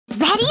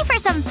Ready for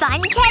some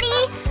fun,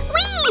 Teddy?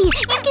 Whee!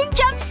 You can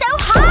jump so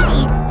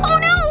high! Oh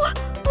no!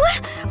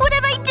 What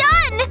have I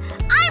done?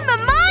 I'm a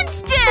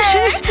monster!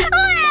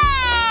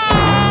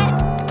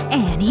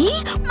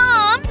 Annie?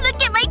 Mom,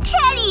 look at my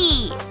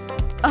teddy!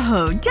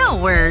 Oh,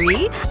 don't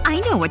worry.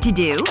 I know what to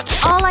do.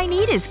 All I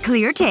need is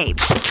clear tape.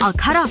 I'll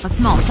cut off a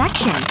small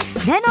section.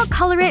 Then I'll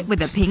color it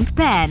with a pink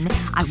pen.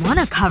 I want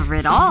to cover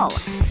it all.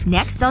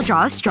 Next, I'll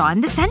draw a straw in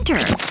the center.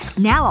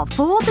 Now I'll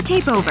fold the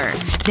tape over.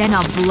 Then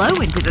I'll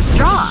blow into the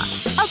straw.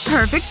 A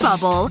perfect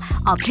bubble.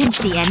 I'll pinch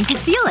the end to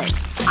seal it.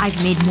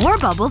 I've made more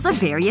bubbles of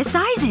various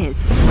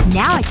sizes.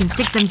 Now I can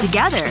stick them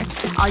together.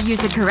 I'll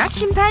use a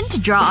correction pen to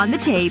draw on the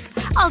tape.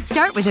 I'll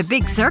start with a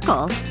big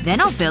circle. Then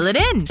I'll fill it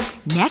in.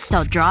 Next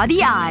I'll draw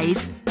the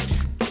eyes.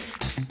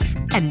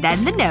 And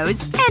then the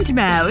nose and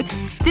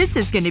mouth. This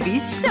is gonna be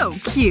so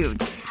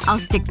cute. I'll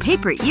stick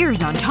paper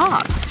ears on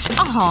top.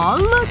 Aw,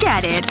 look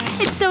at it.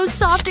 It's so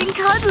soft and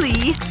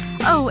cuddly.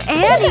 Oh,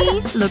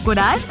 Annie, look what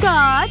I've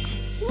got.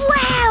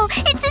 Wow!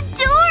 It's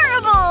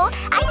adorable!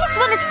 I just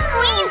want to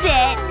squeeze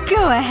it!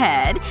 Go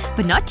ahead.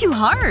 But not too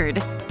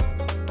hard.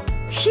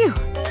 Phew.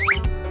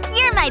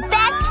 You're my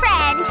best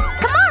friend!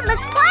 Come on,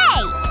 let's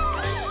play!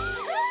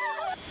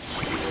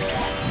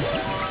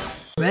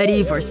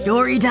 Ready for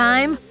story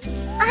time?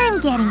 I'm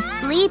getting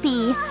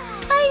sleepy.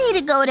 I need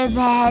to go to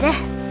bed.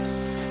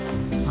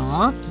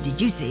 Huh? Did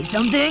you say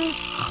something?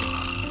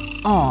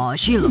 Aw,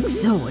 she looks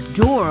so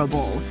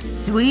adorable.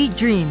 Sweet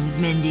dreams,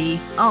 Mindy.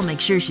 I'll make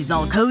sure she's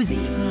all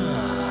cozy.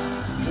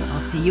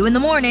 I'll see you in the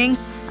morning.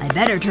 I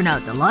better turn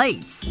out the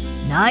lights.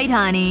 Night,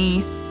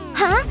 honey.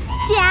 Huh?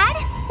 Dad?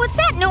 What's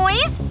that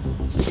noise?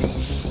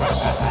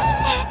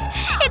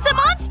 It's a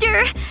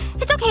monster!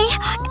 It's okay.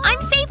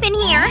 I'm safe in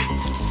here.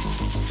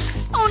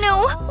 Oh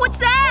no. What's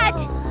that?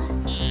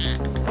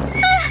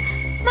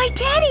 My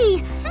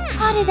teddy!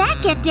 How did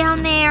that get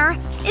down there?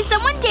 Is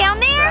someone down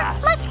there?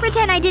 Let's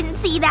pretend I didn't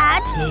see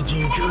that. Did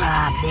you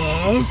drop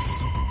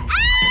this?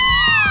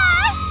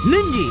 Ah!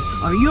 Mindy,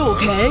 are you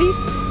okay?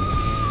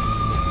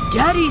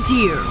 Daddy's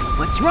here.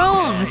 What's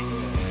wrong?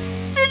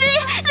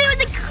 There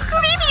was a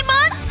creepy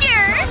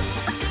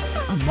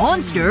monster! A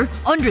monster?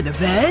 Under the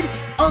bed?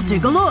 I'll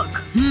take a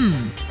look.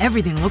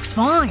 Everything looks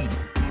fine.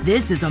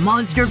 This is a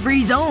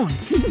monster-free zone.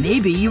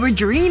 Maybe you were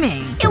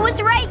dreaming. It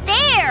was right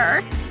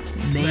there!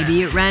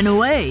 Maybe it ran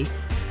away.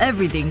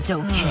 Everything's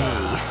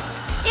okay.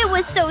 It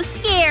was so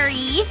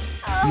scary.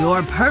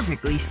 You're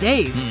perfectly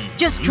safe.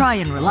 Just try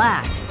and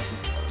relax.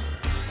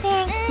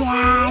 Thanks,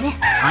 Dad.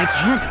 I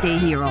can't stay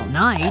here all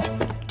night.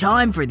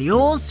 Time for the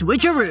old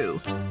switcheroo.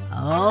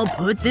 I'll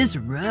put this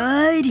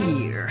right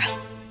here.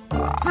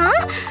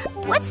 Huh?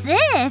 What's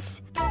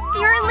this?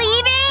 You're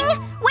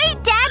leaving?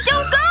 Wait, Dad,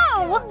 don't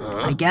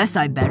go! I guess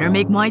I better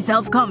make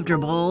myself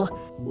comfortable.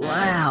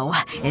 Wow.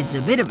 It's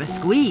a bit of a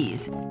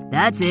squeeze.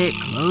 That's it.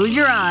 Close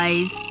your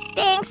eyes.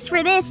 Thanks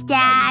for this,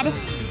 Dad.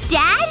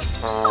 Dad?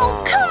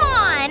 Oh, come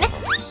on!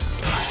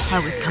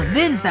 I was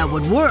convinced that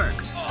would work.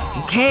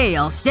 Okay,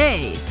 I'll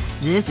stay.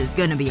 This is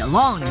gonna be a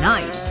long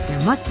night. There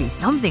must be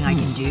something I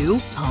can do.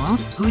 Huh?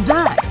 Who's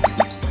that?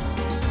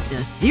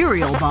 The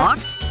cereal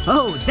box?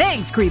 Oh,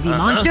 thanks, creepy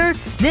monster.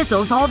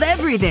 This'll solve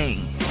everything.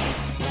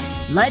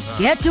 Let's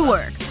get to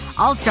work.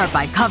 I'll start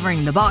by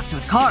covering the box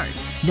with card.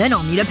 Then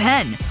I'll need a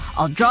pen.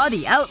 I'll draw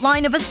the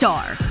outline of a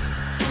star.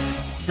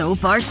 So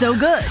far so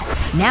good.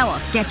 Now I'll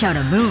sketch out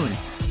a moon.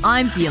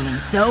 I'm feeling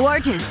so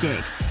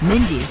artistic.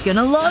 Mindy's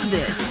gonna love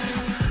this.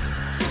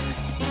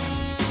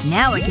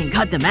 Now I can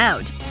cut them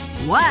out.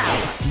 Wow.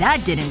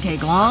 That didn't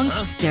take long.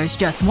 There's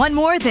just one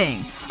more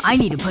thing. I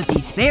need to put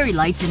these fairy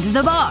lights into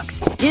the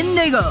box. In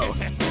they go.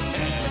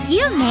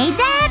 You made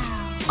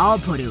that? I'll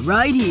put it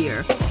right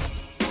here.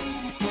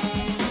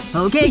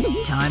 Okay,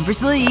 time for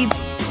sleep.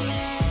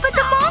 But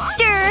the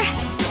monster!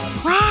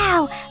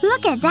 Wow,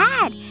 look at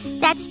that!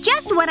 That's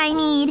just what I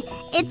need.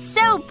 It's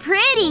so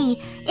pretty.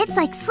 It's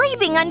like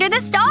sleeping under the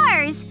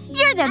stars.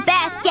 You're the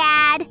best,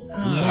 Dad.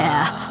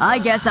 Yeah, I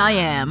guess I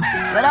am.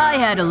 But I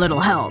had a little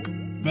help.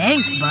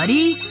 Thanks,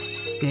 buddy.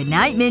 Good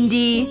night,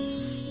 Mindy.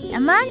 The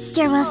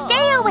monster will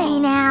stay away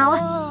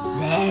now.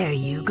 There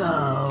you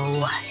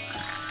go.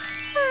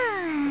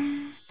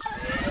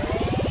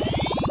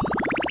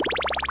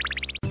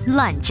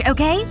 Lunch,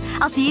 okay?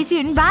 I'll see you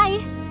soon. Bye.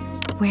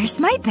 Where's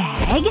my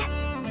bag?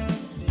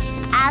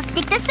 I'll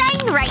stick the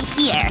sign right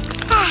here.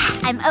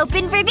 I'm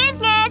open for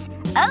business.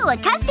 Oh, a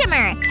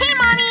customer. Hey,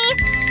 Mommy.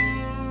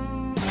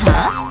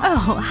 Huh?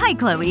 Oh, hi,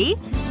 Chloe.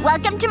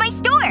 Welcome to my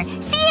store.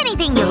 See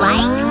anything you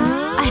like?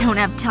 I don't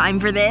have time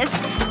for this.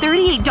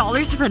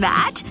 $38 for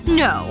that?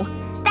 No.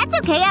 That's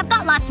okay. I've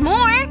got lots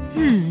more.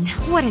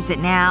 What is it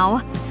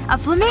now? A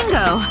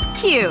flamingo.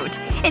 Cute.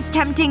 It's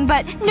tempting,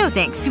 but no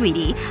thanks,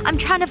 sweetie. I'm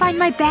trying to find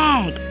my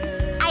bag.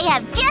 I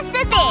have just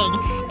the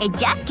thing. It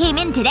just came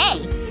in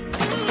today.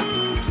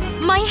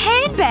 My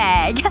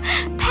handbag.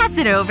 Pass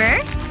it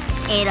over.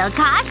 It'll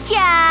cost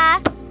ya.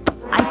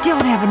 I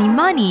don't have any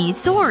money.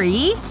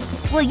 Sorry.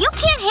 Well, you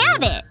can't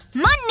have it.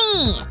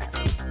 Money!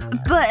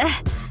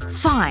 But…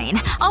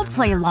 fine. I'll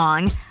play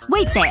along.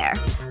 Wait there.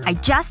 I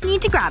just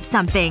need to grab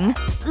something.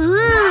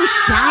 Ooh,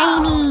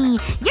 shiny.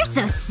 You're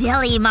so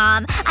silly,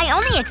 Mom. I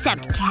only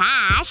accept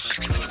cash.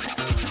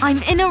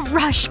 I'm in a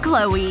rush,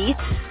 Chloe.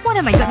 What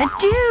am I gonna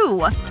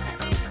do?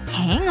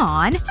 Hang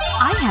on.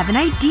 I have an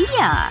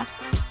idea.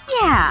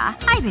 Yeah,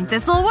 I think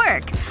this'll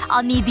work.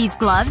 I'll need these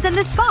gloves and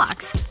this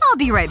box. I'll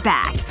be right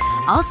back.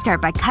 I'll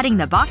start by cutting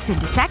the box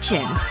into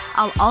sections.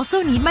 I'll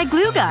also need my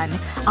glue gun.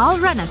 I'll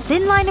run a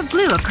thin line of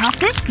glue across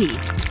this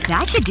piece.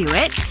 That should do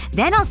it.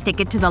 Then I'll stick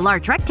it to the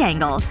large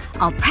rectangle.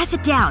 I'll press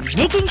it down,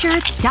 making sure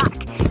it's stuck.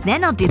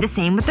 Then I'll do the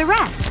same with the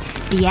rest.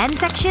 The end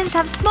sections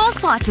have small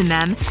slots in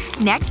them.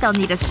 Next I'll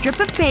need a strip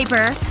of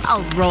paper.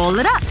 I'll roll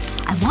it up.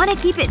 I want to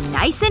keep it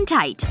nice and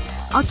tight.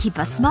 I'll keep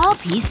a small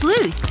piece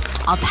loose.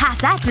 I'll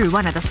pass that through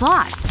one of the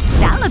slots.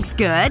 That looks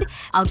good.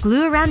 I'll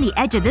glue around the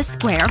edge of this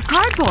square of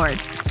cardboard.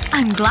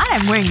 I'm glad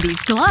I'm wearing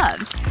these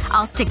gloves.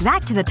 I'll stick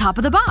that to the top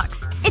of the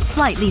box. It's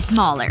slightly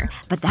smaller,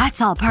 but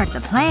that's all part of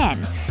the plan.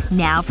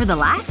 Now for the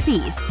last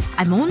piece.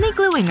 I'm only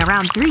gluing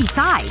around 3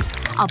 sides.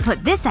 I'll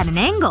put this at an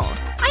angle.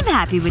 I'm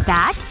happy with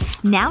that.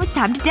 Now it's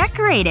time to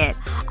decorate it.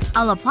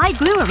 I'll apply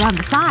glue around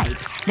the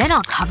sides. Then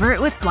I'll cover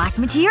it with black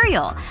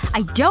material.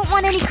 I don't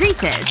want any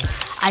creases.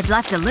 I've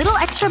left a little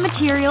extra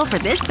material for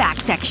this back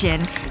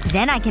section.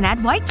 Then I can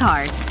add white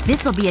card.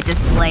 This'll be a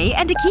display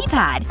and a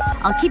keypad.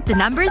 I'll keep the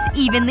numbers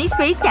evenly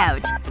spaced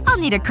out. I'll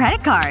need a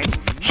credit card.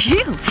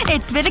 Phew!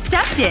 It's been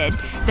accepted.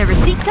 The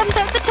receipt comes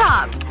out the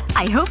top.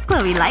 I hope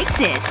Chloe likes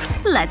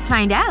it. Let's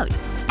find out.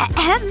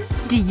 Ahem.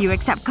 Do you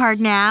accept card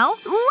now?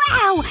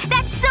 Wow!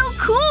 That's so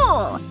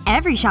cool!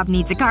 Every shop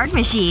needs a card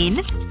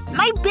machine.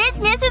 My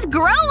business is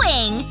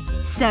growing!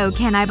 So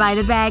can I buy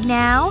the bag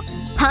now?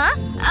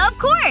 Huh? Of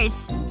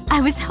course! I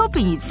was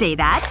hoping you'd say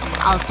that.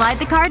 I'll slide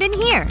the card in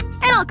here.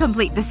 And I'll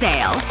complete the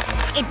sale.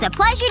 It's a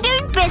pleasure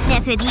doing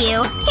business with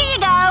you. Here you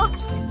go!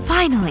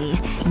 Finally.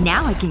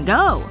 Now I can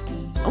go.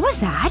 What was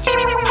that?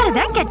 How did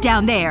that get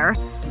down there?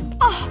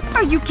 Oh,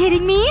 are you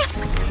kidding me?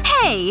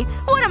 Hey!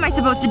 What am I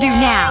supposed to do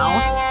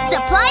now?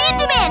 Supply and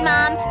demand,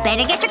 Mom.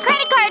 Better get your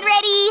credit card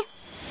ready.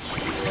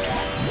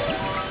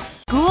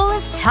 School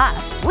is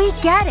tough. We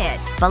get it.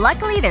 But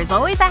luckily there's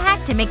always a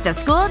hack to make the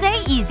school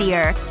day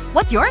easier.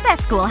 What's your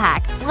best school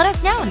hack? Let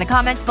us know in the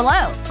comments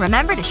below.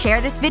 Remember to share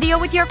this video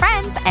with your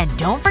friends. And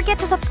don't forget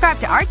to subscribe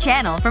to our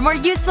channel for more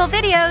useful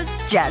videos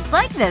just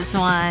like this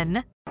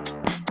one.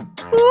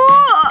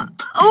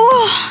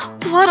 Oh,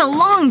 what a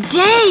long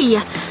day.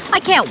 I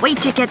can't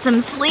wait to get some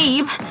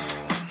sleep.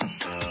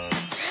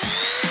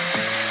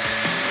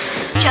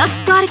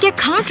 Just gotta get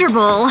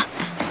comfortable.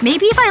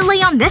 Maybe if I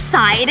lay on this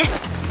side.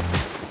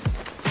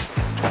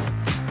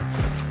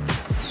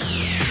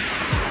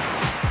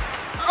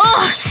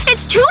 Ugh!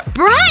 It's too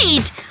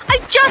bright! I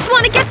just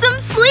want to get some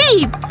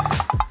sleep!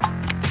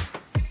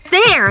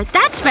 There,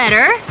 that's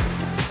better.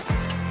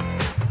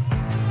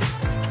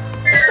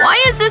 Why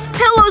is this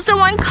pillow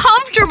so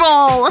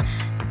uncomfortable?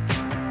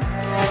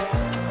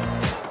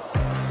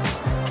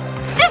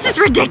 This is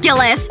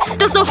ridiculous!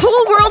 Does the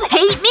whole world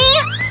hate me?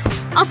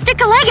 I'll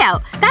stick a leg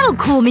out. That'll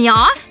cool me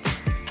off.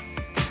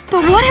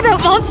 But what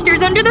about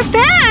monsters under the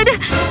bed?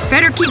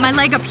 Better keep my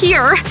leg up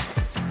here.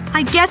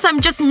 I guess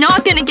I'm just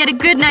not gonna get a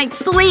good night's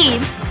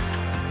sleep.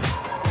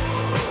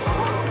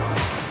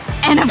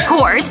 And of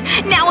course,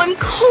 now I'm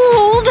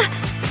cold.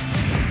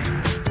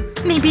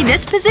 Maybe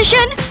this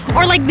position?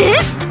 Or like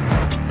this?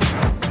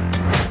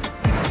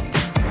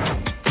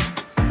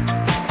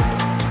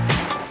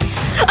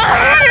 Ugh!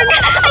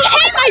 I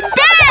hate my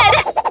bed!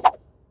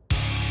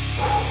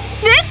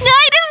 This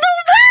night is the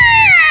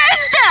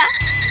worst!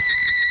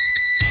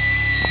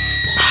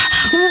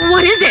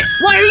 What is it?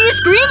 Why are you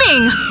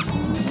screaming?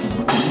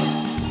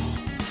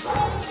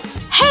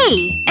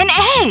 Hey! An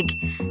egg!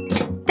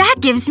 That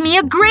gives me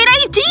a great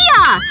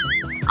idea!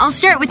 I'll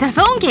start with a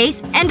phone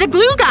case and a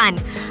glue gun.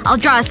 I'll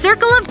draw a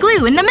circle of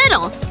glue in the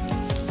middle.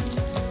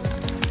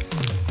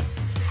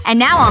 And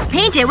now I'll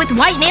paint it with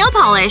white nail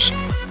polish.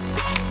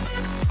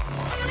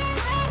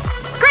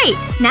 Great!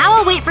 Now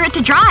I'll wait for it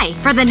to dry.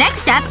 For the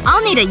next step,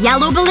 I'll need a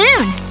yellow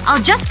balloon.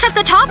 I'll just cut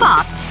the top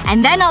off.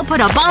 And then I'll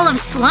put a ball of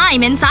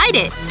slime inside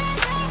it.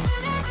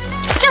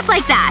 Just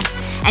like that.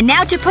 And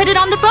now to put it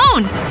on the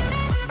phone.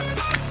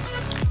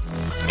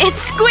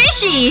 It's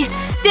squishy!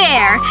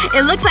 There!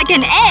 It looks like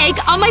an egg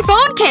on my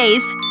phone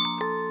case.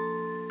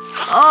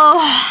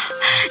 Oh.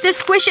 The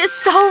squish is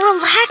so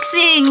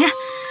relaxing.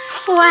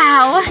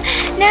 Wow.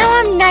 Now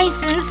I'm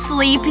nice and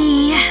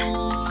sleepy.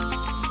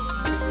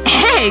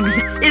 Eggs!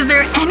 Is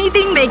there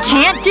anything they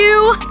can't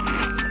do?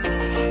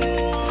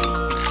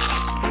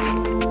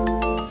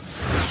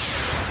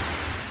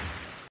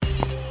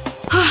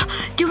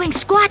 Doing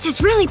squats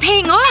is really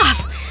paying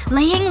off.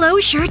 Laying low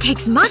sure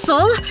takes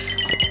muscle.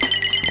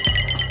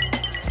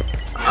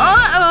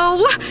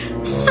 Uh-oh.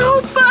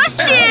 So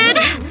busted!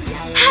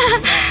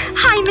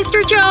 Hi,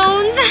 Mr.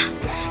 Jones.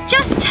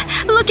 Just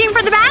looking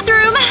for the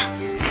bathroom.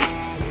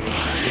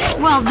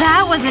 Well,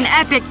 that was an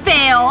epic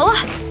fail.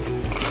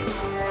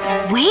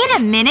 Wait a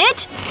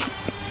minute.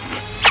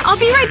 I'll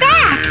be right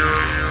back.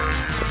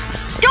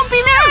 Don't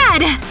be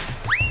mad.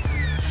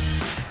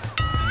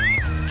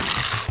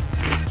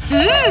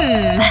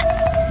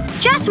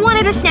 Just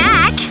wanted a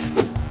snack.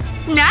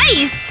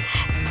 Nice!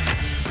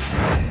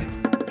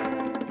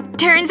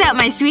 Turns out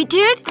my sweet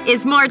tooth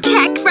is more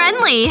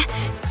tech-friendly.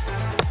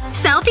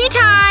 Selfie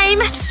time!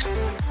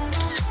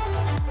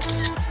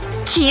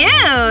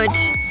 Cute!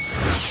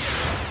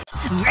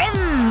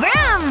 Vroom,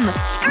 vroom!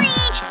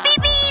 Screech!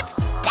 Beep, beep!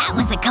 That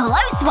was a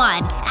close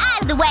one!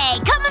 Out of the way!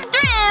 Coming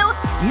through!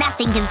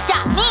 Nothing can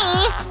stop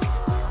me!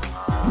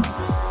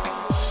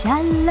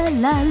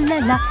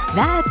 Sha-la-la-la-la,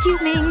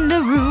 vacuuming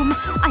the room.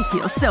 I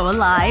feel so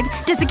alive.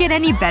 Does it get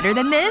any better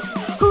than this?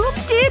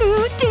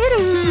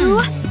 Hoop-de-doo-de-doo.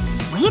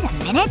 Wait a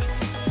minute.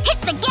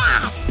 Hit the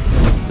gas!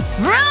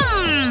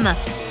 Vroom!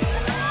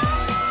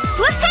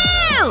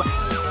 Woohoo!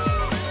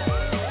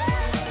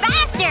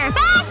 Faster!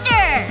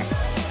 Faster!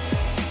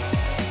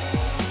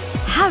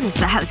 How does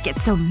the house get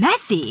so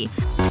messy?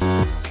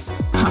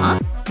 Huh?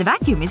 The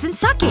vacuum isn't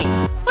sucking.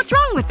 What's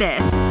wrong with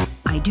this?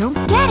 I don't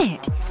get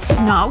it.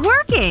 It's not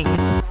working.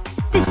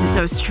 This is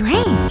so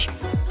strange.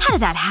 How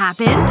did that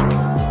happen?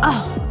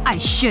 Oh, I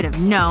should have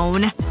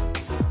known.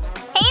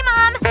 Hey,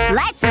 Mom!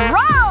 Let's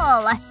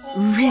roll!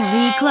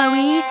 Really,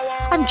 Chloe?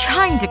 I'm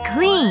trying to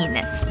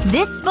clean.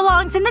 This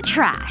belongs in the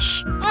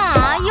trash.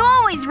 Aw, you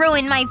always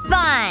ruin my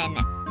fun.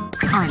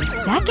 On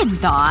second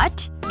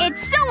thought…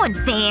 It's so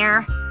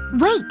unfair.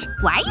 Wait,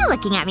 why are you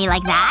looking at me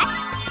like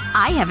that?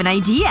 I have an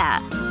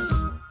idea.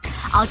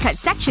 I'll cut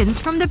sections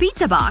from the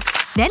pizza box.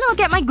 Then I'll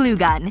get my glue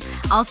gun.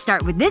 I'll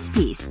start with this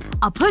piece.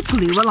 I'll put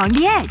glue along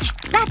the edge.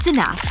 That's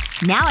enough.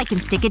 Now I can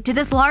stick it to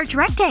this large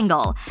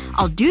rectangle.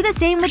 I'll do the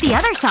same with the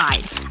other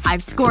side.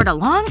 I've scored a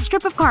long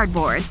strip of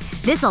cardboard.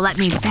 This'll let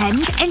me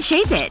bend and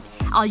shape it.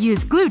 I'll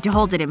use glue to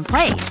hold it in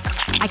place.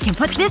 I can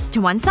put this to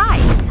one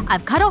side.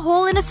 I've cut a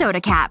hole in a soda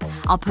cap.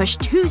 I'll push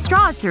 2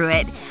 straws through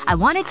it. I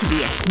want it to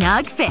be a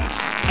snug fit.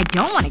 I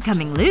don't want it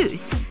coming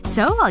loose.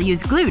 So I'll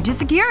use glue to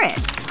secure it.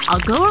 I'll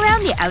go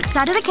around the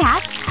outside of the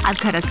cap. I've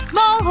cut a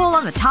small hole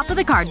on the top of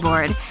the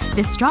cardboard.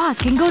 The straws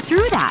can go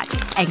through that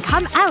and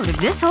come out of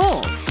this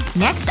hole.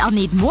 Next, I'll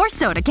need more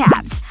soda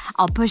caps.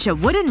 I'll push a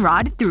wooden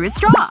rod through a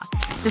straw.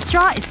 The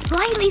straw is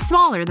slightly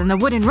smaller than the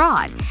wooden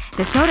rod.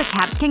 The soda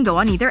caps can go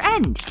on either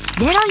end.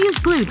 Then I'll use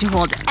glue to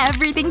hold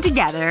everything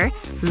together.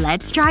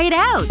 Let's try it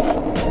out.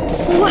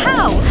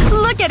 Wow!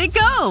 Look at it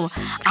go!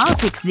 I'll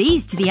fix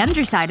these to the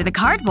underside of the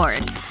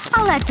cardboard.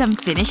 I'll add some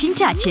finishing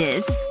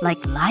touches.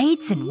 Like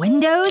lights and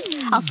windows.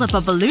 I'll slip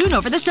a balloon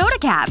over the soda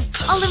cap.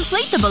 I'll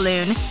inflate the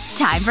balloon.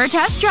 Time for a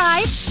test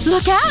drive.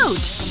 Look out!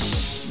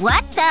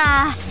 What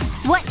the…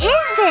 What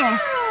is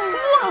this?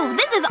 Whoa!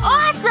 This is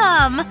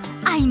awesome!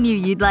 I knew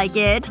you'd like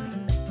it.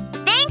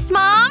 Thanks,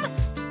 Mom!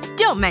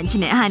 Don't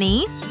mention it,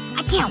 honey.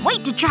 I can't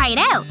wait to try it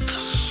out.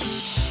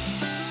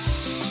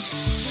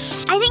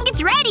 I think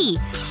it's ready.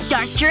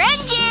 Start your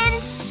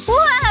engines! Whoa!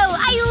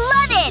 I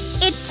love it!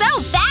 It's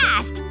so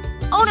fast!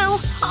 Oh no!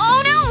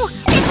 Oh no!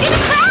 It's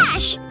gonna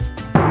crash!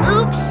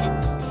 Oops.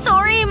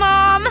 Sorry,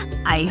 Mom.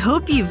 I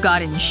hope you've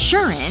got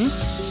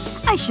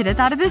insurance. I should have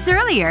thought of this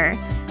earlier.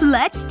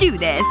 Let's do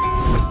this.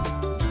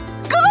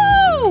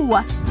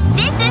 Go!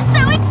 This is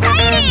so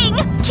exciting!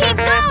 Keep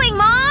going,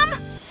 Mom!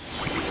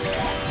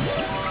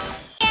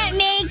 Can't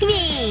make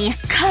me!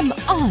 Come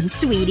on,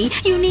 sweetie.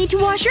 You need to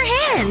wash your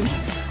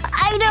hands.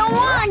 I don't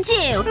want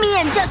to! Me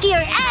and Ducky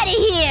are out of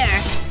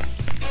here!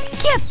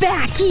 Get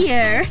back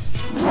here!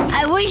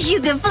 I wish you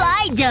could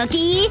fly,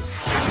 Ducky!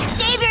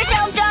 Save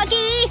yourself,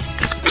 Ducky!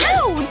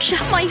 Ouch!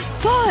 My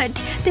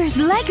foot! There's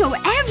Lego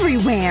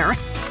everywhere!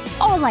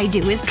 All I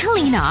do is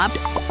clean up.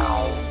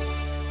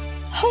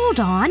 Hold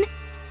on.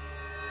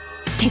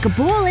 Take a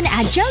bowl and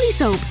add jelly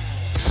soap.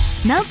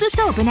 Melt the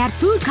soap and add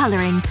food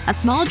coloring. A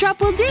small drop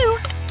will do.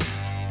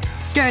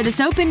 Stir the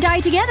soap and dye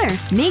together.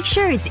 Make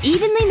sure it's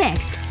evenly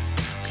mixed.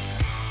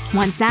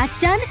 Once that's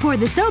done, pour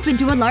the soap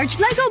into a large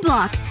Lego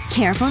block.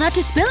 Careful not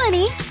to spill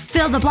any.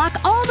 Fill the block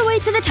all the way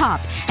to the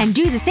top. And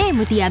do the same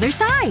with the other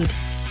side.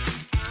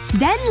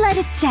 Then let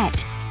it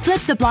set.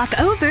 Flip the block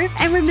over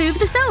and remove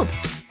the soap.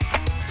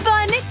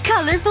 Fun,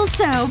 colorful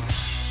soap.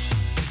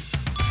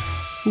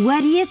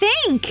 What do you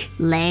think?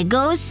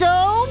 Lego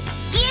soap?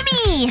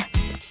 Gimme!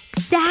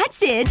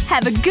 That's it.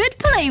 Have a good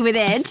play with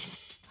it.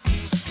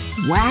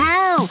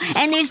 Wow!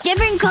 And there's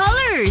different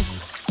colors!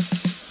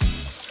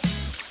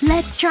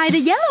 Let's try the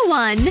yellow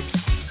one.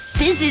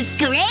 This is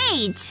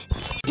great!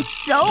 It's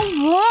so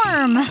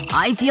warm.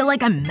 I feel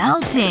like I'm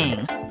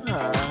melting.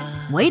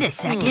 Wait a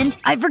second.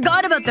 I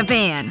forgot about the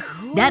fan.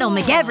 That'll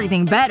make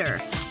everything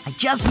better. I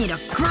just need to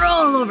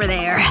crawl over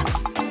there.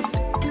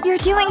 You're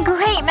doing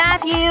great,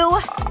 Matthew!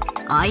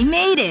 I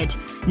made it!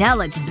 Now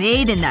let's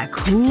bathe in that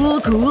cool,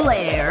 cool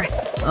air.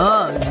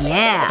 Oh,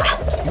 yeah.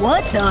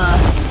 What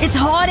the… It's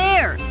hot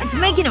air! It's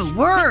making it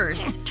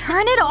worse!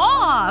 Turn it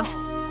off!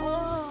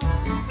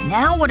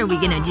 Now what are we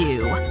gonna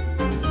do?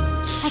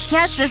 I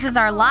guess this is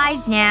our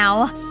lives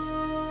now.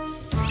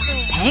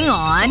 Hang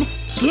on.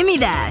 Gimme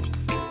that.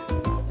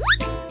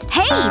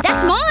 Hey,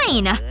 that's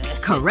mine!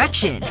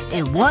 Correction.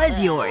 It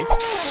was yours.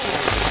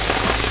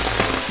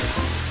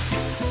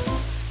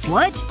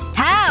 What?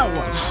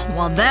 Ow!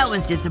 Well, that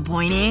was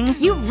disappointing.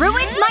 You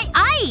ruined my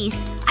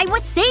ice! I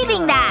was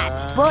saving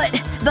that! But…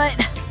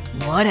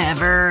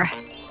 Whatever.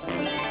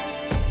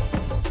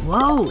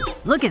 Whoa,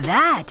 look at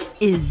that.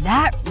 Is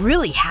that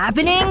really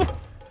happening?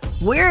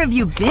 Where have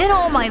you been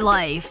all my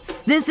life?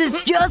 This is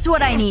just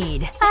what I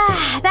need.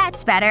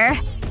 That's better.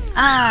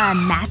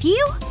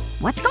 Matthew?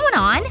 What's going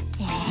on?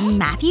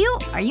 Matthew?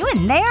 Are you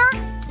in there?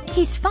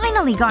 He's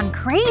finally gone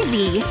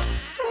crazy.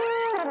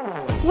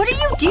 What are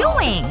you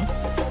doing?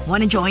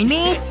 Wanna join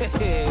me?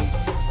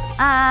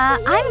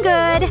 I'm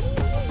good.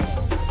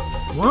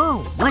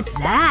 Whoa, what's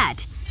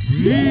that?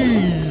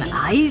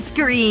 Ice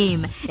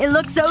cream. It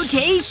looks so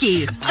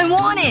tasty. I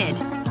want it.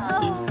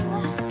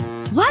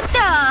 What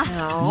the?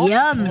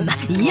 Yum.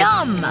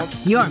 Yum.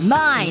 You're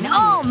mine.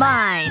 All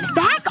mine.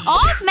 Back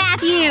off,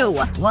 Matthew!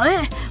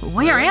 What?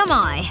 Where am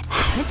I?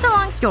 It's a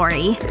long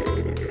story.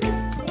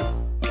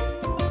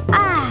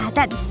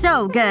 That's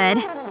so good.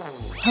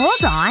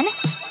 Hold on.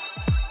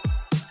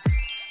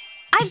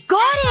 I've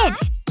got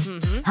it!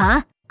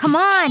 Huh? Come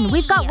on,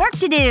 we've got work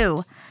to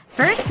do.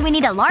 First, we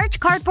need a large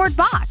cardboard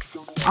box.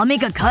 I'll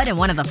make a cut in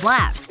one of the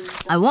flaps.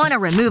 I want to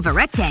remove a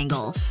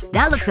rectangle.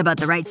 That looks about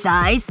the right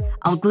size.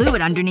 I'll glue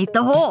it underneath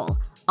the hole.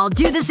 I'll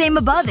do the same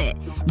above it.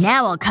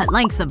 Now I'll cut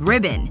lengths of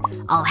ribbon.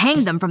 I'll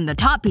hang them from the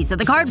top piece of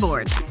the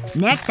cardboard.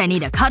 Next I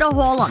need to cut a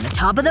hole on the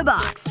top of the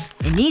box.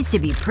 It needs to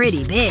be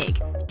pretty big.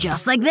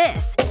 Just like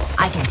this.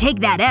 I can take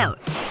that out.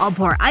 I'll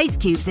pour ice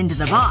cubes into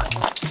the box.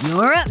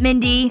 You're up,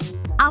 Mindy.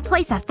 I'll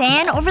place a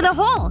fan over the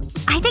hole.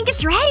 I think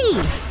it's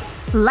ready.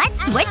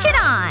 Let's switch it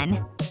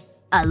on.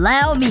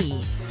 Allow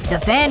me. The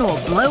fan will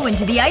blow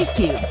into the ice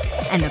cubes.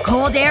 And the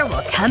cold air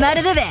will come out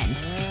of the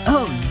vent.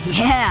 Oh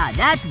yeah,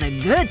 that's the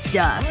good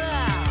stuff.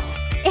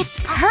 It's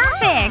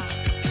perfect!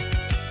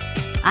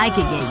 I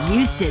could get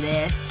used to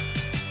this.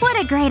 What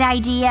a great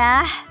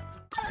idea.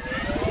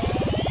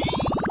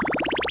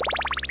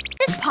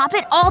 Just pop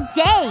it all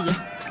day.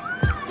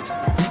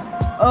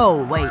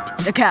 Oh, wait.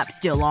 The cap's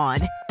still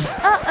on.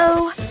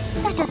 Uh-oh.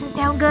 That doesn't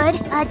sound good.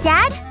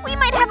 Dad? We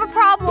might have a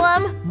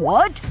problem.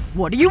 What?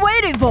 What are you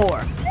waiting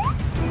for?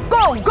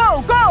 Go!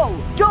 Go!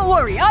 Go! Don't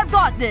worry, I've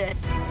got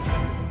this!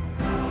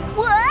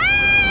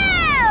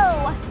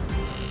 Whoa!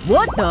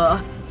 What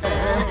the?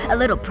 A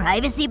little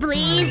privacy,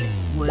 please?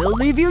 We'll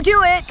leave you to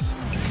it.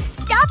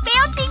 Stop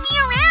bouncing me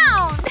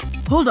around!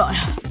 Hold on.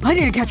 I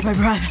need to catch my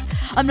breath.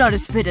 I'm not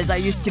as fit as I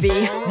used to be.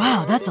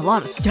 Wow, that's a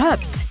lot of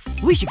steps.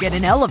 We should get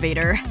an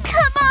elevator.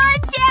 Come on,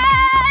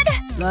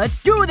 Dad!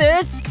 Let's do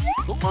this!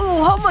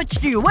 Oh, how much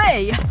do you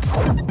weigh?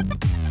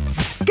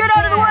 Get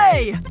out of the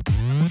way!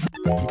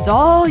 It's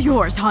all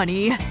yours,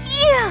 honey.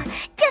 Phew!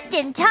 Just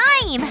in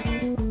time!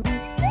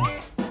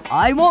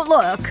 I won't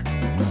look.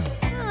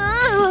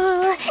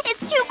 Ugh,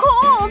 it's too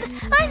cold!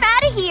 I'm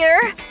out of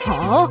here!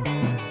 Huh?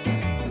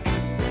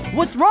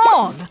 What's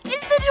wrong?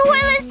 It's the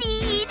toilet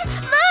seat!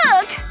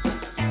 Look!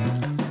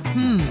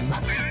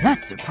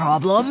 That's a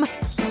problem.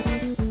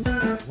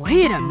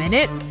 Wait a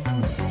minute.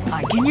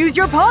 I can use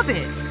your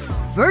puppet.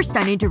 First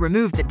I need to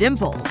remove the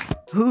dimples.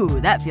 Ooh,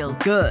 that feels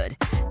good.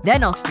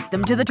 Then I'll stick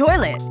them to the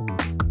toilet.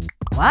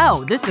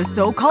 Wow, this is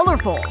so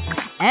colorful.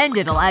 And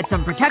it'll add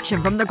some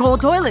protection from the cold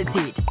toilet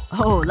seat.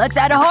 Oh, let's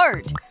add a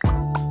heart.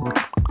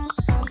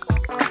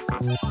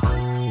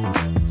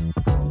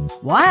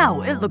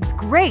 Wow, it looks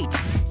great.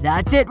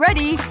 That's it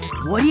ready.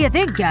 What do you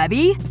think,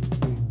 Gabby?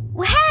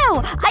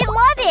 Wow! I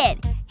love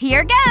it!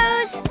 Here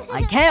goes!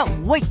 I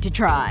can't wait to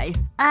try.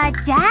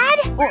 Dad?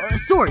 Oh,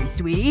 sorry,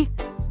 sweetie.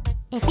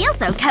 It feels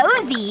so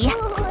cozy.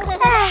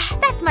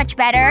 That's much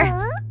better.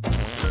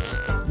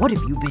 What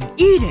have you been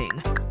eating?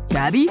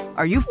 Gabby,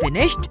 are you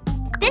finished?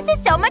 This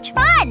is so much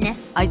fun!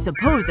 I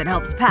suppose it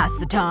helps pass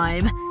the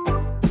time.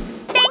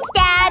 Thanks,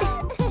 Dad!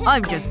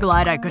 I'm just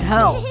glad I could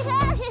help.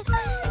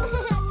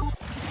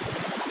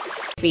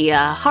 Be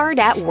hard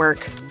at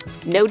work.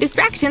 No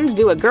distractions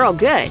do a girl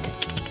good.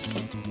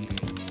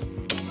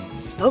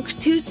 Spoke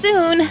too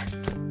soon.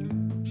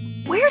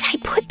 Where'd I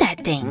put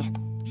that thing?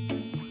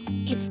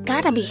 It's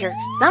gotta be here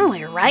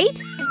somewhere,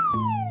 right?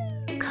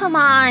 Come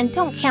on,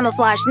 don't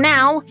camouflage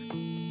now.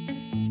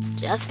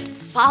 Just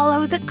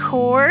follow the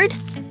cord.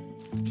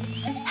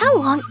 How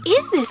long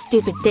is this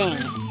stupid thing?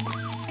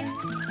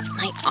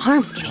 My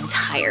arm's getting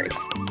tired.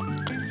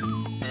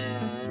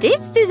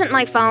 This isn't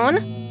my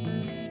phone.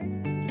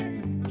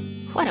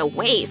 What a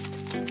waste.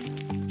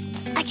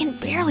 I can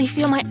barely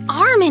feel my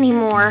arm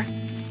anymore.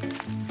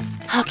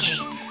 Okay,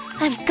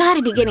 I've got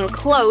to be getting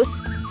close.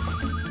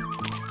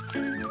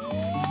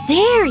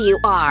 There you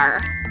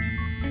are.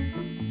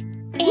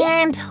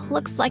 And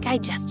looks like I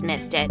just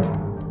missed it.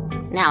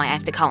 Now I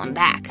have to call him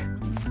back.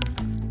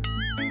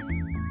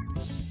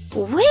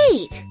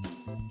 Wait!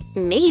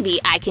 Maybe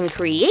I can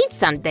create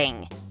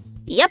something.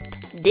 Yep,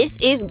 this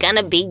is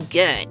gonna be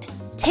good.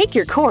 Take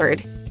your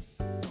cord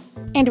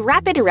and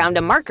wrap it around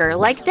a marker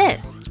like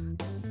this.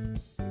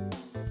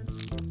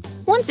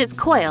 Once it's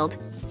coiled,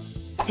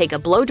 take a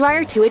blow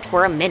dryer to it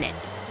for a minute.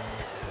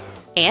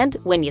 And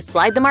when you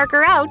slide the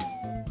marker out,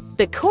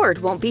 the cord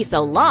won't be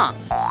so long.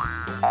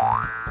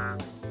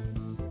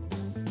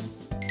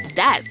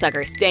 that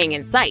sucker staying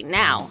in sight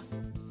now.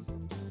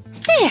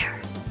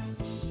 There!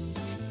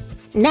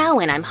 Now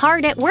when I'm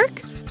hard at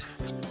work,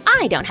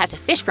 I don't have to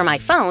fish for my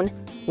phone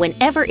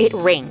whenever it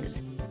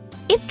rings.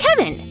 It's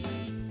Kevin!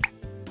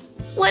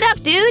 What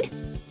up, dude?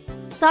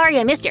 Sorry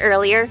I missed you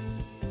earlier.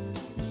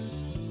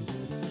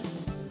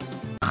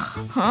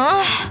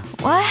 Huh?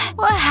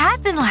 What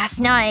happened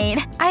last night?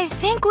 I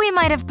think we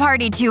might have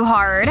partied too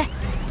hard.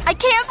 I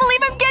can't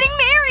believe I'm getting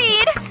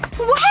married!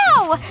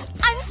 Wow!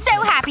 I'm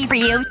so happy for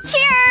you.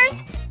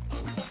 Cheers!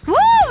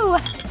 Woo!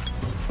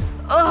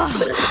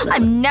 Ugh,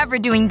 I'm never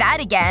doing that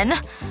again.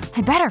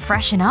 I better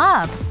freshen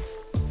up.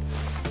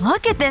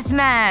 Look at this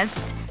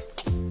mess.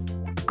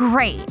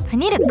 Great. I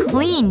need to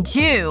clean,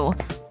 too.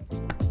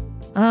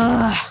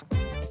 Ugh.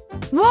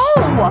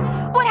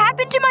 Whoa! What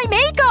happened to my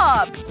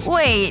makeup?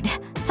 Wait.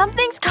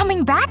 Something's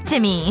coming back to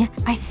me.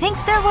 I think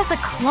there was a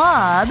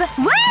club.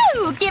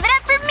 Woo! Give it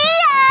up for Mia!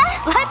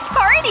 Let's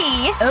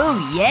party!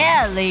 Oh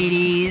yeah,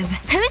 ladies.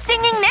 Who's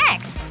singing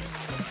next?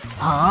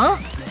 Huh?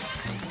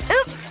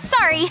 Oops,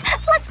 sorry.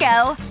 Let's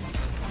go.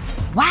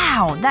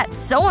 Wow,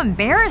 that's so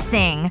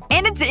embarrassing.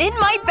 And it's in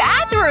my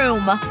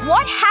bathroom!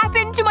 What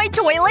happened to my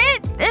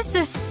toilet? This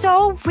is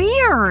so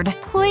weird.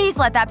 Please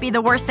let that be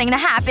the worst thing to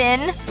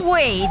happen.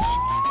 Wait.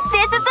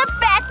 This is the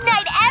best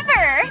night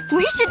ever!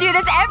 We should do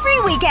this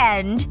every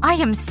weekend! I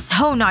am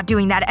so not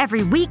doing that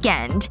every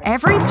weekend.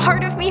 Every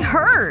part of me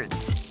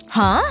hurts.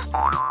 Huh?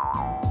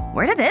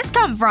 Where did this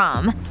come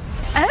from?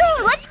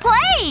 Oh, let's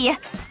play!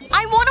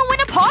 I want to win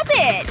a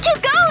Pop-It!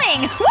 Keep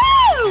going!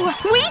 Woo!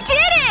 We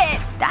did it!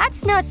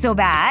 That's not so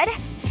bad.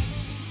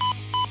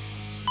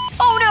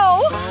 Oh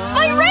no!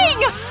 My ring!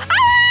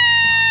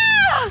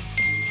 Ah!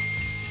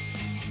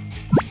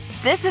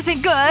 This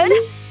isn't good.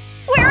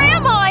 Where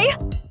am I?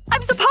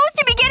 I'm supposed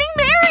to be getting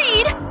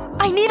married!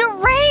 I need a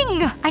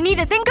ring! I need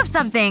to think of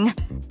something.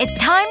 It's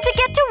time to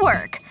get to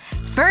work.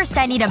 First,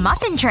 I need a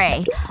muffin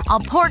tray.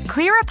 I'll pour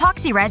clear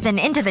epoxy resin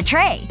into the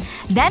tray.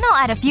 Then I'll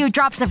add a few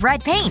drops of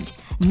red paint.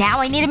 Now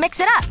I need to mix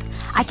it up.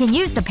 I can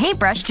use the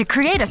paintbrush to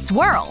create a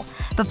swirl.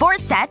 Before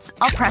it sets,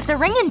 I'll press a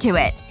ring into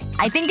it.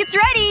 I think it's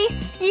ready!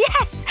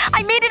 Yes!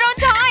 I made it on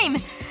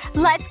time!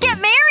 Let's get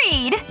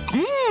married!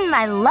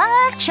 I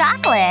love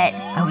chocolate.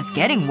 I was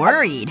getting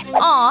worried.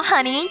 Aw,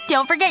 honey,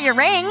 don't forget your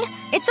ring.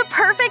 It's a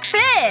perfect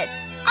fit.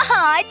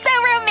 Aw, it's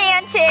so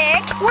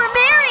romantic. We're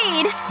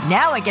married!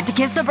 Now I get to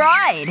kiss the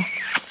bride.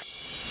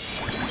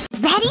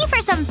 Ready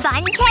for some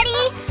fun,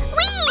 Teddy?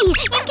 Whee!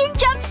 You can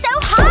jump so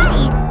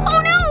high!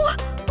 Oh no!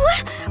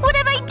 What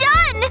have I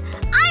done?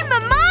 I'm a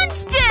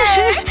monster!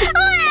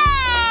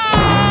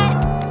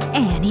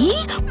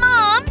 Annie?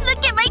 Mom,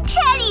 look at my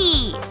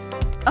teddy!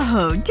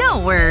 Oh,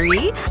 don't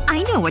worry.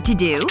 I know what to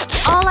do.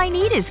 All I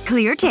need is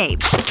clear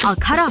tape. I'll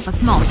cut off a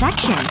small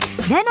section.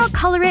 Then I'll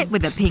color it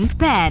with a pink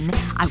pen.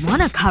 I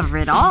want to cover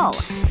it all.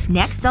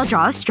 Next, I'll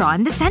draw a straw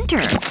in the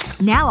center.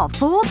 Now I'll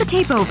fold the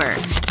tape over.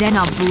 Then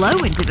I'll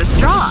blow into the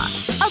straw.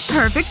 A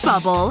perfect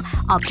bubble.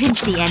 I'll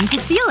pinch the end to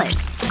seal it.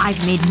 I've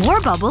made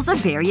more bubbles of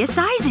various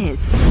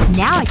sizes.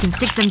 Now I can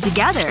stick them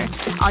together.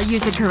 I'll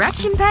use a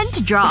correction pen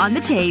to draw on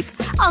the tape.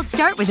 I'll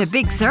start with a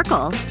big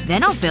circle.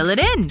 Then I'll fill it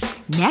in.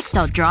 Next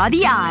I'll draw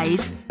the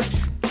eyes.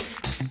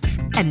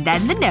 And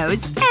then the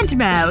nose and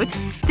mouth.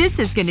 This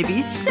is gonna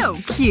be so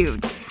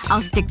cute.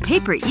 I'll stick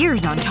paper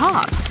ears on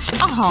top.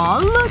 Aw,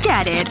 look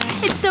at it.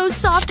 It's so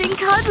soft and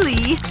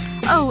cuddly.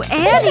 Oh,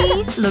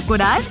 Annie, look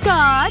what I've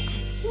got.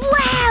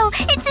 Wow!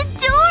 It's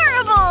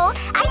adorable!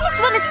 I just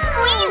want to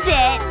squeeze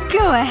it!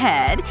 Go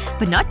ahead.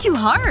 But not too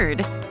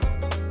hard.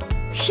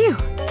 Phew.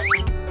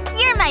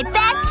 You're my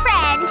best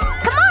friend!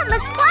 Come on,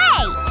 let's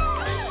play!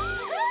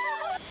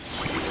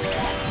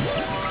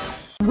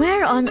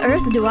 Where on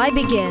earth do I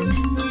begin?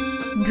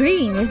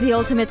 Green is the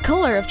ultimate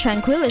color of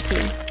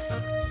tranquility,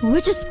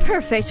 which is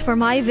perfect for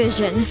my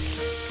vision.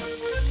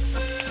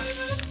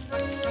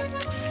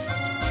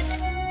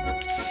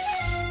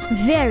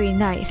 Very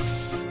nice.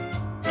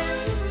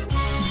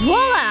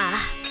 Voila!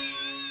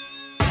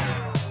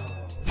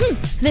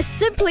 This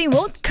simply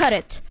won't cut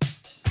it.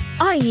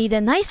 I need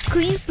a nice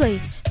clean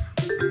slate.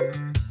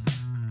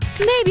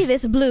 Maybe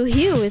this blue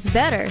hue is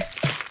better.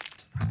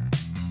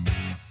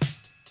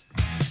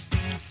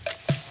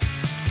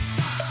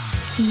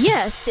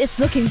 Yes, it's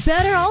looking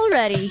better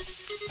already.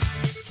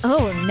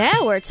 Oh,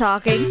 now we're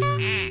talking.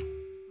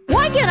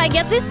 Why can't I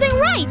get this thing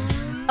right?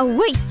 A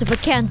waste of a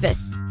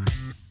canvas.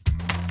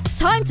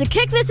 Time to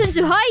kick this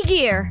into high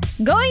gear.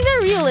 Going the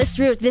realist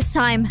route this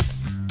time.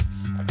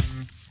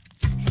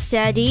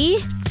 Steady.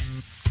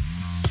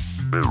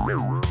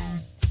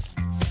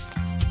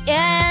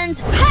 And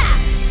ha!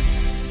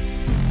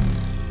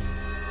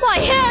 My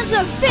hands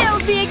have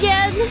failed me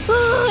again.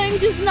 Oh, I'm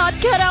just not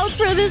cut out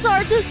for this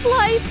artist's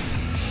life.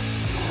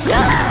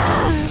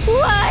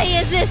 Why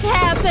is this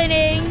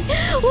happening?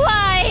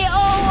 Why,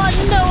 oh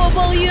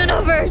unknowable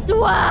universe,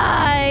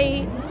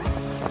 why?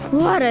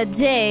 What a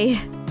day.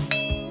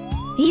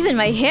 Even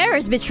my hair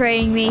is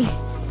betraying me.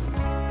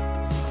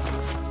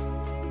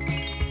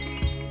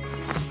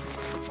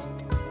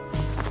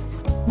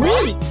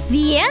 Wait,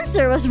 the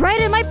answer was right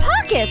in my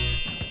pocket.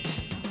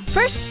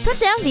 First, put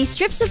down these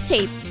strips of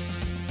tape.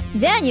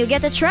 Then you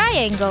get a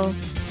triangle.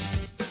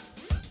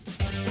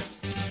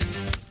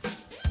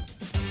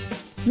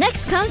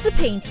 Next comes the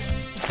paint.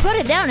 Put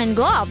it down in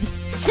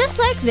globs, just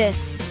like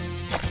this.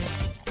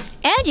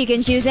 And you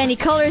can choose any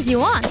colors you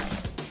want.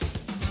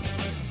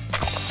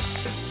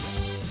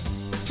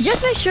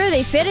 Just make sure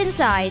they fit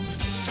inside.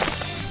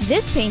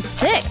 This paint's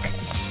thick.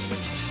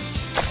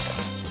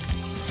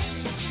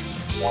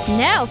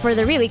 Now for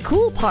the really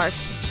cool part.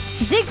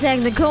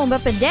 Zigzag the comb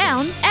up and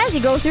down as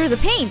you go through the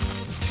paint.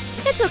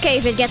 It's okay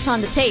if it gets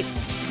on the tape.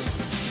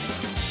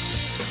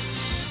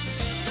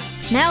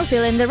 Now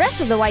fill in the rest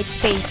of the white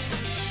space.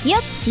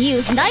 Yep,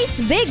 use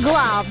nice big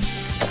globs.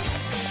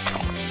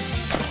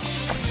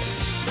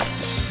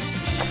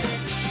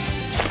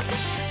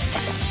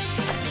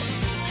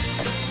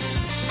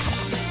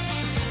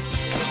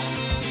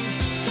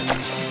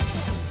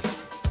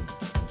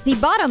 The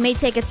bottom may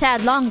take a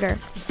tad longer,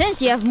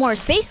 since you have more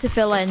space to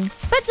fill in.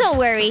 But don't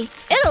worry,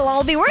 it'll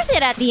all be worth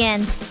it at the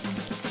end.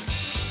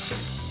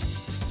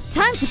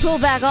 Time to pull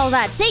back all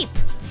that tape.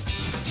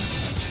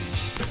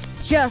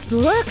 Just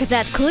look at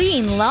that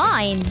clean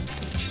line.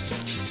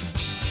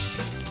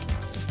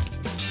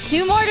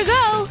 2 more to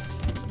go.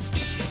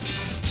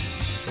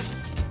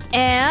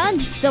 And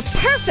the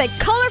perfect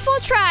colorful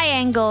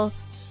triangle.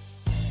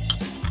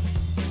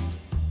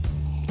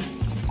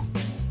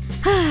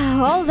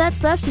 All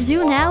that's left to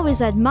do now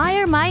is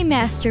admire my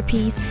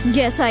masterpiece.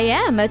 Guess I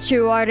am a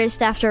true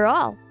artist after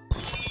all.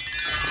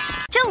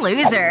 To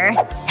loser.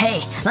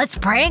 Hey, let's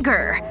prank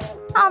her.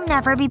 I'll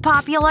never be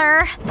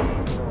popular.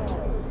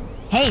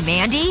 Hey,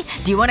 Mandy,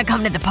 do you want to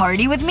come to the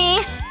party with me?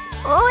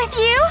 With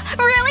you?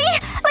 Really?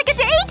 Like a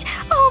date?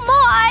 Oh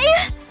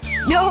my!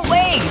 No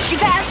way! She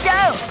passed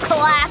out!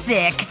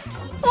 Classic!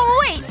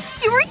 Wait,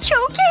 you were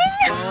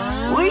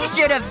choking? We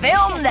should have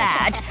filmed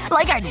that!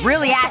 Like I'd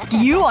really ask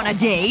you on a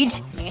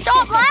date!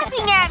 Stop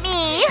laughing at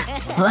me!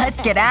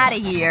 Let's get out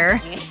of here.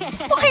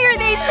 Why are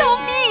they so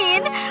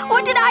mean?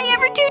 What did I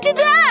ever do to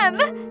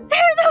them?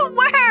 They're the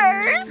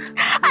worst!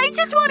 I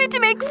just wanted to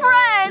make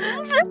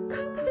friends!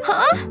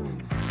 Huh?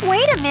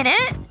 Wait a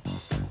minute.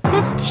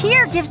 This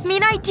tier gives me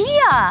an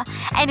idea!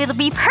 And it'll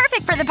be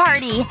perfect for the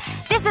party!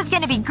 This is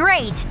gonna be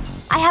great!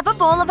 I have a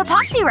bowl of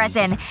epoxy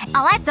resin.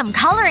 I'll add some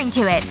coloring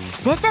to it.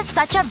 This is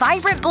such a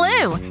vibrant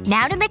blue.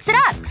 Now to mix it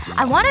up.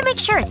 I want to make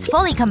sure it's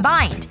fully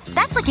combined.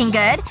 That's looking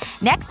good.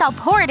 Next I'll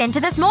pour it into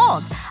this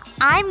mold.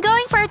 I'm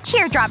going for a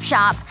teardrop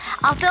shop.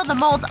 I'll fill the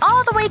molds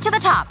all the way to the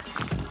top.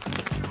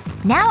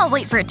 Now I'll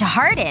wait for it to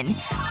harden.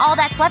 All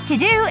that's left to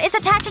do is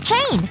attach a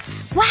chain.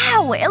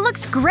 Wow, it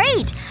looks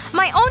great!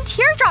 My own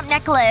teardrop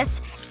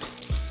necklace!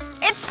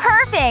 It's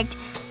perfect!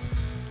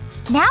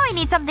 Now I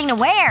need something to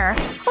wear.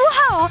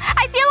 Whoa!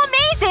 I feel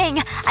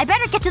amazing! I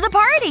better get to the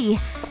party!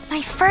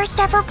 My first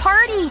ever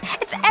party!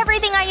 It's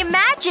everything I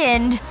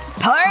imagined!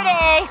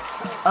 Party!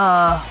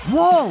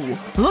 Whoa!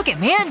 Look at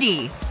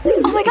Mandy!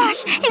 Oh my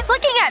gosh! He's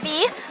looking at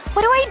me!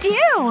 What do I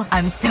do?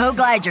 I'm so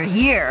glad you're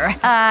here.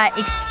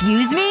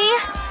 Excuse me?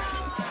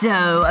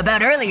 So,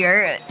 about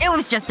earlier, it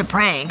was just a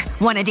prank.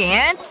 Wanna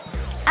dance?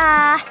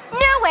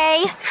 No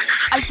way!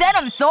 I said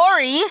I'm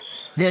sorry!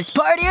 This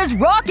party is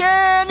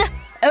rockin'!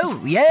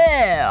 Oh,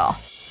 yeah!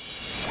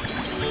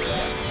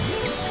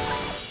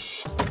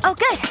 Oh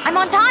good, I'm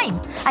on time.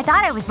 I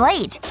thought I was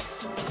late.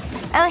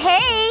 Oh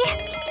hey!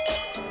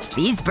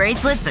 These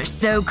bracelets are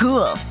so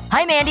cool.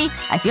 Hi, Mandy.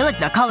 I feel like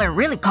the color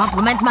really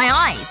complements my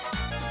eyes.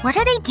 What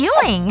are they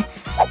doing?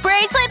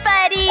 Bracelet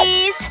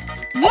buddies!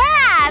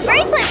 Yeah!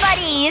 Bracelet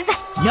buddies!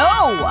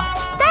 No!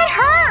 That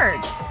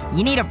hurt!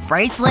 You need a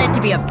bracelet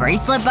to be a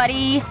bracelet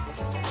buddy?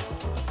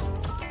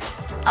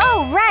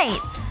 Oh, right.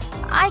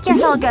 I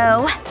guess I'll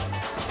go.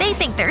 They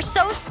think they're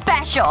so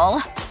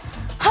special.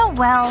 Oh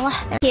well.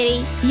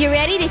 Kitty, you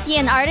ready to see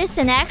an artist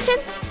in action?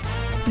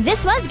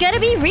 This one's gonna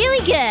be really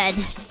good.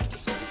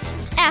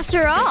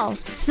 After all,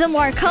 the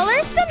more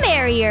colors, the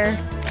merrier.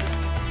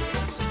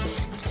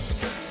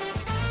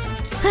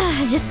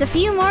 Just a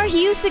few more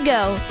hues to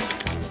go.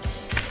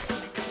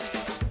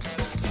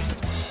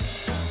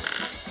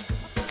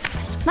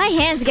 My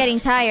hand's getting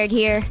tired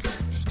here.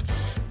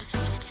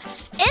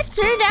 It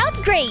turned out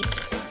great.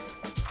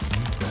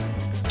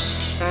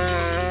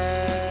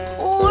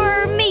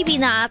 Or maybe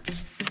not.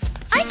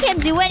 I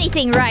can't do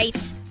anything right.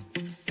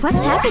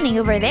 What's happening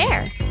over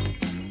there?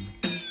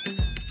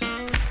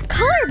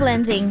 Color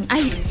blending,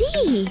 I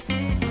see.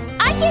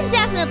 I can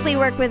definitely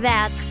work with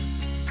that.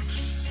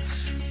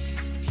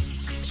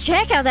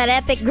 Check out that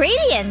epic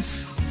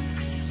gradient.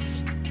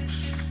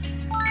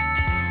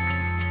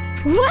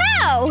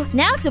 Wow!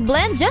 Now to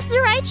blend just the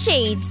right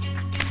shades.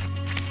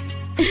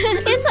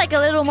 It's like a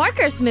little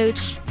marker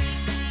smooch.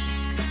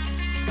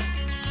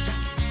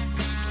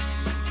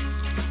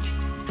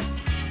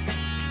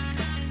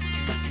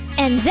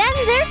 And then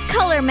there's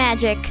color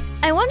magic.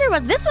 I wonder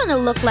what this one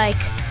will look like.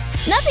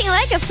 Nothing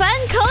like a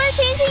fun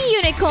color-changing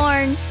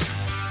unicorn.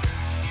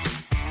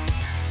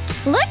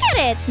 Look at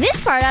it!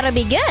 This part ought to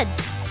be good.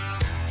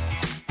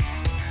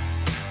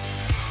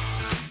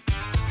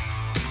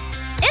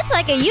 It's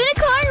like a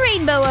unicorn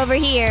rainbow over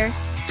here.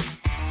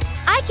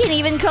 I can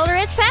even color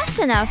it fast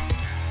enough.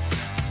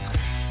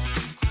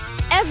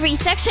 Every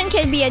section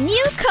can be a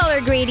new color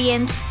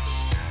gradient.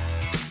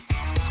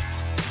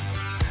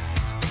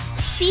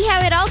 See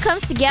how it all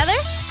comes together?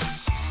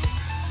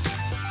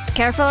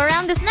 Careful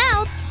around the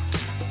snout.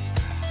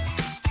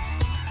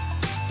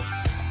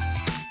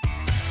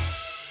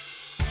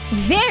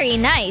 Very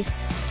nice.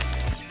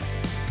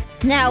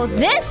 Now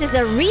this is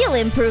a real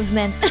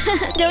improvement.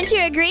 Don't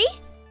you agree?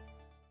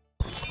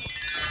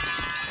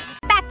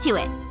 Back to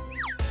it.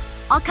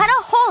 I'll cut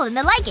a hole in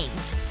the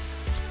leggings.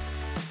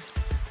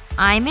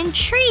 I'm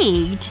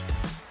intrigued.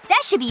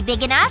 That should be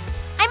big enough.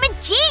 I'm a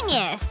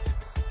genius.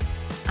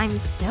 I'm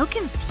so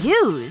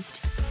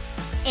confused.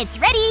 It's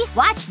ready.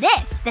 Watch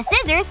this. The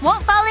scissors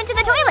won't fall into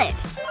the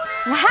toilet.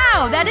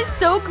 Wow, that is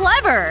so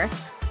clever!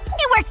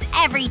 It works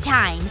every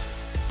time.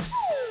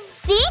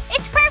 See?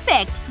 It's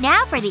perfect.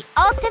 Now for the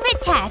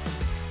ultimate test.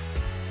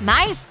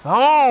 My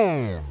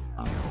phone.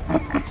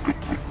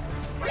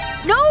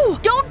 No!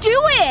 Don't do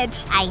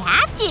it! I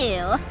have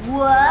to.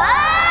 Whoa!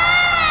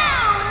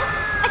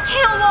 I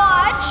can't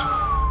watch!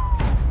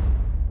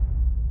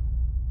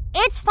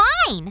 It's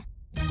fine.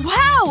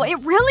 Wow, it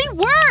really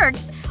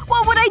works!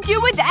 What would I do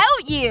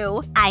without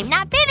you? I'm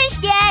not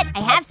finished yet.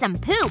 I have some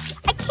poop.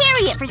 I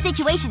carry it for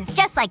situations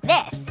just like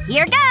this.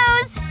 Here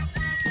goes.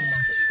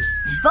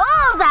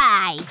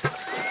 Bullseye!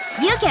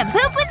 You can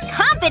poop with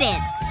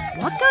confidence.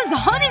 What goes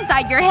on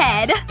inside your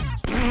head?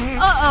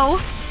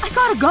 Uh-oh. I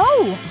gotta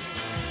go.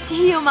 Do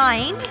you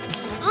mind?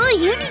 Ooh,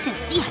 you need to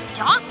see a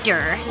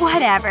doctor.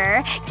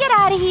 Whatever. Get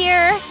out of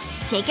here.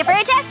 Take it for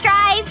a test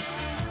drive.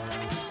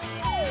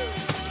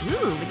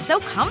 Ooh, it's so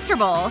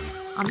comfortable.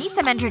 I'll need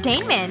some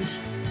entertainment.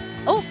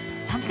 Oh,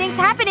 something's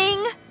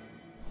happening.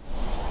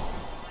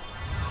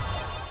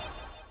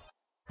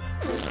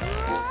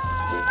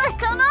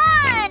 Come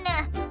on!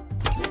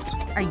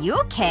 Are you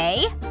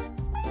okay?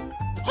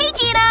 Hey,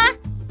 Gina!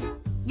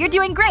 You're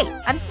doing great.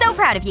 I'm so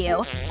proud of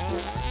you.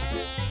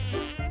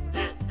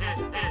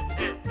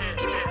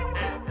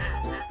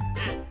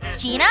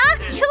 Gina?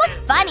 You look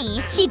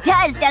funny. She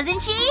does,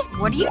 doesn't she?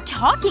 What are you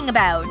talking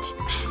about?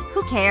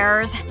 Who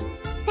cares?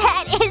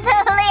 That is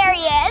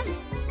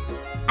hilarious!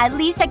 At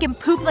least I can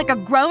poop like a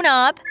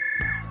grown-up.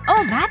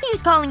 Oh,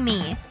 Matthew's calling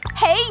me.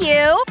 Hey,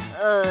 you!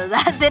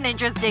 That's an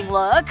interesting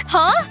look.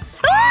 Huh?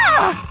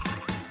 Ah!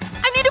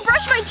 I need to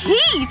brush my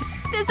teeth!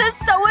 This is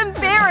so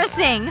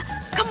embarrassing!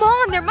 Come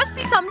on, there must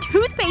be some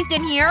toothpaste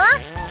in here!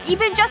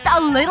 Even just a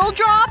little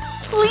drop?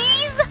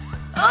 Please?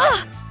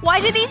 Ugh! Why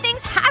do these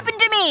things happen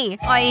to me?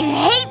 I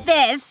hate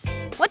this!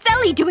 What's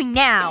Ellie doing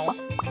now?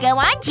 Go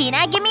on,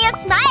 Gina. Give me a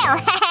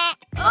smile.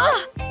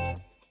 Ugh!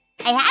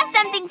 I have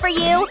something for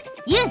you.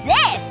 Use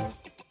this.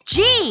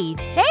 Gee,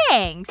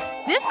 thanks.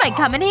 This might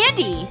come in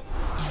handy.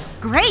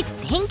 Great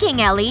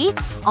thinking, Ellie.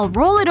 I'll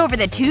roll it over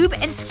the tube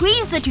and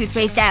squeeze the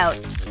toothpaste out.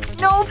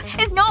 Nope,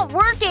 it's not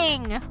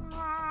working.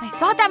 I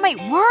thought that might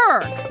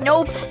work.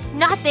 Nope,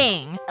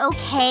 nothing.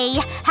 Okay.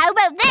 How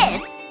about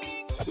this?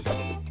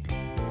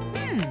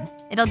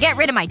 It'll get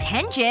rid of my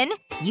tension.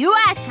 You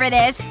asked for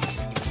this.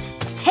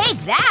 Take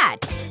that.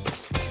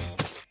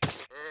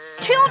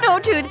 Still no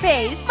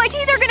toothpaste. My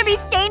teeth are gonna be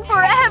stained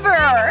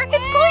forever.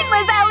 It's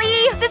pointless,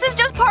 Ellie. This is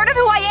just part of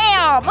who I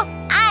am.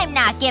 I'm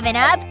not giving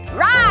up.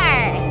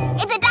 Roar!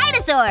 It's a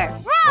dinosaur!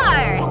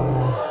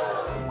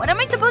 Roar! What am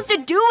I supposed to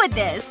do with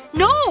this?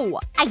 No!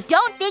 I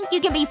don't think you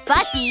can be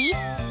fussy.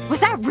 Was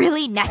that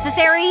really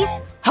necessary?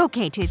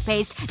 Okay,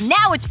 toothpaste.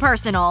 Now it's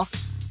personal.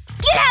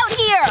 Get out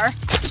here!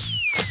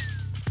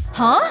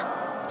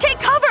 Huh? Take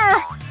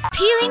cover!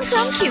 Peeling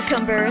some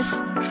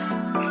cucumbers.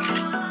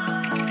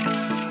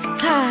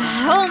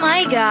 Oh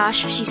my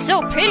gosh, she's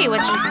so pretty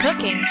when she's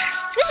cooking.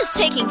 This is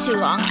taking too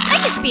long. I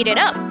can speed it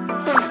up.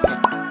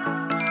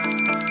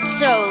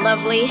 So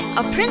lovely.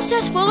 A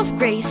princess full of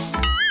grace.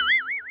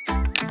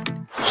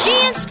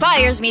 She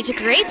inspires me to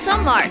create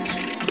some art.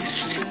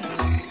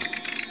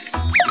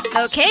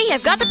 Okay,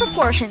 I've got the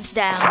proportions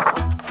down.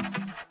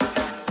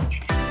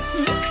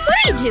 What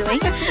are you doing?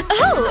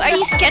 Oh, are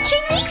you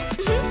sketching me?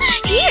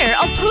 Here,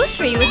 I'll pose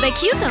for you with my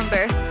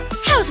cucumber.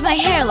 How's my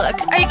hair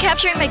look? Are you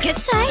capturing my good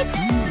side?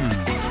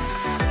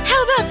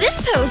 How about this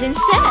pose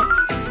instead?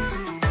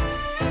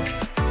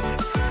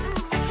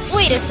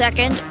 Wait a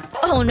second.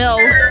 Oh no.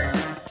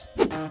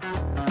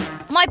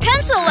 My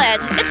pencil lead!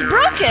 It's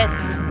broken!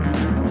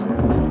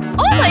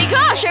 Oh my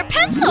gosh, your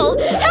pencil!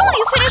 How will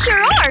you finish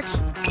your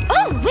art?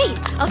 Oh, wait.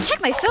 I'll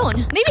check my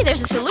phone. Maybe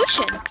there's a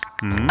solution.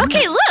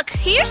 Okay, look.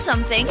 Here's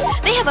something.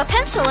 They have a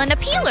pencil and a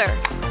peeler.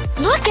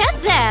 Look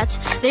at that!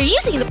 They're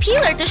using the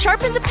peeler to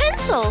sharpen the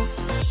pencil.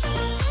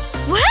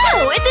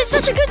 Wow! It did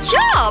such a good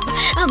job!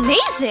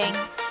 Amazing!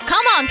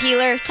 Come on,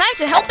 peeler. Time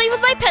to help me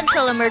with my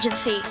pencil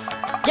emergency.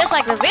 Just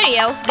like the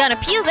video, gonna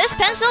peel this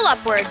pencil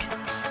upward.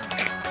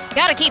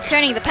 Gotta keep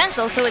turning the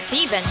pencil so it's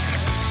even.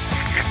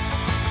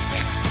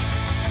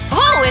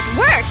 Oh, it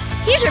worked!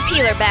 Here's your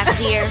peeler back,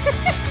 dear.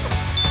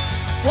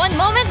 One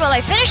moment while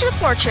I finish the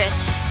portrait.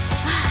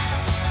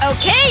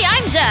 Okay,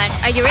 I'm done.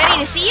 Are you ready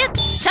to see it?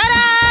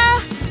 Ta-da!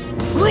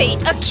 Wait,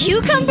 a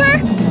cucumber?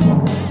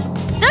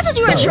 That's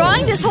what you were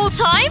drawing this whole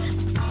time?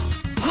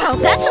 Well,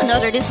 that's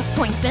another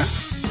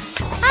disappointment.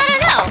 I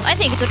don't know. I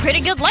think it's a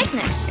pretty good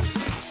likeness.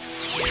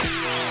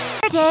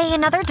 Another day,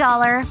 another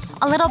dollar.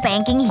 A little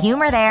banking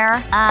humor there.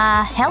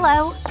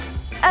 Hello.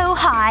 Oh,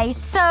 hi.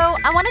 So,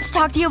 I wanted to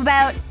talk to you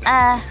about,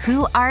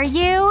 who are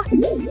you?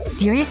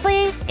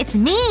 Seriously? It's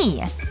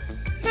me!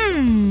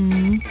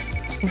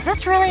 Is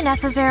this really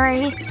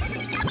necessary?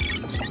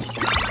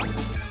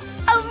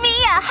 Oh,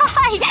 Mia!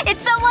 Hi!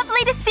 It's so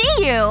lovely to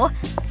see you!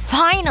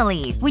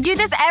 Finally! We do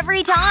this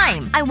every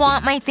time! I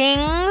want my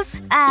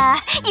things.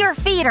 Your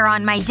feet are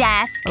on my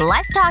desk.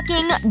 Less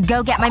talking,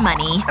 go get my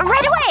money.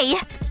 Right away!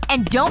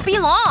 And don't be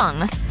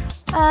long.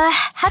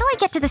 How do I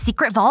get to the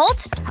secret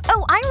vault?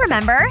 Oh, I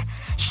remember.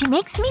 She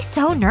makes me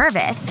so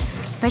nervous.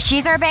 But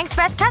she's our bank's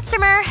best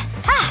customer.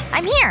 Ah,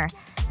 I'm here.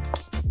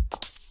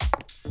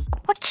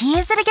 What key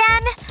is it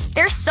again?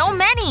 There's so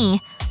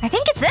many. I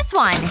think it's this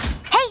one.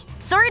 Hey,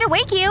 sorry to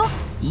wake you.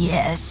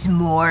 Yes,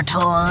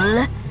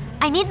 mortal.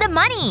 I need the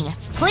money.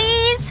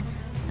 Please?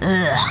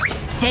 Ugh.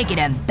 Take it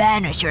and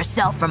banish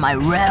yourself from my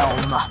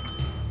realm.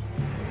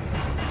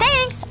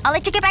 Thanks. I'll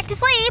let you get back to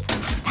sleep.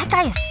 That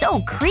guy is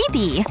so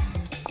creepy.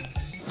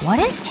 What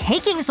is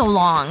taking so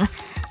long?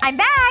 I'm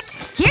back!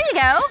 Here you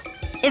go!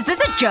 Is this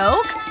a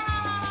joke?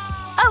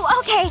 Oh,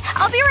 okay.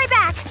 I'll be right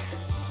back.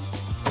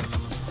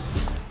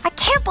 I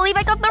can't believe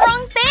I got the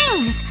wrong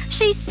things!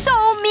 She's so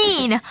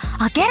mean!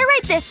 I'll get it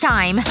right this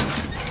time.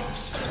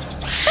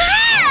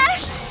 Ah!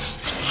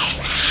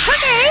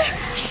 Okay.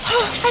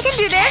 I can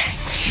do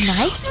this.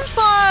 Nice and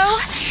slow.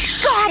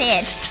 Got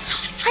it!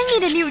 I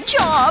need a new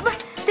job.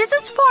 This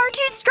is far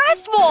too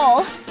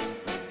stressful.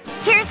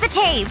 Here's the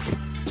tape.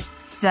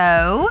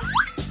 So?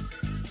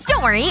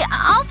 Don't worry,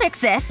 I'll fix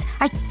this.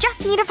 I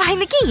just need to find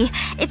the key.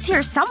 It's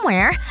here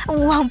somewhere.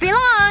 Won't be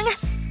long.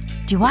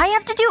 Do I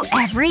have to do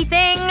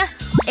everything?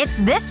 It's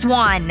this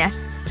one.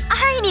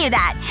 I knew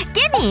that.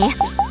 Gimme!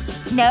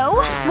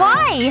 No?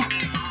 Why?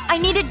 I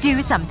need to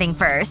do something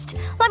first.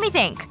 Let me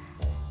think.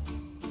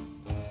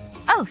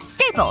 Oh,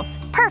 staples.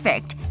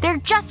 Perfect. They're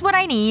just what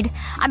I need.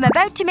 I'm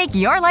about to make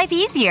your life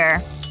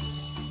easier.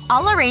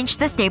 I'll arrange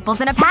the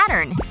staples in a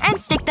pattern and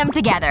stick them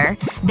together.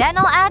 Then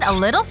I'll add a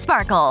little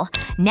sparkle.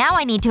 Now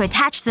I need to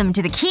attach them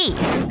to the key.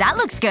 That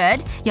looks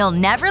good. You'll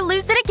never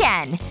lose it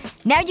again.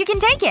 Now you can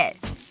take it.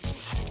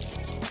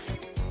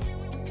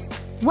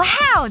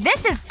 Wow,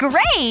 this is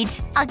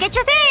great! I'll get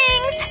your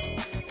things!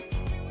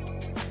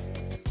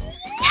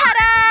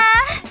 Ta-da!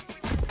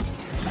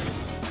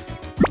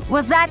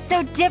 Was that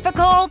so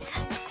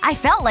difficult? I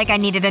felt like I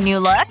needed a new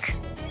look.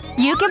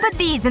 You can put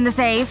these in the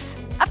safe.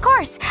 Of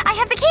course, I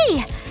have the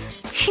key!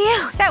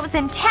 Phew, that was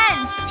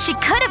intense. She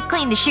could have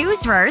cleaned the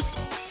shoes first.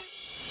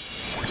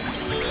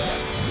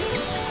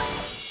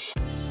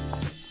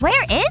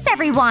 Where is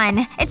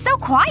everyone? It's so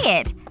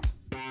quiet.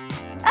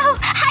 Oh,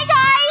 hi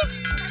guys!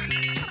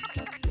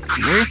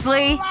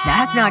 Seriously?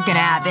 That's not gonna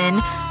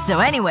happen. So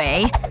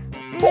anyway…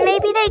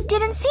 Maybe they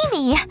didn't see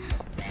me.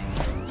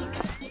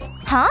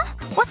 Huh?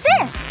 What's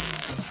this?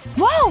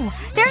 Whoa!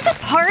 There's a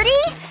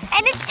party?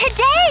 And it's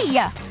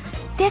today!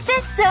 This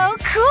is so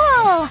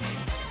cool!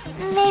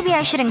 Maybe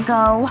I shouldn't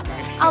go.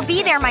 I'll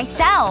be there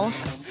myself.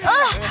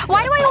 Ugh!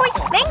 Why do I always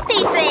think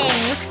these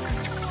things?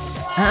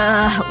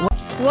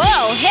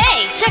 Whoa,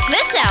 hey! Check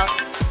this out!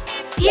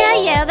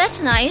 Yeah,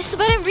 that's nice,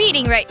 but I'm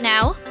reading right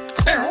now.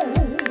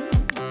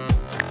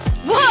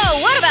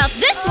 Whoa, what about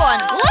this one?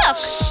 Look!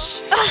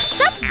 Ugh,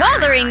 stop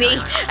bothering me!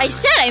 I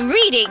said I'm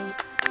reading!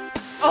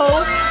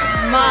 Oh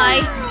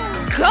my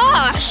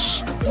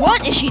gosh!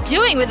 What is she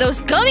doing with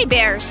those gummy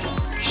bears?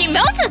 She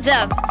melted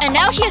them! And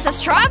now she has a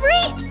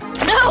strawberry?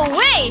 No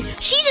way!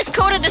 She just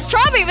coated the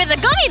strawberry with a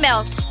gummy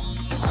melt!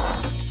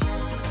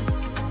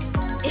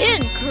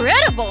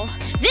 Incredible!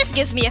 This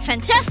gives me a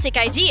fantastic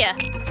idea.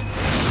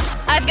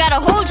 I've got a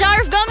whole jar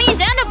of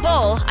gummies and a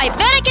bowl. I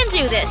bet I can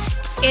do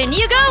this. In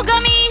you go,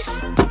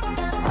 gummies!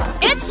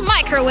 It's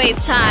microwave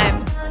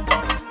time.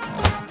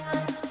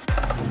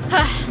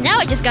 Now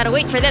I just gotta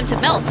wait for them to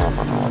melt.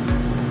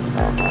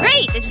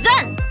 Great! It's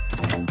done!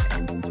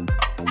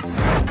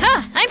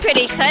 I'm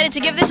pretty excited to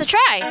give this a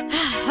try.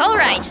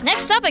 Alright,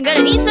 next up I'm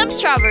gonna need some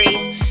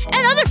strawberries.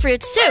 And other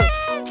fruits too.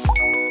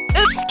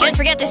 Oops, can't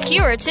forget the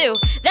skewer too.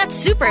 That's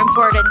super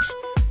important.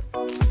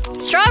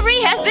 Strawberry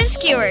has been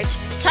skewered.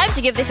 Time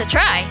to give this a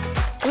try.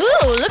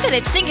 Ooh, look at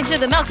it sink into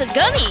the melted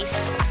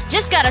gummies.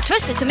 Just gotta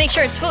twist it to make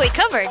sure it's fully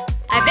covered.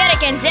 I bet I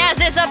can zazz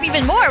this up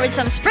even more with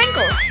some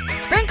sprinkles.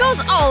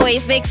 Sprinkles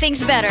always make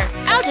things better.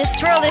 I'll just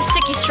twirl this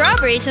sticky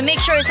strawberry to make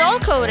sure it's all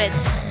coated.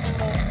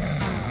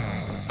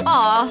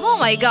 Aw, oh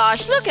my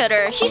gosh, look at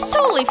her. She's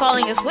totally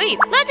falling asleep.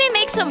 Let me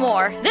make some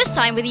more. This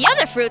time with the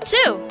other fruit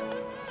too.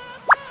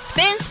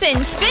 Spin,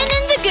 spin, spin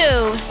in the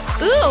goo.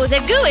 Ooh, the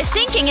goo is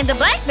sinking in the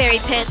blackberry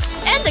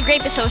pits. And the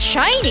grape is so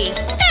shiny.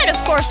 And of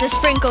course the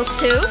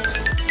sprinkles too.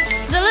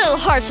 The little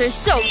hearts are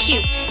so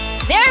cute.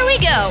 There we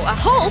go, a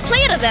whole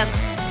plate of them.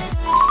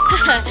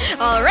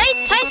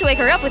 Alright, time to wake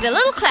her up with a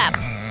little clap.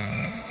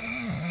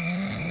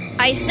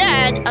 I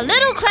said a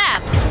little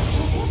clap.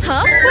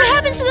 Huh? What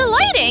happened to the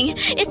lighting?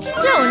 It's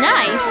so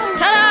nice.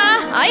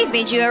 Ta-da! I've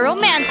made you a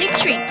romantic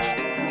treat.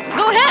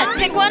 Go ahead,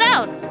 pick one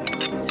out.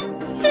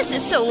 This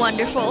is so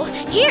wonderful.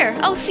 Here,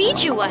 I'll feed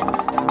you one.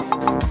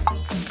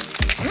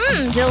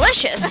 Mmm,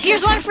 delicious.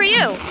 Here's one for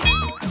you.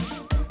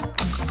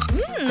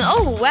 Mmm,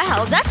 oh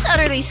wow, that's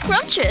utterly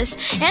scrumptious.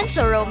 And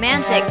so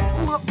romantic.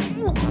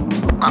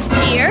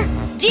 Dear?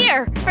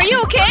 Dear, are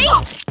you okay?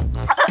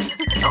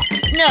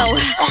 No,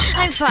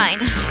 I'm fine.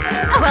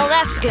 Well,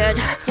 that's good.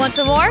 Want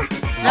some more?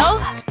 No?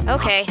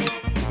 Okay.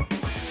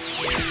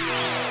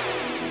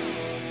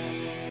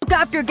 Look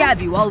after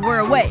Gabby while we're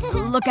away.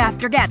 Look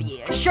after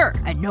Gabby. Sure.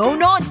 And no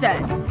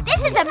nonsense. This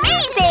is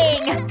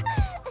amazing!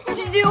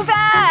 Too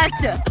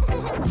fast!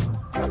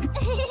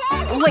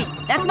 Wait,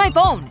 that's my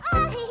phone.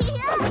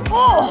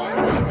 Oh!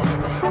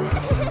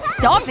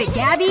 Stop it,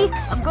 Gabby!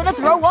 I'm gonna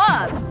throw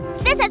up!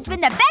 This has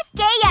been the best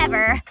day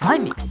ever!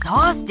 I'm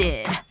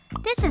exhausted.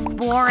 This is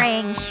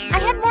boring. I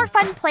had more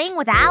fun playing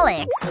with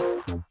Alex.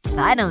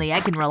 Finally,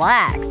 I can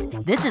relax.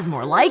 This is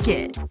more like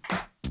it.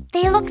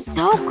 They look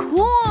so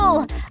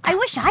cool! I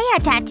wish I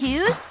had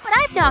tattoos, but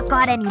I've not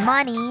got any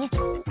money.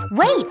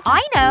 Wait,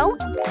 I know!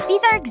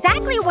 These are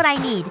exactly what I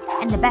need.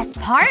 And the best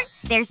part?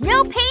 There's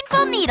no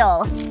painful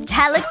needle.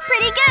 That looks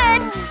pretty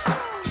good!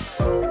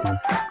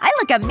 I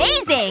look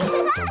amazing!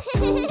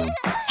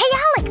 Hey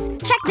Alex!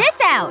 Check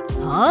this out!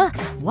 Huh?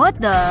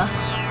 What the?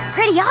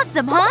 Pretty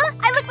awesome, huh?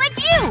 I look like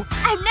you!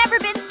 I've never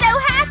been so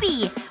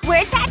happy!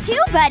 We're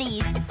tattoo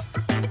buddies!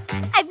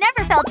 I've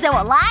never felt so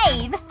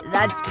alive!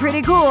 That's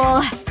pretty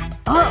cool.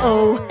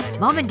 Uh-oh.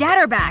 Mom and Dad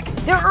are back.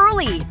 They're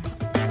early.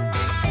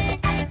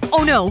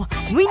 Oh no.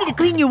 We need to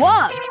clean you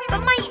up. But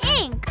my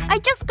ink! I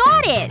just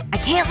got it! I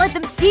can't let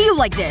them see you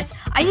like this.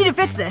 I need to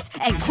fix this.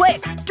 And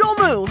quick. Don't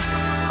move.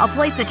 I'll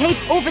place the tape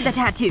over the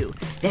tattoo.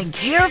 Then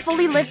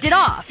carefully lift it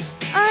off.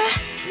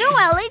 No,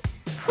 Alex.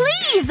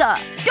 Please!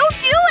 Don't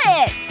do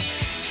it!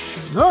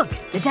 Look.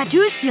 The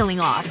tattoo's peeling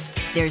off.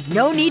 There's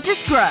no need to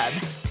scrub.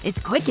 It's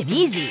quick and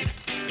easy.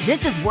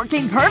 This is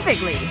working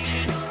perfectly.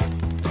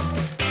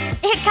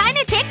 It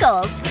kinda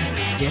tickles.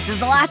 This is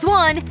the last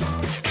one.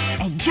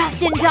 And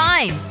just in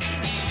time.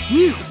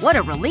 Phew, what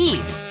a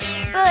relief.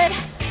 But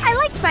I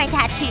liked my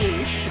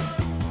tattoos.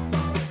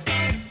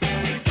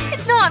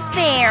 It's not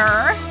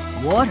fair.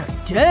 What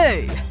a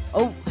day.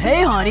 Oh,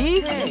 hey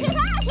honey.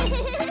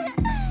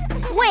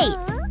 Wait.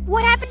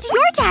 What happened to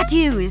your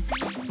tattoos?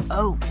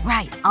 Oh,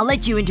 right. I'll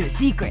let you into a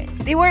secret.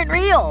 They weren't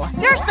real.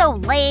 You're so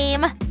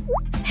lame.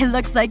 It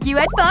looks like you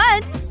had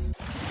fun.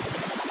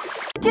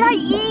 Did I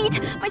eat?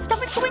 My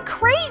stomach's going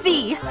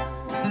crazy.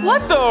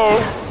 What the?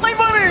 My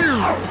money!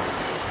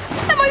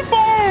 And my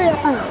phone!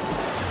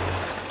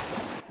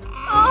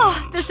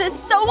 Oh, this is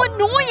so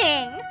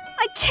annoying.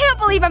 I can't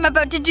believe I'm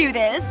about to do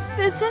this.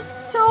 This is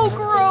so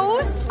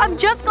gross. I'm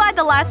just glad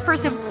the last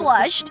person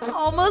flushed.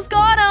 Almost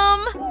got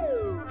him.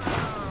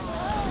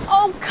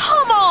 Oh,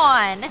 come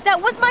on!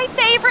 That was my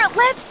favorite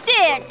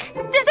lipstick!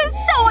 This is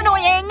so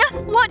annoying!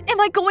 What am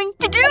I going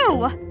to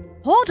do?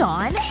 Hold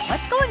on.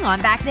 What's going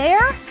on back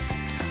there?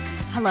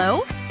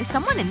 Hello? Is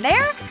someone in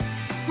there?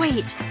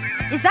 Wait.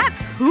 Is that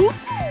poop?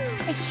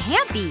 It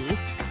can't be.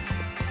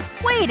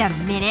 Wait a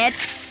minute.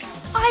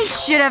 I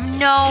should have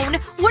known.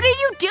 What are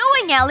you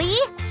doing, Ellie?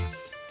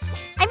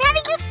 I'm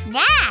having a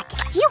snack.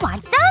 Do you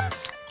want some?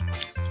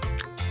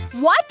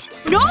 What?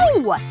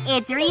 No!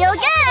 It's real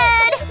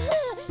good!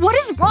 What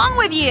is wrong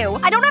with you?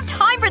 I don't have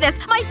time for this.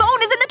 My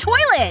phone is in the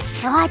toilet.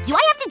 Do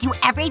I have to do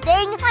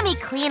everything? Let me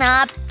clean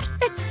up.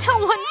 It's so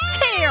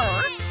unfair.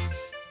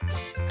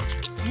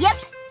 Yep.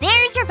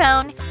 There's your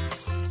phone.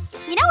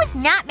 You know it's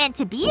not meant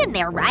to be in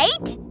there,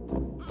 right?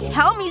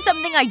 Tell me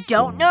something I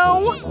don't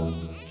know.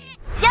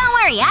 Don't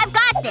worry, I've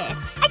got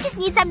this. I just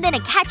need something to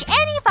catch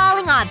any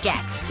falling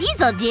objects.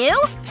 These'll do.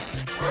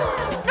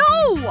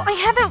 No! I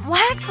haven't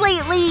waxed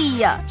lately.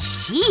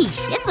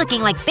 Sheesh, it's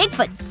looking like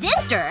Bigfoot's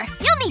sister.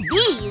 You'll need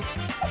these.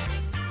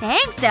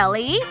 Thanks,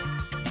 Ellie.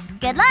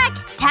 Good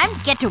luck. Time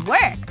to get to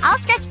work. I'll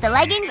stretch the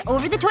leggings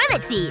over the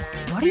toilet seat.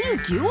 What are you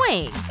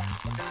doing?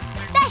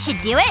 That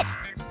should do it.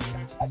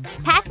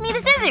 Pass me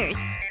the scissors.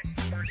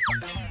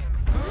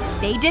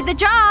 They did the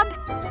job.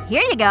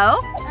 Here you go.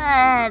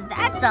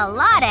 That's a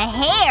lot of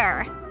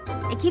hair.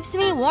 It keeps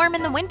me warm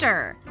in the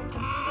winter.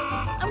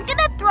 I'm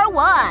gonna throw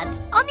up.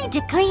 I'll need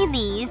to clean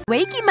these.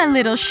 Wakey, my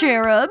little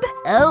cherub.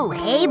 Oh,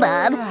 hey,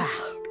 bub.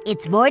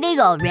 It's morning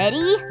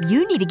already?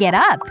 You need to get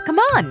up. Come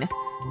on.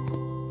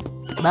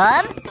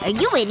 Mom? Are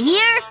you in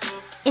here?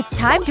 It's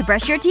time to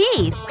brush your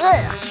teeth.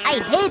 Ugh,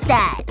 I hate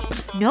that.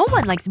 No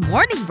one likes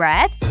morning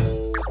breath.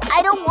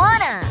 I don't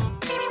wanna.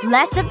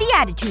 Less of the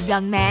attitude,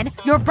 young man.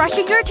 You're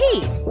brushing your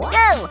teeth.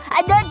 No,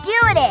 I'm not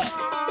doing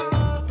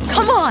it.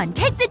 Come on,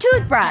 take the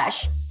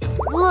toothbrush.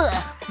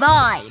 Ugh,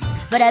 fine.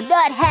 But I'm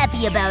not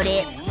happy about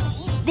it.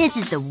 This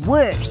is the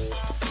worst.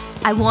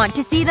 I want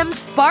to see them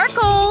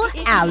sparkle,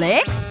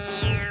 Alex.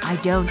 I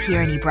don't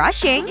hear any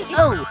brushing.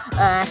 Oh,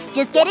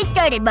 just getting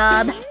started,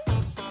 Mom.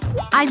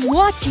 I'm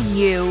watching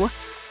you.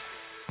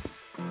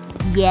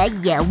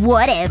 Yeah,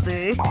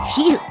 whatever.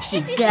 Phew,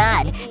 she's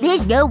gone.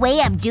 There's no way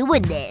I'm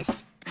doing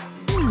this.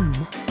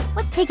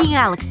 is taking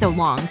Alex so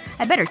long?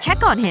 I better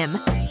check on him.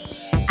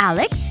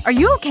 Alex? Are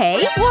you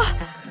okay?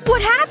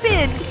 What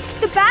happened?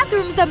 The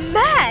bathroom's a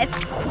mess!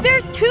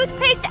 There's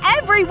toothpaste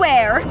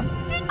everywhere!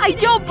 I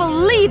don't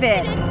believe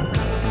it!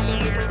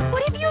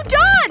 What have you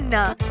done?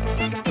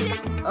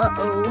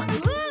 Uh-oh.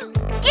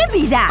 Give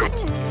me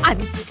that!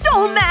 I'm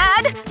so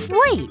mad!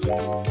 Wait.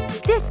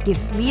 This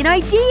gives me an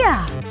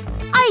idea.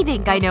 I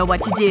think I know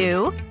what to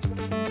do.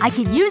 I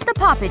can use the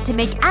poppet to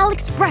make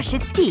Alex brush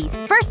his teeth.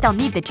 First I'll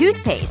need the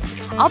toothpaste.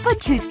 I'll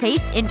put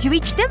toothpaste into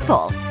each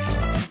dimple.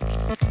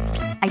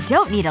 I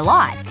don't need a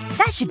lot.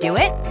 That should do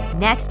it.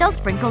 Next I'll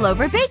sprinkle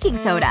over baking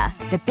soda.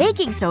 The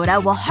baking soda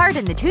will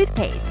harden the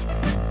toothpaste.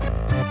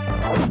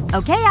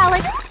 Okay,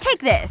 Alex. Take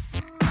this.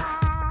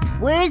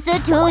 Where's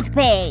the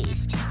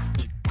toothpaste?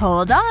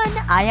 Hold on.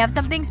 I have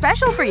something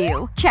special for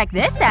you. Check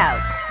this out.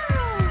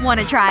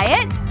 Wanna try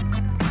it?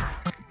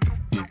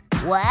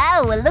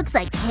 Wow, it looks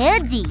like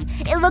candy.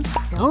 It looks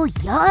so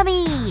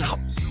yummy.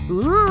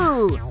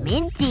 Ooh,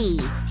 minty.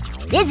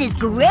 This is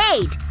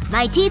great.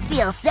 My teeth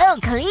feel so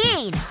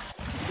clean.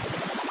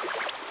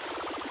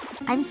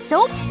 I'm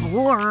so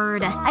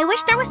bored. I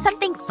wish there was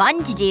something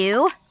fun to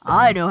do.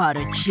 I know how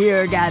to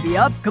cheer Gabby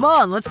up. Come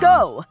on, let's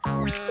go.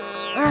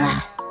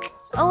 Ugh.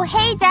 Oh,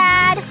 hey,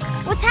 Dad.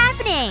 What's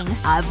happening?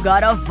 I've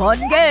got a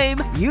fun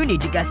game. You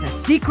need to guess the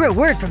secret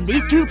word from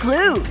these 2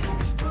 clues.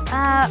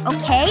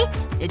 Okay.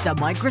 It's a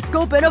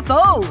microscope and a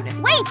phone.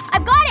 Wait!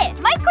 I've got it!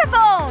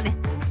 Microphone!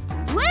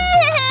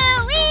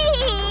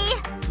 Woo-wee!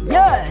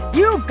 Yes,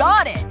 you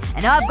got it!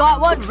 And I've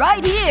got one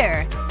right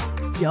here.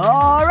 You're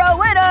a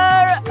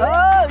winner!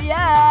 Oh,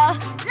 yeah!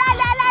 La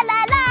la la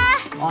la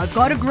la! I've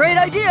got a great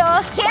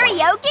idea!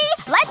 Karaoke?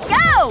 Let's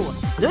go!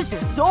 This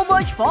is so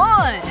much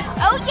fun!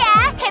 Oh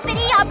yeah!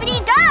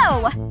 Hippity-hoppity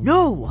go!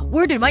 No!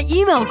 Where did my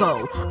email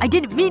go? I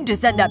didn't mean to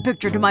send that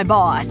picture to my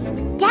boss.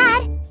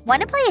 Dad,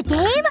 wanna play a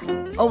game?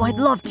 Oh, I'd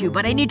love to,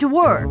 but I need to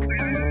work.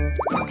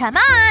 Come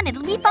on,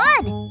 it'll be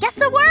fun. Guess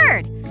the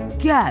word.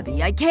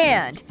 Gabby, I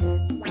can't.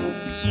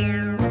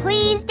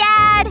 Please,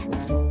 Dad?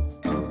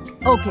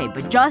 Okay,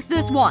 but just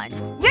this once.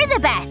 You're the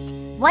best.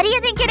 What do you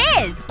think it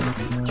is?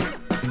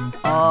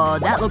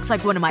 That looks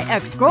like one of my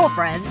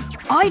ex-girlfriends.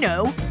 I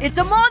know! It's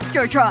a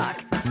monster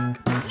truck!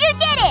 You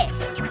did it!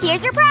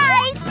 Here's your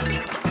prize!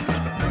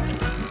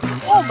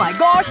 Oh my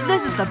gosh,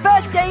 this is the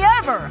best day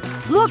ever!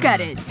 Look at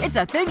it! It's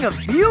a thing of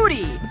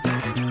beauty!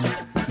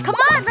 Come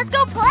on, let's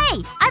go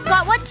play! I've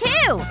got one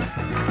too!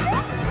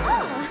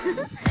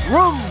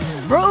 Vroom,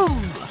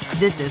 vroom!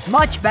 This is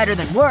much better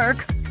than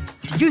work.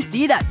 Did you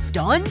see that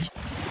stunt?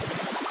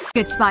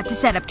 Good spot to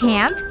set up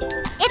camp.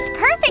 It's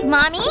perfect,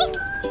 Mommy!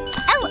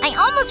 Oh, I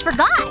almost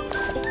forgot!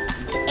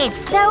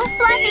 It's so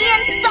fluffy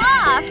and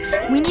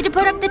soft! We need to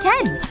put up the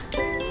tent.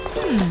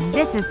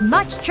 This is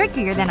much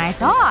trickier than I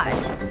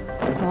thought.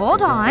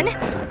 Hold on.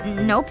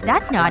 Nope,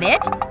 that's not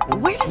it.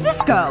 Where does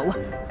this go?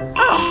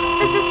 Ugh,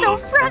 this is so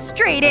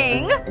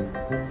frustrating!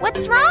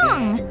 What's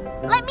wrong?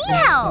 Let me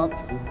help!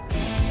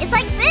 It's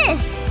like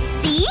this.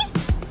 See?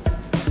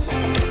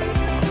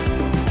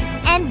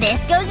 And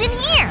this goes in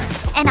here.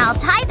 And I'll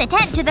tie the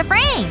tent to the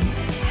frame.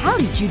 How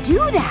did you do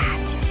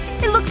that?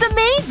 It looks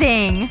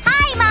amazing!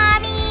 Hi,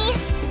 Mommy!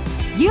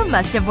 You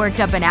must have worked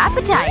up an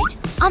appetite.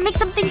 I'll make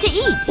something to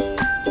eat.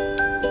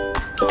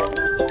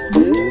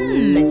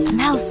 It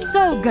smells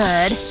so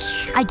good.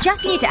 I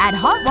just need to add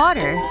hot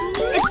water.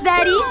 It's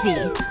that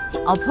easy.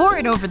 I'll pour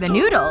it over the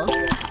noodles.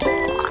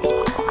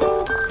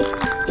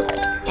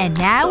 And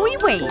now we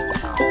wait.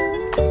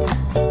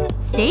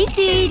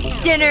 Stacy,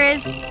 dinner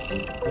is…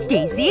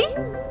 Stacy?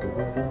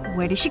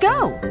 Where did she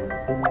go?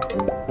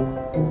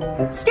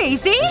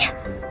 Stacy?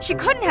 She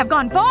couldn't have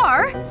gone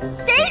far.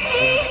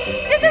 Stacy!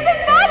 This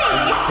isn't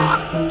funny!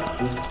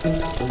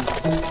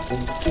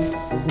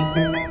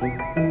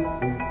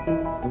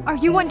 Are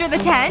you under the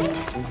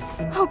tent?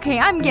 Okay,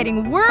 I'm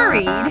getting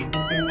worried.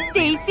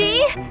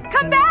 Stacy?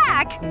 Come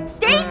back!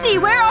 Stacy,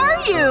 where are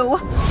you?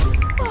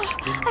 Oh,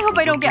 I hope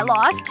I don't get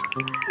lost.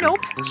 Nope,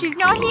 she's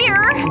not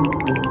here.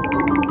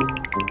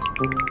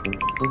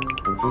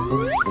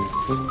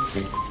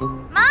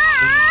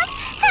 Mom!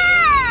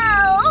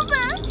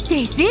 Help!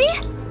 Stacy?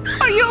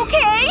 Are you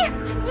okay?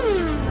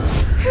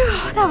 Phew,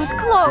 that was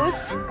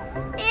close.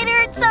 It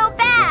hurts so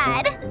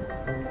bad.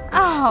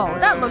 Oh,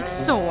 that looks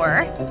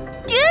sore.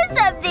 Do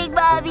something,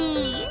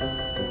 Mommy!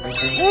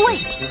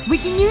 Wait, we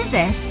can use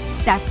this.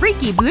 That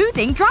freaky blue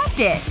thing dropped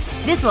it.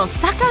 This will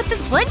suck out the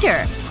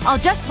splinter. I'll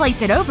just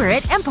place it over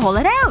it and pull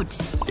it out.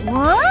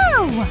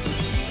 Whoa!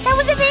 That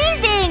was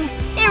amazing!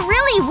 It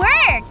really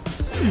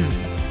worked!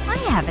 I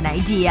have an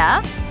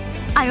idea.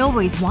 I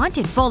always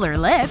wanted fuller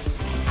lips.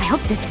 I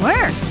hope this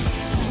works.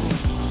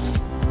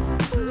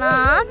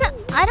 Mom,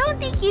 I don't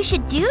think you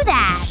should do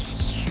that.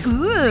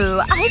 Ooh,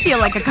 I feel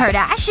like a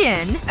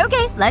Kardashian.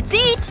 Okay, let's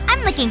eat.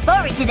 I'm looking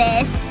forward to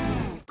this.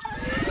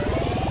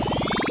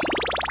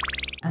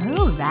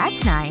 Oh,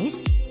 that's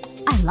nice.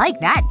 I like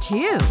that,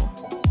 too.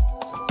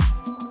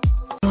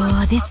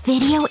 Oh, this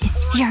video is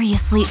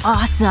seriously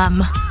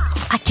awesome.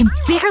 I can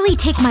barely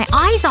take my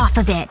eyes off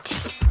of it.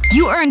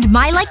 You earned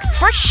my like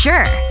for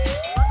sure.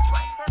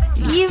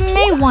 You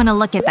may want to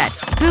look at that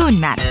spoon,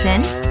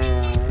 Madison.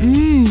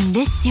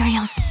 This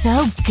cereal's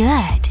so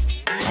good.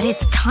 But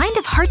it's kind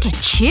of hard to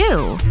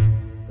chew.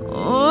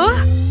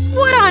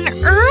 What on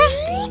earth?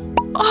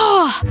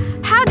 Oh,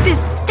 how'd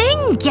this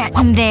thing get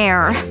in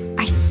there?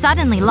 I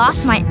suddenly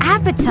lost my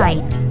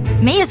appetite.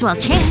 May as well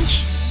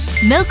change.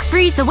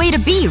 Milk-free's the way to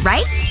be,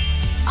 right?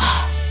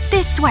 Oh,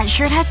 this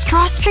sweatshirt has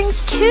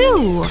drawstrings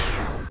too.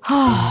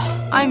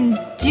 Oh, I'm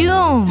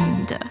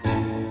doomed.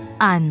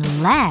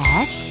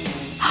 Unless…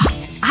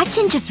 I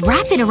can just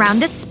wrap it around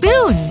the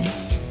spoon.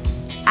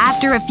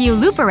 After a few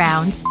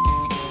loop-arounds,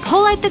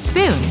 pull out the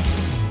spoon.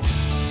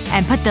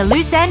 And put the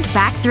loose end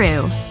back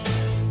through.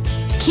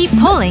 Keep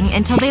pulling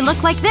until they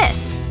look like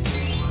this.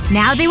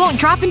 Now they won't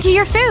drop into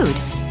your food.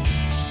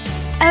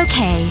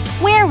 Okay,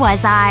 where was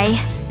I?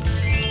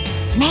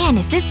 Man,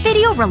 is this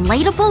video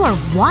relatable or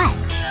what?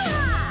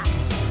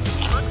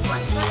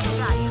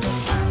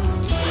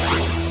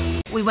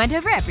 We went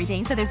over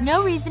everything, so there's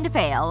no reason to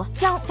fail.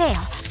 Don't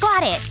fail.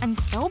 Got it. I'm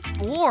so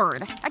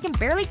bored. I can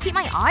barely keep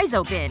my eyes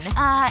open.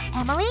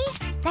 Emily?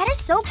 That is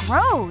so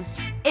gross.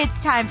 It's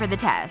time for the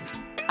test.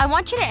 I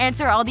want you to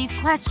answer all these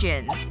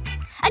questions.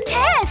 A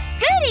test!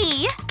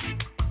 Goody!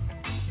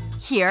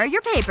 Here are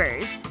your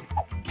papers.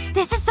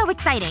 This is so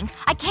exciting.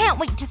 I can't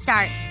wait to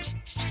start.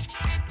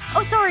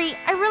 Oh, sorry.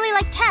 I really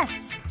like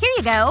tests. Here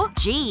you go.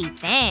 Gee,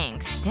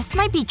 thanks. This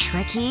might be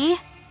tricky.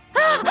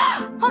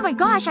 Oh my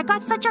gosh, I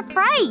got such a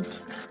fright!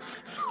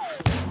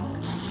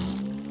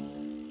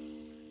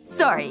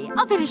 Sorry.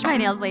 I'll finish my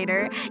nails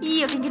later.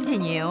 You can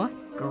continue.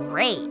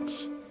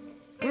 Great.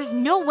 There's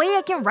no way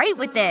I can write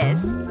with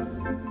this.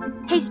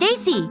 Hey,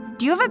 Stacy.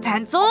 Do you have a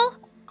pencil?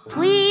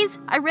 Please?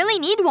 I really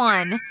need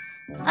one.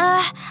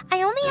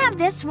 I only have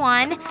this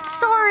one.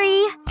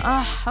 Sorry.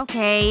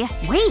 Okay.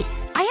 Wait.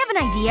 I have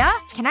an idea.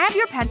 Can I have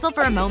your pencil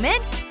for a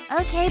moment?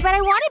 Okay, but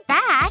I want it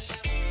back.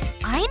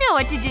 I know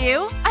what to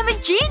do. I'm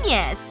a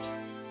genius.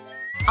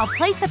 I'll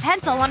place the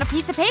pencil on a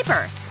piece of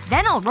paper.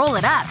 Then I'll roll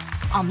it up.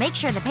 I'll make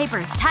sure the paper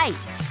is tight.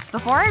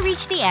 Before I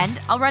reach the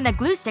end, I'll run a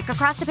glue stick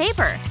across the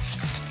paper.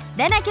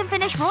 Then I can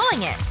finish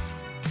rolling it.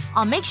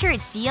 I'll make sure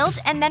it's sealed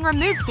and then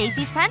remove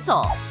Stacy's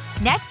pencil.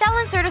 Next, I'll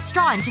insert a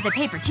straw into the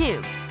paper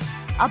tube.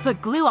 I'll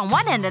put glue on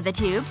one end of the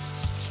tube.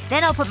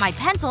 Then I'll put my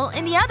pencil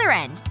in the other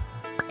end.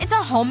 It's a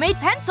homemade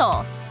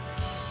pencil.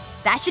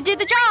 That should do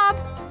the job.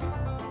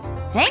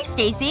 Thanks,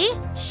 Stacy.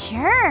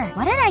 Sure.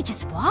 What did I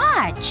just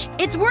watch?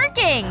 It's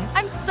working!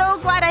 I'm so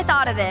glad I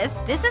thought of this.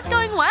 This is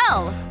going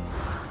well.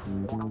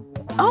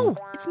 Oh,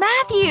 it's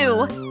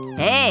Matthew!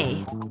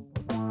 Hey.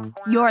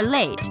 You're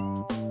late.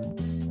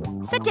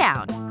 Sit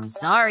down.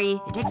 Sorry.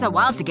 It takes a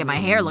while to get my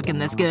hair looking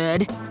this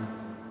good.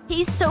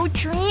 He's so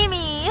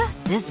dreamy.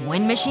 This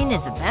wind machine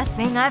is the best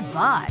thing I've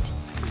bought.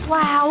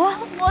 Wow.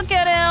 Look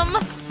at him.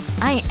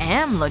 I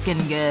am looking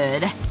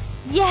good.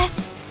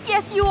 Yes!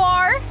 Yes, you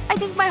are! I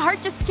think my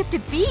heart just skipped a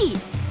beat.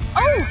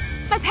 Oh!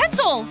 My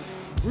pencil!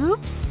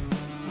 Oops.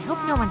 I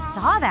hope no one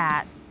saw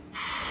that.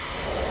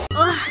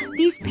 Ugh.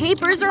 These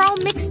papers are all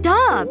mixed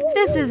up.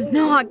 This is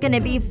not gonna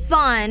be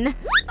fun.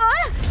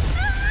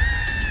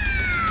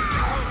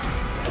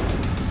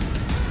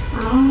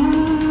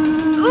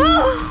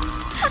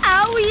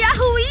 Owie,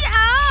 owie,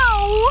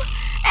 ow!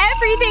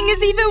 Everything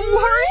is even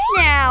worse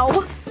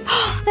now.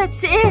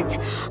 That's it.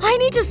 I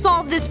need to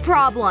solve this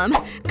problem.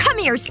 Come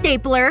here,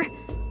 stapler.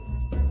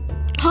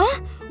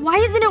 Huh? Why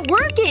isn't it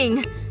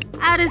working?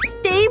 Out of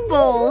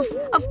staples.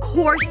 Of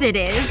course it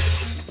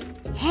is.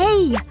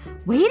 Hey,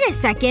 wait a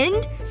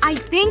second. I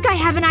think I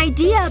have an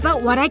idea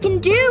about what I can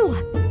do.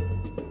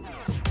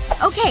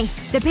 Okay,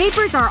 the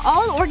papers are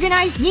all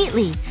organized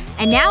neatly.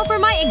 And now for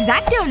my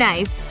X-Acto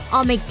knife.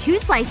 I'll make 2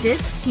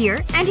 slices,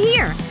 here and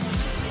here.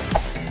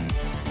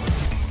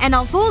 And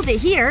I'll fold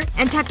it here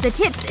and tuck the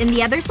tips in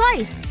the other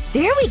slice.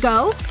 There we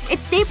go!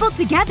 It's stapled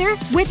together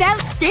without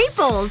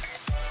staples!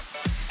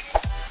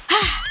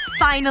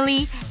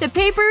 Finally, the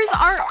papers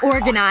are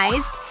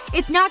organized.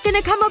 It's not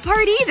gonna come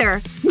apart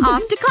either.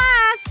 Off to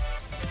class!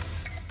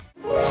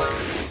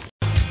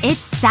 It's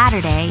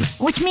Saturday,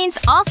 which means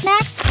all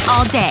snacks,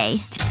 all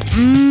day.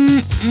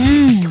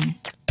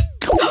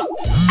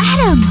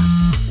 Adam!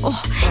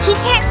 Oh, he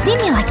can't see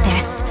me like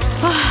this.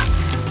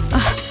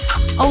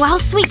 Oh, I'll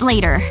sweep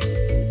later.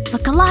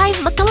 Look alive,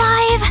 look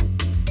alive!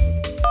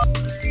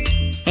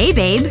 Hey,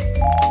 babe.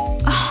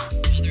 Oh,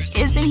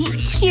 isn't he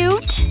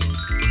cute?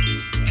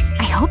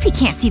 I hope he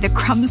can't see the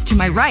crumbs to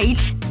my right.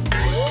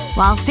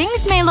 While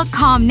things may look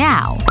calm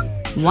now,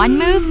 one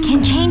move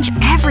can change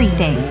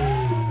everything.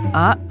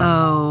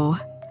 Uh-oh.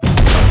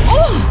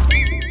 Oh!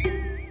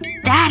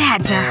 That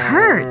had to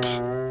hurt.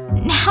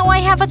 Now I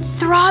have a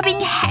throbbing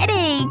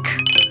headache.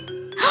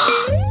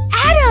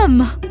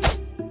 Adam!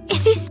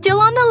 Is he still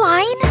on the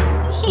line?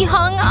 He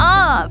hung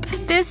up.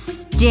 This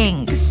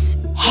stinks.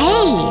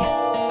 Hey!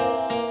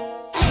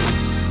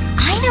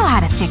 I know how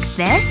to fix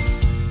this.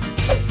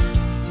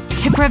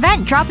 To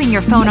prevent dropping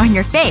your phone on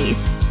your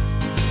face,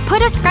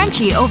 put a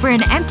scrunchie over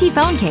an empty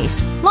phone case,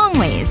 long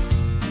ways.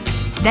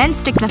 Then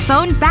stick the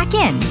phone back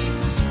in.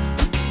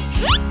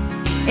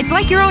 It's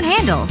like your own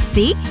handle,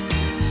 see?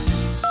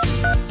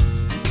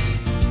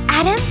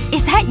 Adam?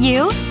 Is that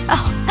you?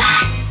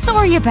 Oh,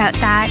 sorry about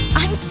that.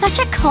 I'm such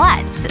a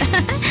klutz.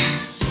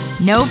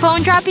 No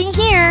phone dropping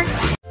here.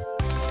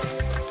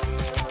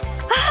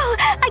 Oh,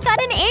 I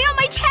got an A on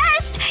my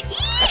test!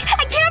 Eee!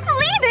 I can't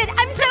believe it!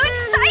 I'm so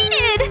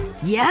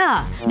excited!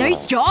 Yeah,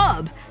 nice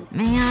job.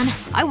 Man,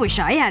 I wish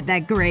I had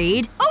that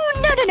grade. Oh,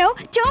 no.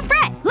 Don't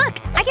fret. Look,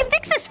 I can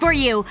fix this for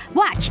you.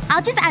 Watch.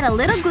 I'll just add a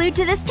little glue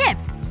to this tip.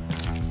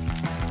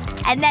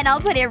 And then I'll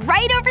put it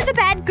right over the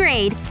bad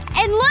grade.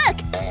 And look!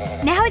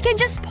 Now I can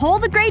just pull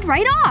the grade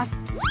right off.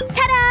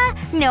 Ta-da!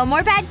 No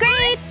more bad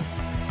grade.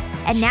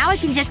 And now I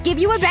can just give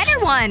you a better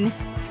one.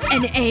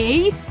 An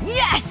A?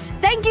 Yes!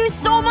 Thank you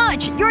so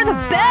much! You're the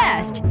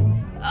best!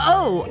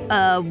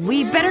 Oh,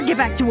 we better get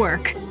back to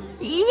work.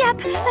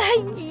 Yep.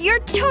 You're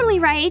totally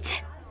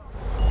right.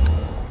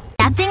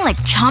 Nothing like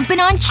chomping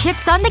on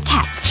chips on the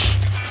couch.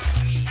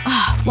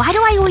 Ugh, why do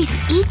I always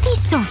eat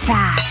these so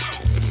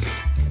fast?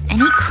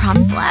 Any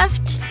crumbs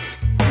left?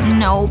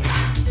 Nope.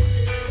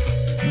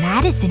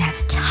 Madison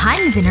has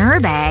tons in her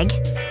bag.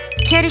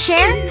 Care to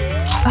share?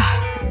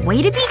 Ugh,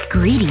 way to be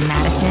greedy,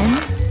 Madison.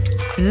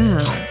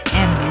 Ugh,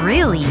 and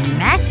really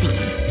messy.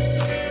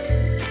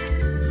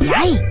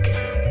 Yikes.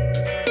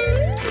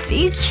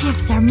 These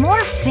chips are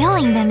more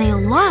filling than they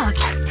look.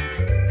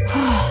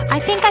 I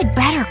think I'd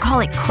better call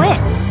it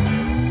quits.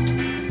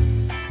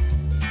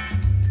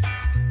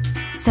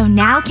 So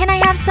now can I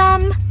have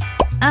some?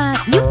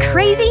 You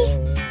crazy?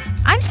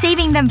 I'm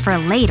saving them for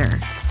later.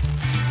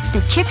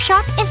 The chip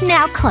shop is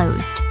now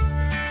closed.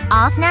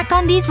 I'll snack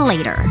on these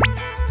later.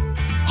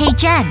 Hey,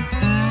 Jen.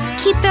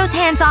 Keep those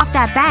hands off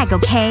that bag,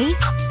 okay?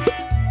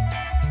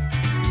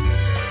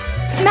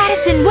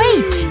 Madison,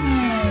 wait!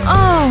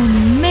 Oh,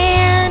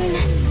 man.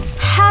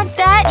 How'd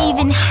that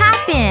even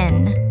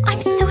happen?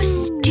 I'm so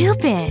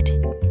stupid.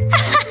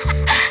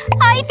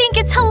 I think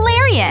it's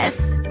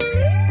hilarious.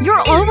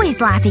 You're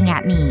always laughing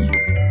at me.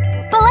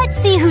 But let's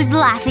see who's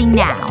laughing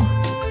now.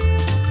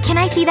 Can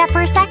I see that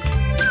for a sec?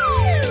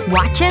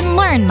 Watch and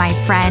learn, my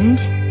friend.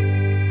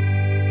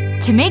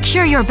 To make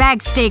sure your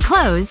bags stay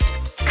closed,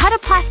 cut a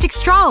plastic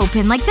straw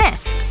open like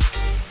this.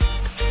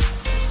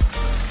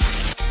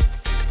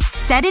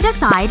 Set it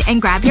aside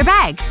and grab your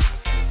bag.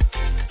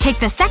 Take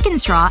the second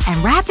straw and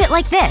wrap it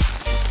like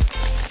this.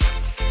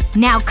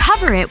 Now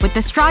cover it with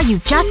the straw you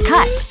just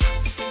cut.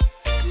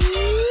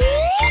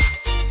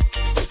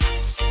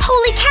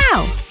 Holy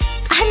cow!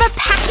 I'm a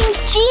packing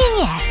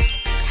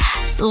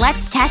genius!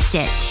 Let's test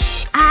it.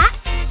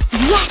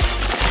 Yes!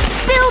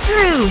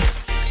 Spill-proof!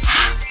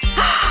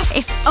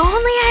 If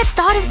only I had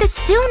thought of this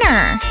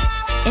sooner.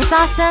 It's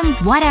awesome.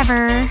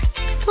 Whatever.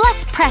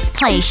 Let's press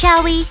play,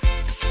 shall we?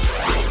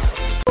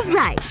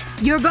 Right.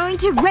 You're going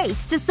to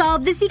race to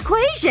solve this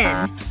equation.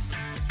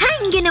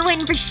 I'm gonna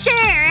win for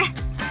sure!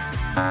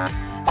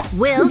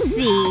 We'll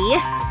see.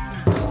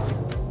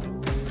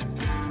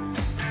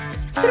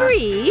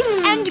 3,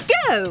 and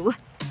go!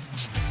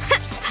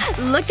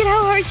 Look at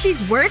how hard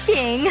she's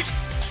working.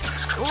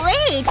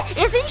 Wait,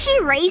 isn't she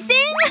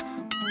racing?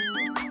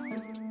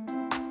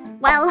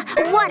 Well,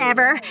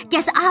 whatever.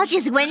 Guess I'll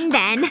just win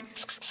then.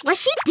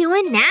 What's she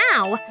doing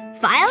now?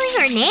 Filing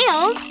her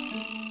nails?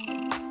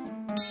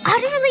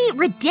 Utterly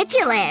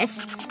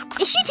ridiculous.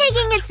 Is she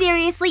taking it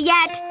seriously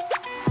yet?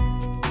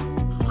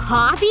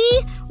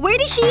 Coffee? Where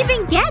did she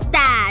even get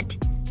that?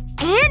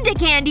 And a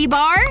candy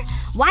bar?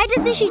 Why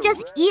doesn't she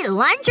just eat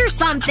lunch or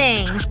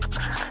something?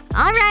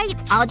 Alright,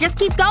 I'll just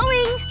keep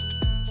going.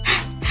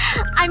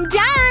 I'm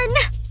done!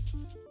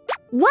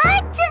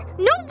 What?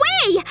 No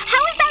way!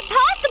 How is that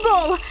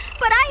possible?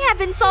 But I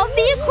haven't solved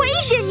the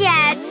equation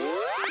yet!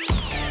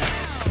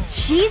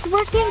 She's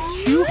working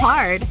too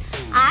hard.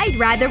 I'd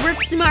rather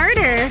work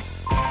smarter.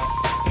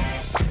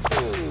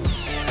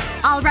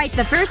 I'll write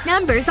the first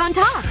numbers on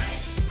top.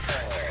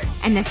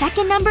 And the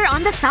second number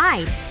on the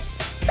side.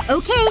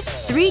 Okay,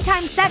 3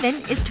 times 7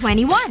 is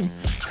 21.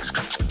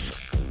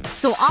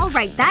 So I'll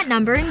write that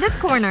number in this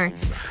corner.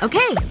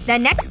 Okay,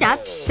 then next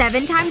up,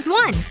 7 times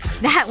 1.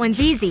 That one's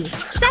easy.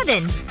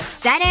 7.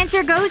 That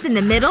answer goes in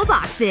the middle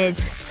boxes.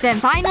 Then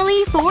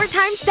finally, 4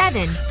 times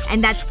 7.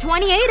 And that's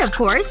 28, of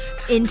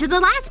course, into the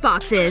last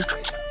boxes.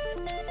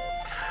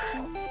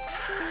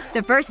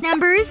 The first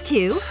number is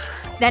 2.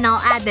 Then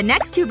I'll add the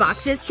next 2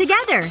 boxes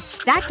together.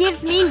 That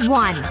gives me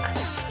 1.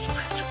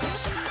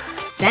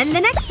 Then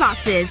the next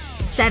boxes.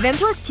 7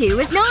 plus 2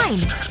 is 9.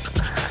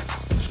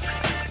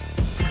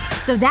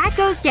 So that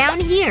goes down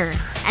here.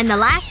 And the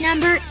last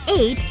number,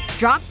 8,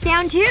 drops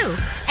down too.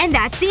 And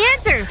that's the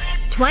answer.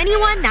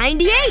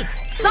 2198.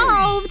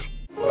 Solved!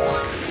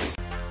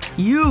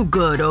 You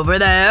good over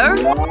there?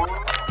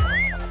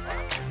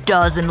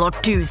 Doesn't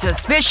look too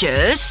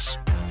suspicious.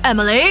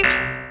 Emily?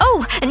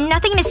 Oh,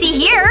 nothing to see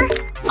here.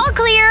 All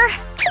clear.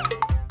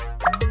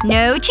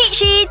 No cheat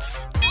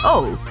sheets.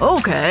 Oh,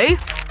 okay.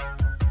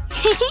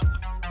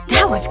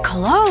 That was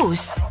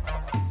close.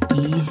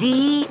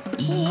 Easy.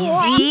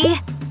 Easy.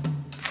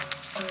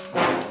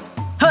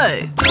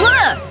 Hey!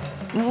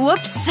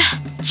 Whoops.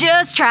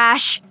 Just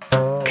trash.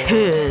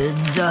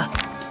 Kids.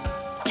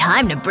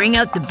 Time to bring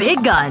out the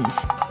big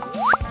guns.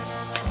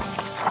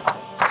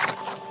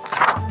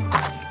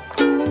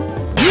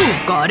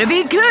 Gotta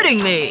be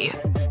kidding me.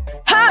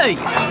 Hey!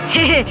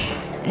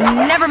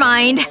 Never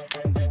mind.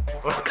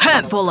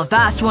 Can't pull a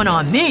fast one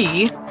on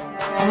me.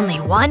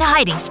 Only one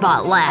hiding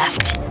spot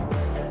left.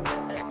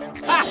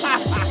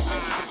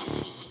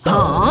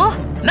 Huh?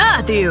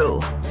 Matthew!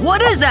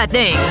 What is that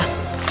thing?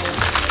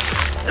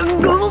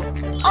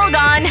 All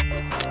gone.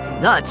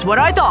 That's what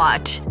I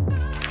thought.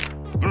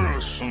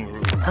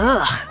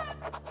 Ugh.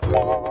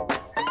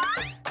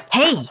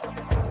 Hey.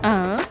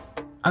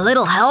 A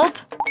little help?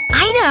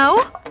 I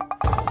know!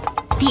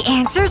 The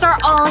answers are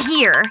all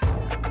here.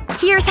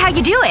 Here's how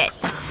you do it.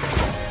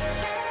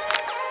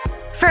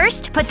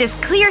 First, put this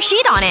clear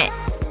sheet on it.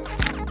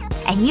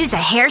 And use a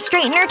hair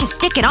straightener to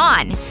stick it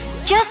on.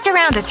 Just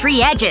around the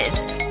 3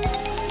 edges.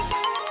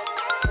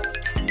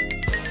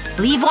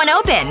 Leave one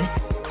open.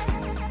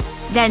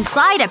 Then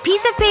slide a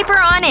piece of paper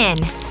on in.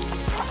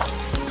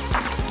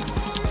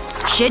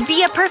 Should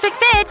be a perfect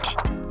fit.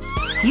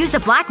 Use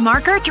a black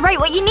marker to write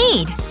what you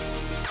need.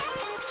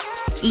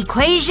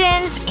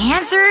 Equations,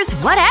 answers,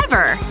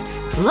 whatever.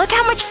 Look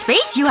how much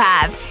space you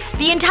have.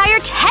 The entire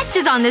test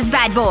is on this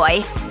bad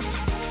boy.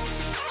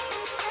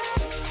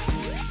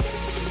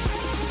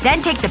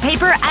 Then take the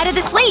paper out of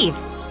the sleeve.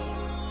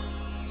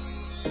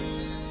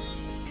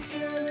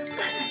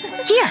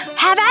 Here,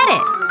 have at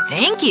it.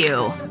 Thank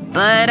you.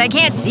 But I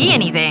can't see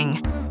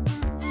anything.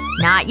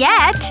 Not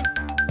yet.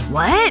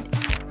 What?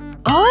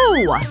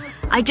 Oh!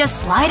 I just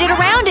slide it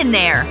around in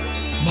there.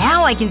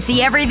 Now I can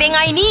see everything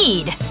I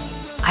need.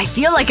 I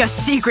feel like a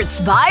secret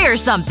spy or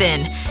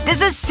something.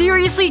 This is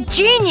seriously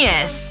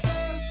genius!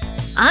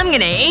 I'm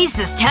gonna ace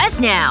this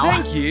test now.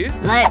 Thank you.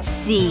 Let's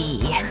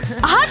see.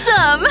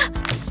 Awesome!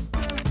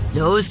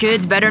 Those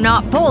kids better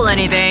not pull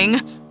anything.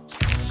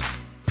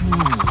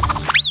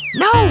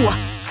 No!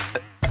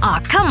 Aw,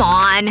 come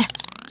on.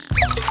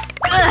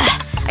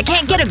 Ugh, I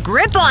can't get a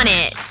grip on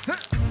it.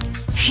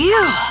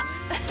 Phew.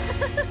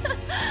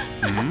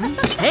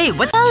 Hey,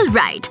 what's…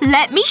 Alright,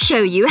 let me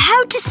show you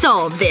how to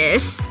solve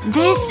this.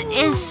 This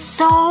is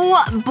so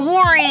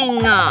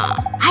boring.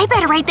 I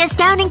better write this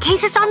down in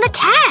case it's on the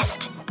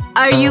test.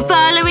 Are you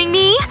following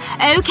me?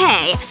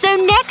 Okay, so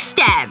next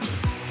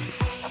steps.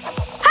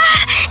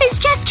 It's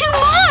just too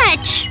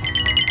much!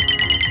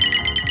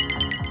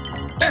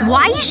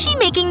 Why is she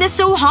making this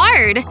so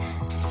hard?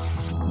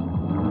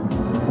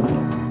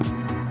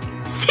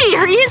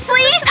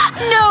 Seriously?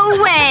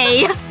 No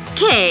way!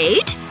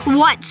 Kate,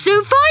 what's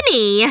so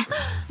funny?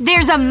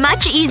 There's a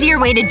much easier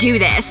way to do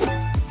this.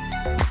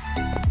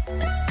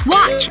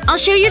 Watch, I'll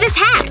show you this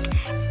hack.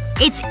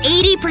 It's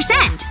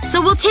 80%,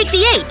 so we'll take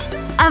the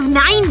 8. Of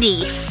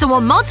 90, so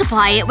we'll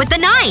multiply it with the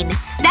 9.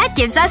 That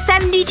gives us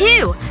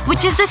 72,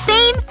 which is the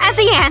same as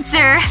the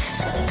answer.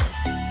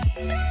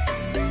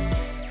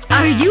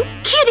 Are you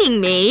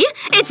kidding me?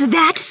 It's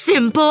that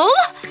simple?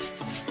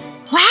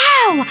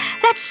 Wow!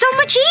 That's so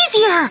much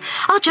easier!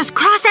 I'll just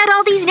cross out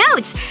all these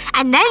notes,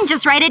 and then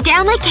just write it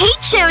down like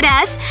Kate showed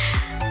us.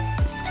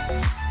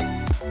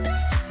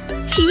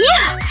 Phew!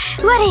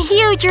 What a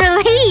huge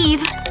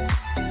relief!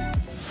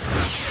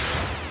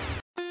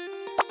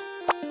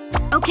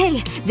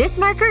 Okay, this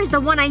marker is the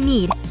one I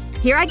need.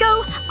 Here I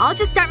go. I'll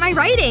just start my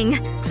writing.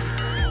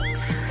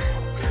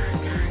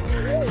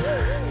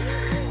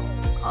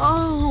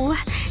 Oh,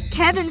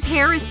 Kevin's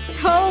hair is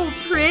so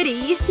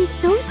pretty. He's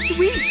so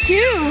sweet,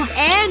 too.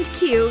 And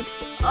cute.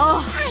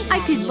 Oh, I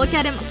could look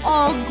at him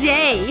all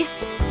day.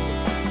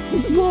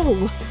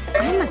 Whoa.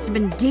 I must have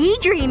been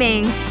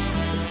daydreaming.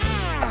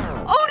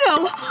 Oh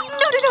no!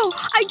 No.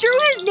 I drew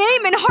his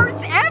name in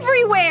hearts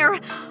everywhere!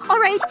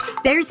 Alright,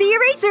 there's the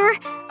eraser.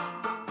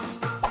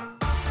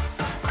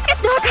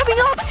 It's not coming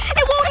up!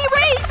 It won't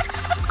erase!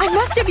 I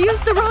must have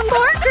used the wrong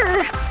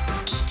marker.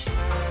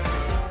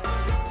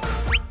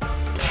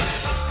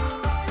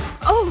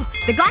 Oh,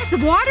 the glass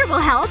of water will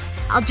help.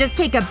 I'll just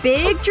take a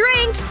big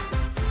drink.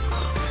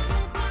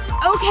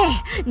 Okay,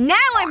 now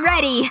I'm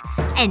ready.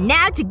 And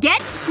now to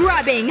get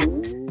scrubbing.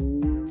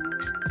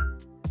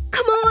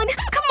 Come on!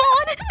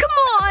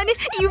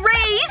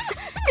 Erase!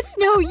 It's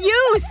no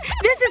use!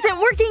 This isn't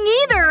working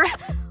either!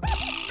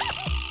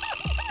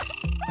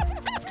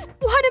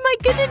 What am I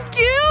gonna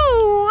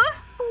do?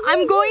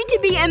 I'm going to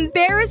be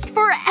embarrassed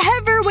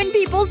forever when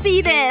people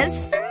see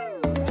this.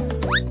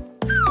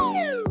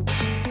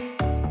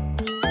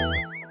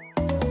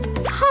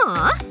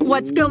 Huh?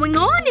 What's going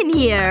on in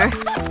here?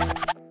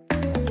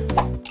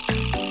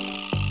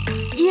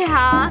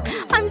 Yeah,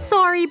 I'm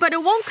sorry, but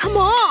it won't come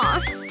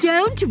off.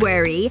 Don't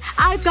worry.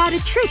 I've got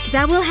a trick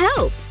that will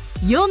help.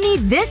 You'll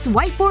need this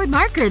whiteboard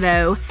marker,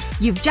 though.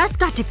 You've just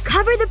got to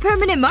cover the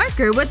permanent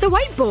marker with the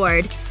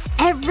whiteboard.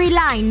 Every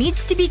line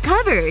needs to be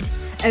covered.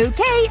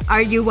 Okay,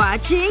 are you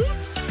watching?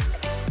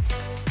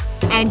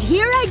 And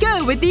here I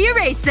go with the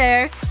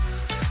eraser.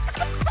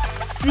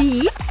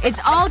 See? It's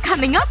all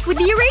coming up with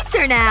the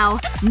eraser now.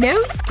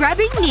 No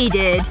scrubbing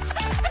needed.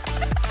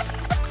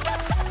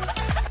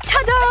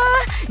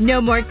 Ta-da!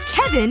 No more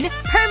Kevin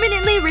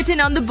permanently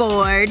written on the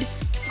board.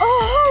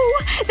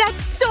 Oh!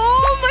 That's so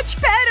much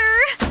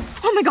better!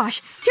 Oh my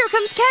gosh. Here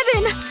comes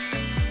Kevin.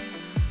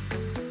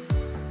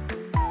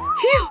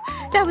 Phew.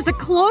 That was a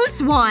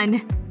close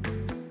one.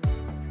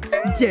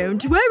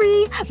 Don't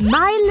worry.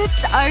 My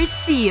lips are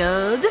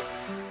sealed.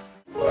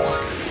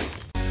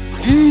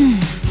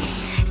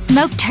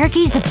 Smoked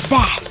turkey's the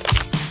best.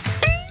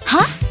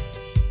 Huh?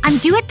 I'm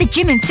due at the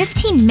gym in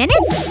 15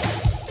 minutes?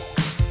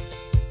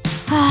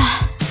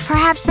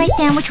 Perhaps my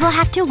sandwich will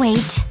have to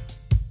wait.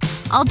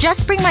 I'll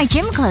just bring my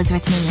gym clothes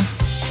with me.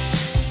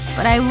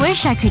 But I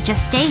wish I could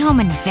just stay home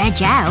and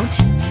veg out.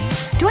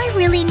 Do I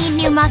really need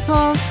new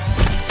muscles?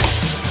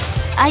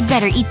 I'd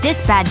better eat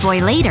this bad boy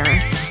later.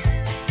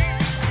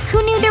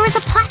 Who knew there was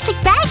a plastic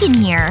bag in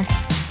here?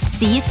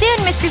 See you soon,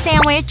 Mr.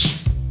 Sandwich.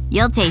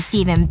 You'll taste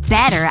even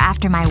better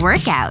after my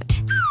workout.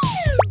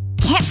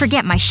 Can't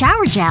forget my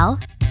shower gel.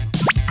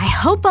 I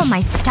hope all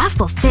my stuff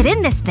will fit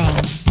in this thing.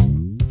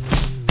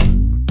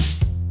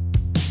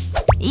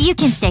 You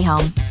can stay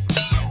home.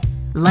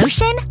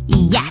 Lotion?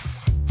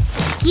 Yes.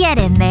 Get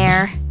in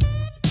there.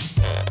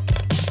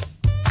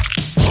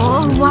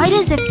 Oh, why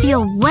does it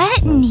feel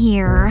wet in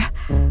here?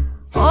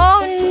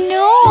 Oh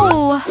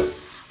no!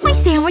 My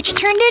sandwich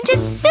turned into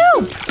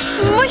soup!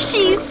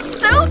 Mushy,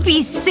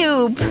 soapy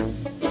soup!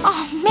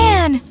 Oh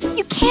man,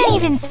 you can't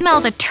even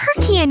smell the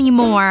turkey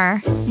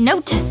anymore.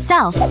 Note to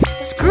self.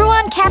 Screw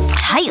on caps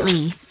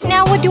tightly.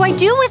 Now what do I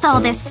do with all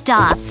this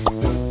stuff?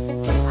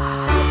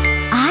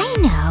 I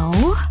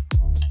know.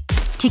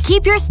 To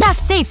keep your stuff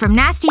safe from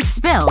nasty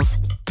spills,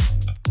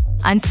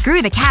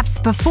 unscrew the caps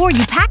before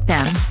you pack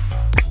them.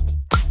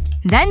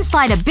 Then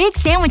slide a big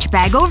sandwich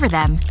bag over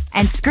them,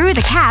 and screw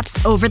the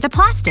caps over the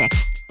plastic.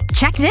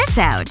 Check this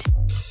out.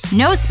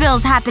 No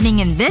spills happening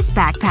in this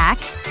backpack.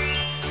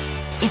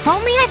 If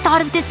only I thought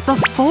of this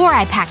before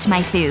I packed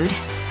my food.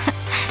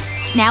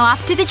 Now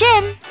off to the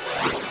gym.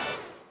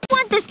 I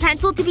want this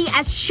pencil to be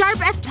as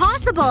sharp as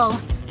possible.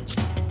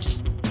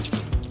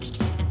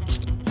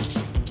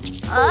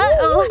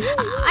 Uh-oh.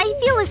 I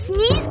feel a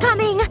sneeze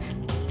coming.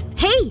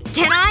 Hey,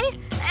 can I?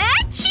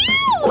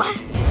 Achoo!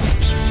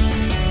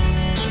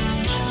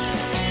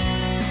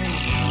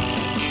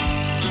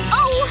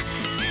 Oh!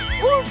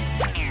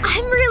 Oops.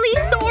 I'm really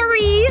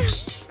sorry.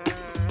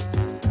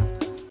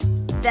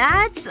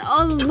 That's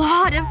a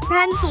lot of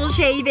pencil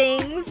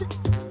shavings.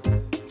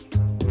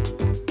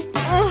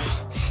 Ugh.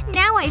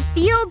 Now I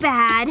feel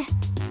bad.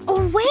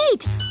 Oh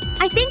wait!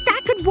 I think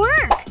that could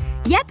work.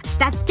 Yep,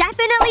 that's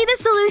definitely the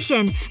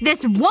solution.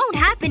 This won't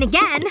happen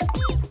again.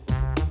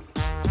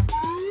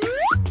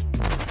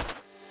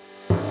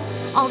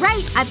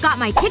 Alright, I've got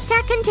my Tic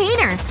Tac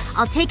container.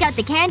 I'll take out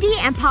the candy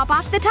and pop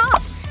off the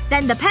top.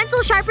 Then the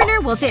pencil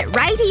sharpener will fit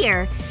right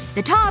here.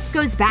 The top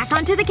goes back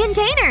onto the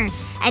container.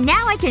 And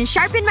now I can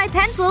sharpen my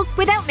pencils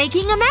without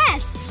making a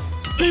mess.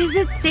 Is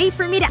it safe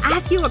for me to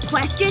ask you a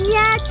question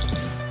yet?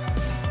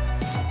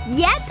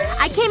 Yep,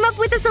 I came up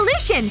with a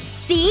solution.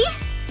 See?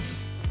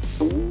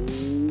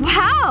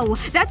 Wow!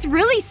 That's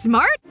really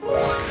smart!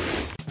 Oh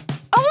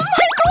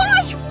my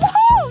gosh!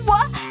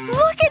 Whoa!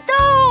 Look at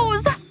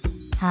those!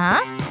 Huh?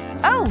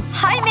 Oh,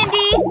 hi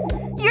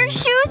Mindy! Your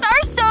shoes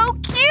are so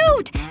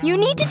cute! You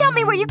need to tell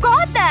me where you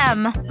got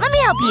them! Let me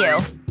help you.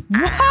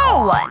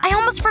 Whoa! I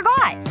almost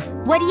forgot.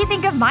 What do you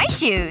think of my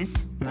shoes?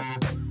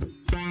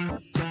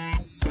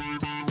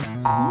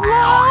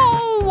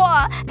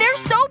 Whoa! They're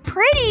so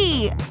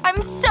pretty!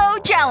 I'm so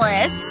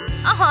jealous.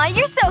 Uh-huh,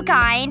 you're so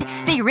kind.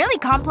 They really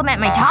compliment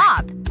my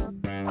top.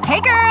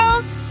 Hey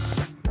girls!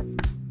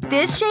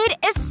 This shade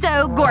is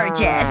so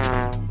gorgeous.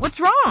 What's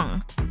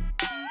wrong?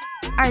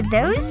 Are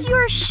those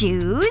your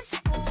shoes?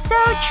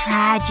 So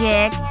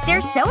tragic.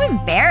 They're so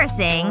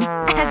embarrassing.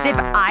 As if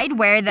I'd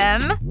wear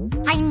them.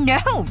 I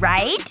know,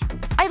 right?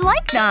 I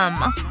like them.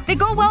 They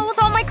go well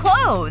with all my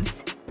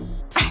clothes.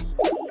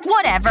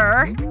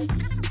 Whatever.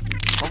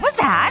 What was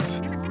that?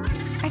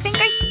 I think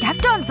I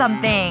stepped on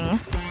something.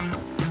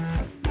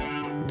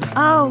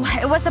 Oh,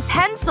 it was a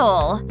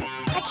pencil.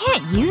 I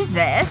can't use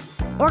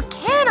this. Or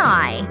can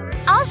I?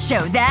 I'll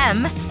show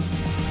them.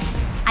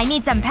 I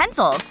need some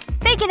pencils.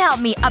 They can help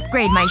me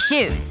upgrade my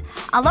shoes.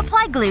 I'll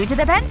apply glue to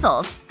the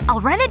pencils.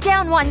 I'll run it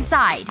down one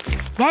side.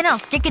 Then I'll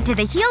stick it to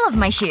the heel of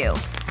my shoe.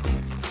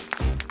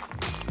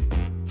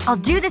 I'll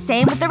do the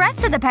same with the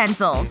rest of the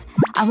pencils.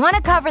 I want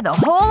to cover the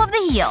whole of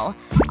the heel.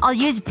 I'll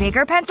use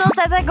bigger pencils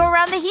as I go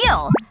around the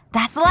heel.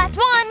 That's the last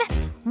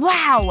one!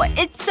 Wow,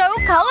 it's so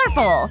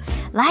colorful!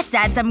 Let's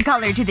add some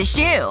color to the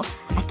shoe.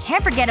 I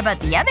can't forget about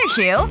the other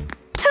shoe.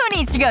 Who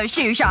needs to go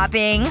shoe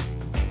shopping?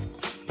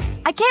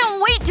 I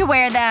can't wait to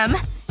wear them!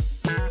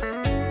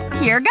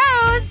 Here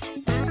goes!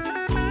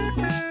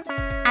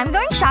 I'm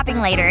going shopping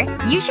later.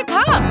 You should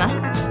come.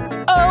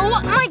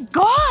 Oh my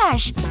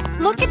gosh!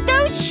 Look at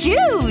those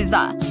shoes!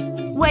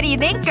 What do you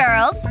think,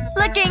 girls?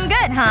 Looking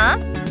good, huh?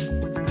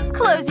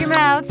 Close your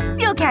mouths.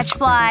 You'll catch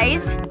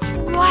flies.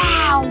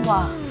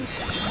 Wow!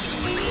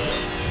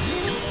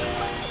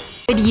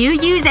 Did you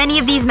use any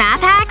of these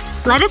math hacks?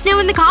 Let us know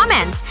in the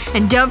comments.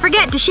 And don't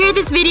forget to share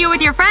this video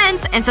with your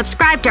friends and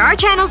subscribe to our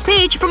channel's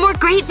page for more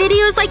great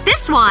videos like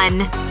this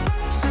one.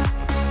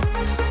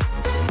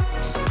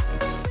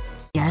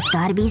 Just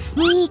gotta be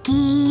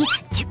sneaky.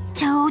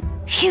 Tiptoe.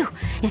 Phew.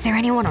 Is there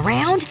anyone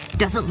around?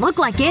 Doesn't look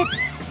like it.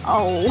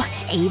 Oh,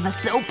 Ava's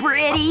so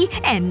pretty.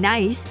 And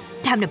nice.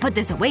 Time to put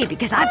this away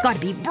because I've gotta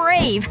be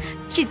brave.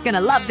 She's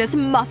gonna love this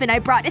muffin I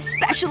brought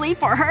especially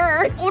for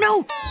her. Oh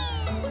no!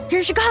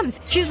 Here she comes!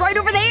 She's right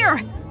over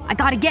there! I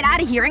gotta get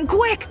out of here and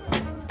quick!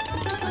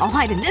 I'll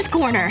hide in this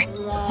corner.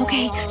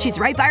 Okay, she's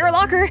right by her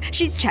locker.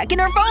 She's checking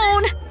her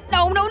phone.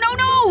 No, no, no,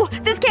 no!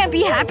 This can't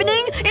be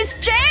happening! It's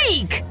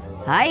Jake!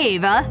 Hi,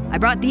 Ava. I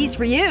brought these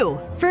for you.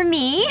 For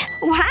me?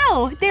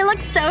 Wow, they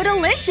look so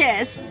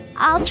delicious.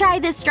 I'll try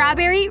this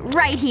strawberry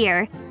right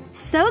here.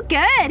 So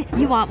good.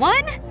 You want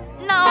one?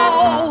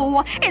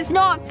 No! It's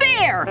not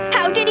fair!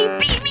 How did he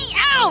beat me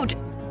out?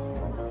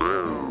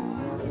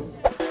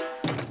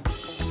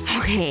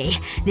 Okay,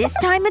 this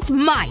time it's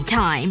my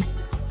time.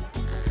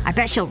 I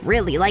bet she'll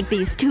really like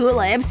these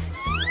tulips.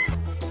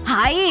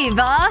 Hi,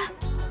 Ava.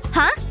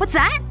 Huh? What's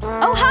that?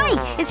 Oh,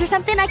 hi! Is there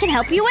something I can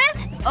help you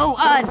with?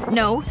 Oh,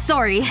 no.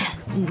 Sorry.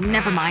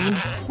 Never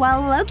mind.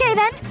 Well, okay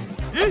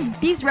then.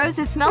 These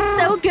roses smell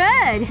so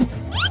good.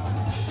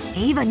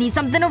 Ava needs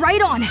something to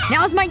write on.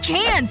 Now's my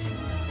chance!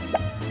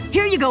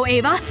 Here you go,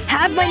 Ava.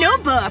 Have my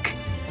notebook.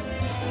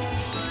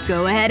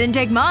 Go ahead and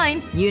take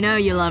mine. You know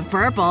you love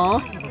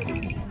purple.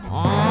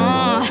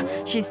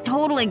 Oh, she's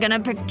totally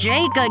gonna pick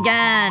Jake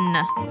again.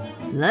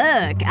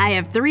 Look, I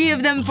have 3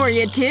 of them for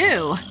you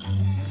too.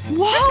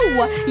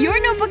 Whoa!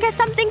 Your notebook has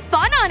something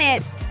fun on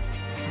it!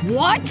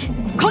 What?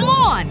 Come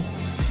on!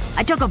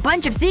 I took a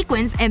bunch of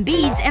sequins and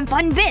beads and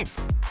fun bits.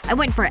 I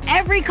went for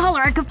every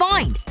color I could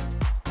find.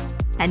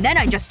 And then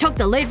I just took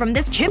the lid from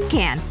this chip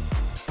can.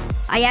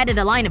 I added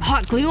a line of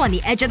hot glue on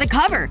the edge of the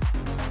cover.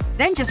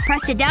 Then just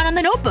pressed it down on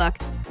the notebook.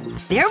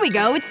 There we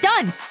go, it's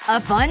done! A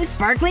fun,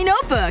 sparkly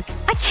notebook!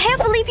 I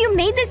can't believe you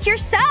made this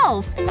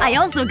yourself! I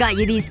also got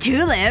you these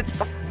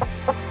tulips.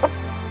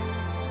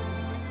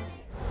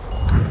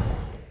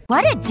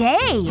 What a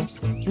day!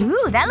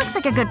 Ooh, that looks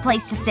like a good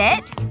place to sit.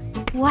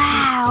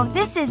 Wow,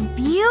 this is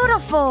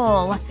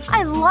beautiful!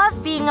 I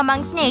love being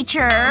amongst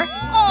nature.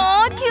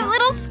 Aw, cute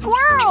little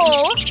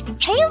squirrel!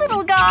 Hey,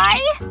 little guy!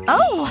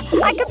 Oh,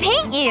 I could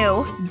paint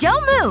you!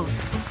 Don't move!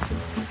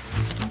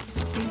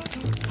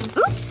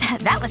 Oops,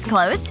 that was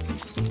close.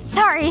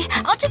 Sorry,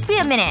 I'll just be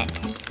a minute.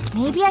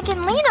 Maybe I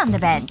can lean on the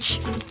bench.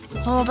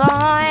 Hold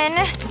on.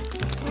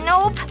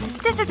 Nope,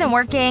 this isn't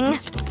working.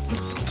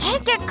 I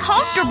can't get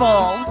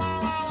comfortable.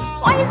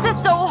 Why is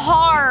this so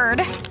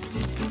hard?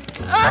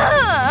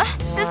 Ugh!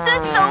 This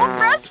is so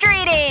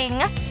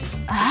frustrating!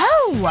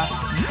 Oh!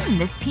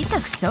 This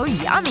pizza's so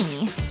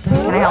yummy.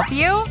 Can I help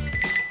you?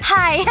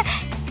 Hi.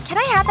 Can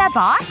I have that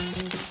box?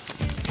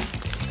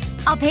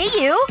 I'll pay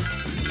you.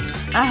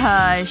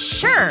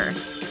 Sure.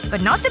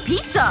 But not the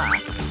pizza.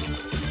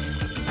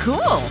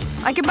 Cool.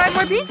 I can buy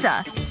more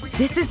pizza.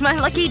 This is my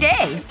lucky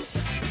day.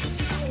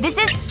 This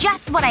is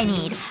just what I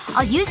need.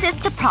 I'll use this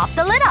to prop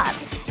the lid up.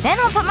 Then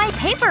I'll put my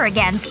paper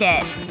against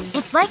it.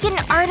 It's like an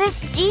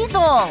artist's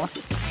easel.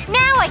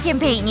 Now I can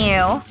paint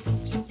you.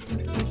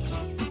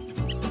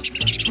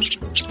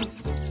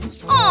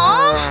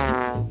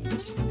 Aww.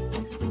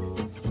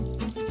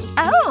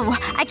 Oh,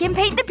 I can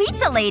paint the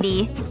pizza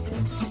lady.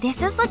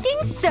 This is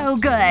looking so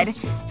good.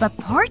 But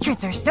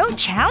portraits are so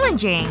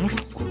challenging.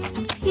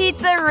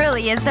 Pizza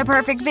really is the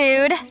perfect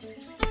food.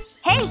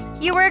 Hey,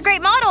 you were a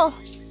great model.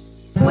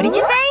 What did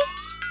you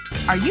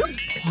say? Are you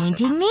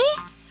painting me?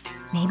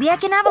 Maybe I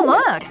can have a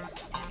look.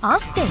 I'll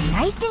stay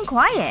nice and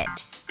quiet.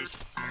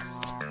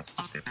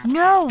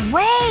 No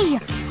way!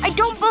 I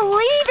don't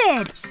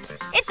believe it!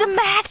 It's a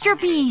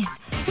masterpiece!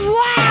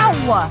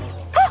 Wow!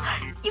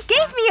 You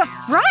gave me a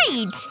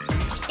fright!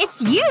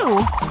 It's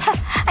you!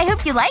 I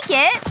hope you like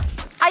it.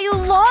 I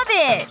love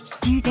it!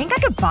 Do you think I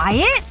could buy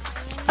it?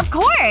 Of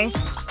course!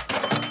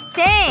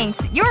 Thanks.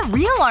 You're a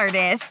real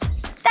artist.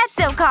 That's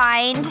so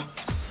kind.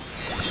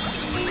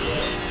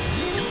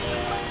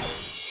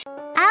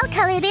 I'll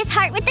color this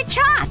heart with the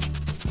chalk.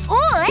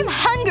 Ooh, I'm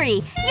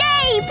hungry.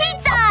 Yay!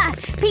 Pizza!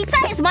 Pizza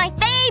is my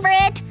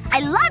favorite. I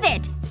love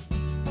it.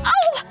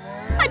 Oh!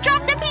 I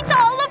dropped the pizza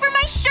all over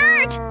my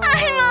shirt.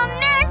 I'm all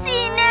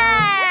messy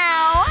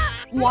now.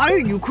 Why are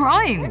you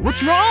crying?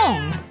 What's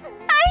wrong?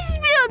 I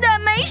spilled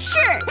on my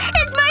shirt.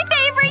 It's my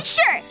favorite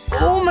shirt.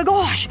 Oh my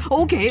gosh.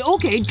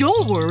 Okay,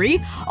 don't worry.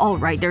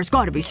 Alright, there's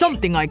gotta be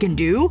something I can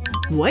do.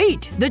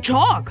 Wait, the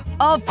chalk.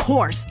 Of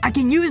course, I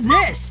can use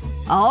this.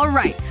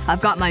 Alright,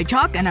 I've got my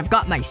chalk and I've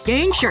got my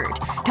stained shirt.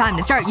 Time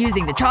to start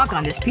using the chalk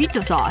on this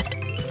pizza sauce.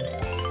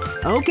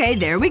 Okay,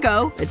 there we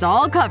go. It's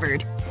all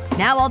covered.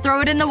 Now I'll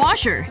throw it in the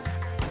washer.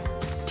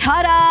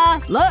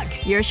 Ta-da!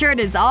 Look, your shirt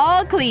is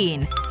all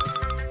clean.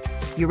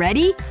 You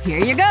ready?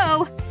 Here you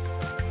go.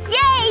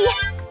 Yay!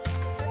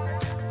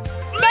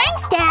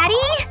 Thanks,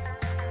 Daddy!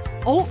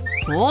 Oh,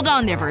 hold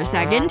on there for a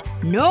second.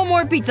 No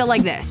more pizza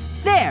like this.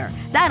 There!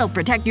 That'll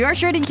protect your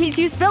shirt in case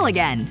you spill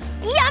again.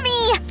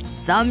 Yummy!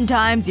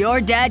 Sometimes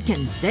your dad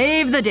can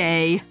save the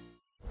day.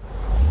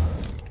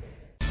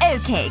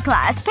 Okay,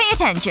 class, pay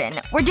attention.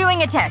 We're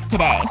doing a test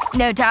today.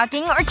 No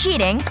talking or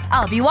cheating.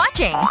 I'll be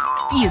watching.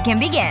 You can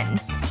begin.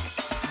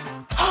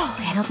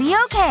 It'll be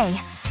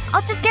okay.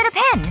 I'll just get a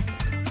pen.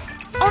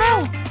 Oh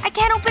no! I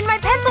can't open my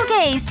pencil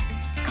case!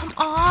 Come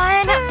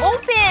on,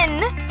 open!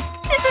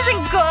 This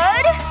isn't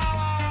good!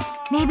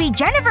 Maybe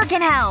Jennifer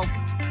can help.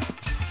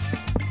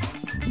 Psst.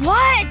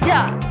 What?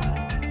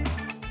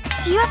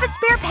 Do you have a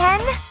spare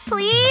pen?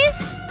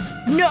 Please?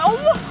 No!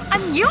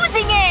 I'm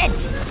using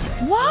it!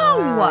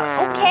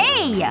 Whoa!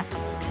 Okay.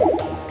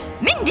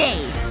 Mindy!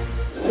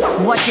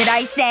 What did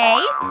I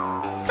say?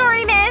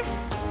 Sorry,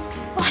 miss.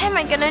 What am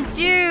I gonna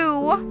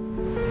do?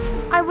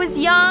 I was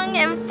young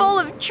and full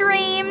of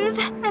dreams,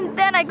 and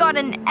then I got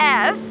an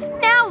F.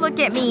 Now look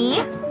at me.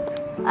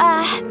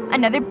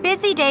 Another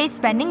busy day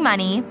spending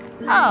money.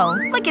 Oh,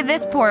 look at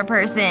this poor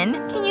person.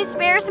 Can you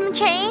spare some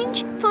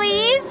change,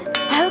 please?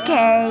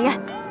 Okay.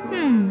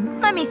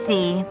 Let me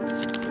see.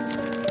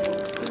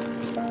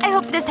 I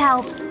hope this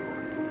helps.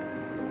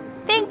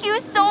 Thank you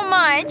so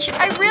much.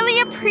 I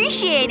really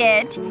appreciate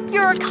it.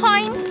 You're a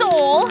kind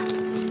soul.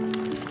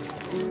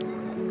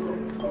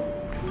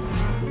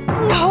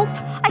 Nope.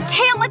 I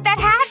can't let that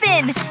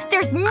happen!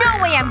 There's no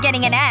way I'm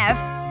getting an F!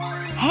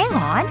 Hang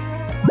on.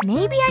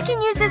 Maybe I can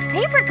use this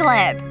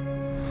paperclip.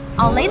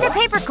 I'll lay the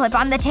paperclip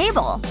on the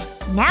table.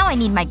 Now I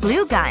need my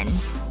glue gun.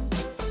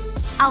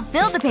 I'll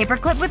fill the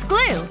paperclip with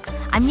glue.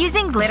 I'm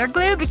using glitter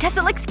glue because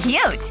it looks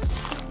cute.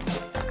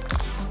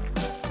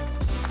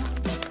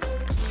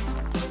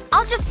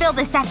 I'll just fill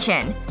this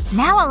section.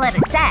 Now I'll let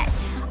it set.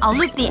 I'll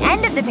loop the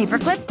end of the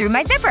paperclip through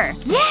my zipper.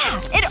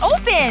 Yeah! It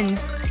opens!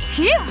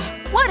 Phew!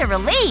 What a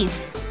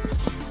relief!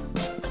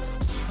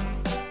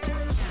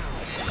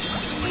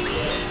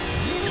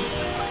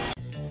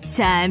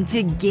 Time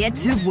to get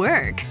to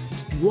work.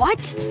 What?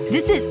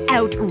 This is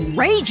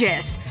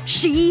outrageous!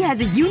 She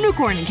has a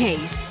unicorn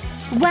case.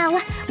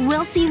 Well,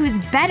 we'll see who's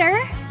better.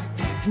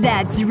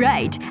 That's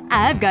right.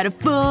 I've got a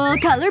full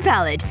color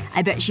palette.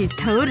 I bet she's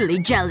totally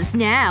jealous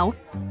now.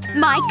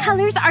 My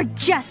colors are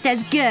just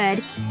as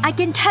good. I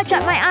can touch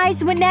up my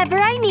eyes whenever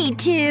I need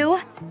to.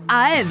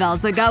 I've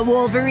also got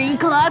Wolverine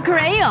claw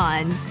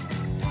crayons.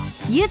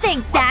 You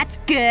think that's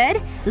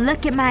good?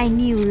 Look at my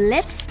new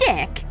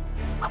lipstick.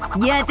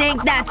 You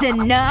think that's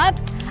enough?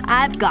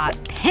 I've got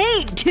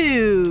paint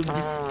tubes.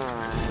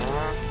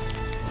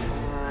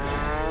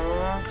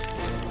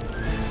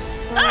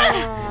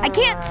 Ugh! I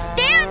can't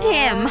stand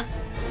him!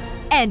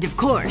 And of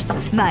course,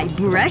 my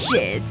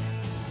brushes.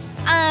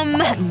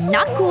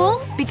 Not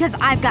cool, because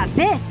I've got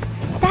this.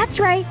 That's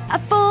right, a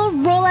full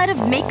rollout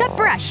of makeup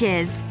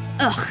brushes.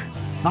 Ugh.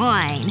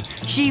 Fine.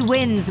 She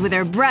wins with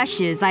her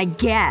brushes, I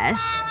guess.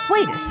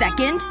 Wait a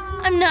second.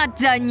 I'm not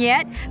done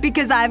yet,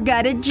 because I've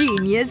got a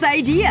genius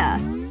idea.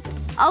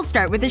 I'll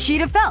start with a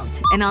sheet of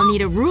felt, and I'll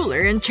need a ruler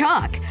and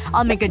chalk.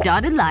 I'll make a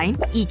dotted line,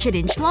 each an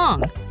inch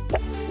long.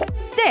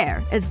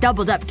 There. It's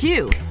doubled up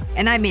too.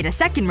 And I made a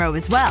second row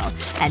as well.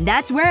 And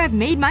that's where I've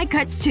made my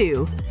cuts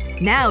too.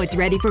 Now it's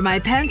ready for my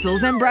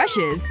pencils and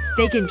brushes.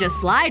 They can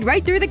just slide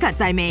right through the cuts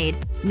I made.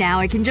 Now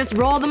I can just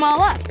roll them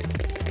all up.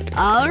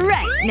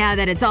 Alright, now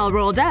that it's all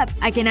rolled up,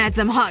 I can add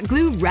some hot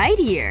glue right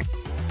here.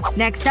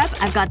 Next up,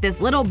 I've got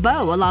this little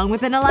bow along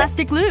with an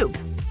elastic loop.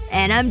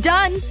 And I'm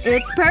done!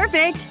 It's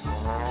perfect!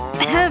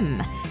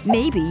 Ahem.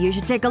 Maybe you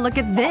should take a look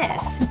at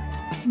this.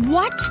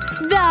 What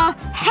the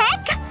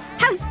heck?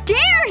 How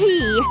dare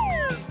he!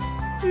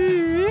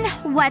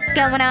 What's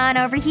going on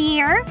over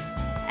here?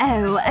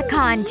 Oh, a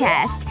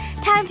contest.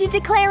 Time to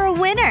declare a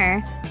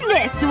winner.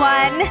 This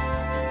one!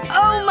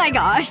 Oh my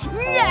gosh.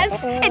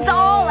 Yes! It's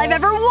all I've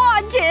ever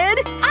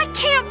wanted! I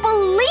can't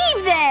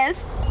believe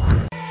this!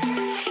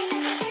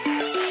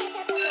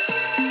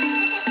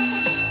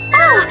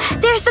 Oh!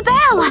 There's the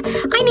bell!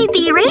 I need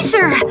the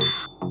eraser!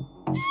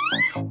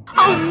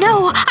 Oh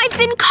no! I've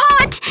been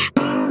caught!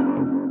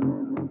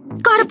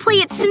 Gotta play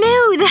it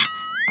smooth.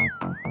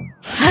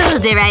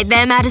 Hold it right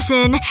there,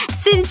 Madison.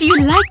 Since you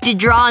like to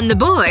draw on the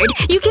board,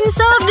 you can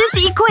solve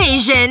this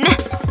equation.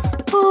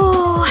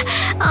 Oh,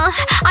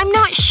 I'm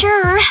not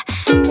sure.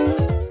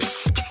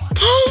 Psst!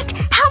 Kate!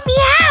 Help me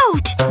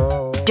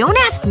out! Don't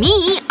ask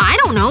me. I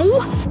don't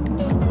know.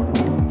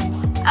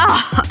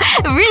 Oh,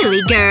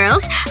 really,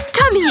 girls?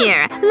 Come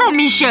here. Let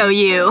me show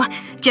you.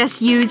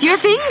 Just use your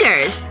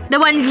fingers. The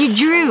ones you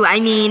drew, I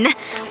mean.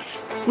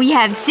 We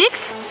have 6,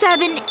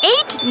 7,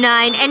 8,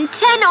 9, and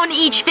 10 on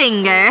each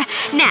finger.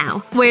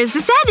 Now, where's the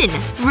 7?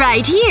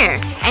 Right here.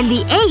 And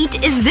the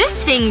 8 is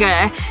this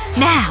finger.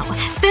 Now,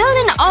 fill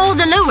in all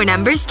the lower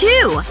numbers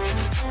too.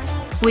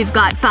 We've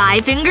got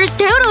 5 fingers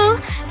total.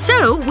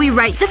 So, we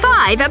write the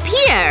 5 up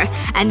here.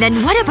 And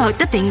then what about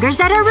the fingers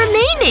that are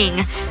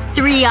remaining?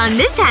 3 on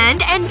this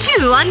hand and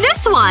 2 on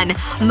this one.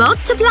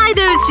 Multiply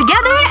those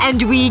together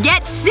and we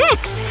get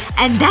 6.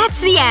 And that's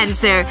the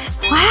answer.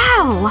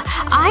 Wow.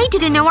 I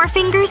didn't know our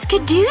fingers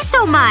could do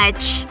so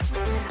much.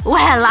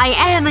 Well, I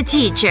am a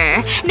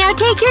teacher. Now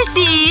take your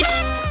seat.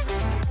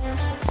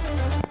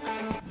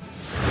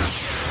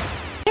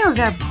 Nails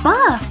are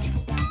buffed.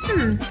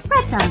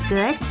 That sounds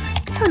good.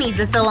 Who needs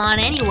a salon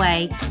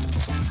anyway?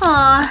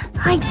 Aw,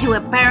 I do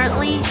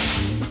apparently.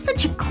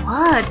 Such a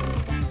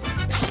klutz.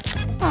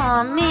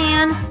 Aw,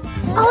 man.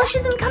 This polish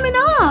isn't coming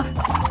off.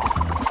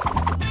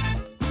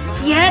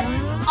 Get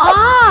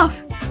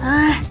off!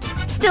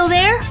 Still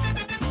there?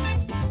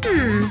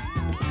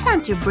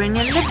 Time to bring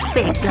in the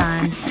big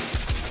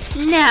guns.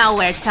 Now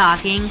we're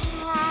talking.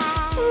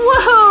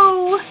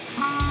 Whoa!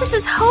 This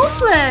is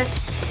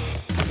hopeless.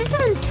 Is this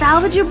even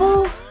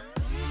salvageable?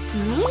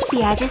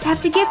 Maybe I just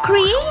have to get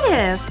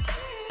creative.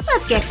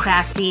 Let's get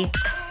crafty.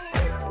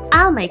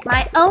 I'll make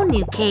my own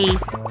new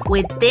case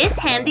with this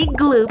handy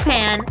glue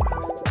pen.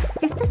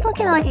 Is this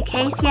looking like a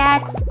case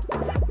yet?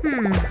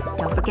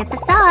 Don't forget the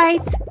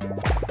sides.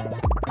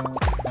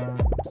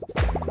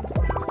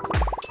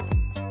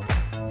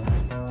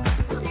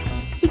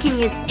 You can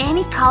use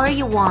any color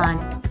you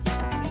want.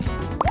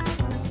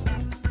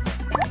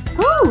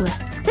 Ooh,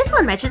 this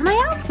one matches my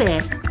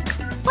outfit.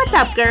 What's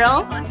up,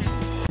 girl?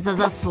 This is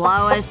the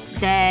slowest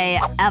day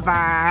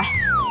ever.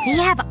 They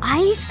have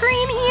ice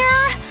cream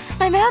here?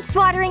 My mouth's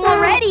watering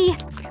already.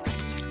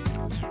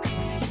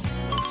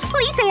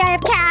 Please say I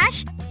have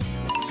cash.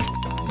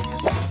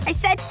 I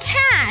said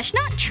cash,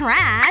 not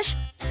trash.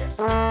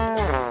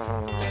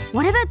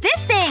 What about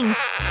this thing?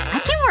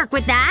 I can work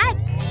with that.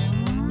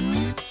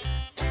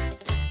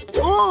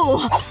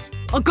 Oh!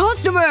 A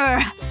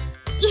customer!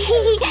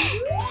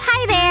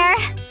 Hi there.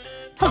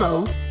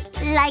 Hello.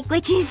 Like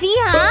what you see,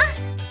 huh?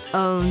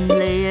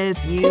 Only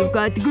if you've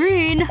got the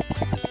green.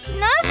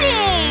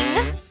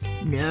 Nothing.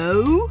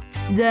 No?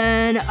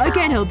 Then I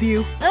can't help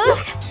you. Ugh,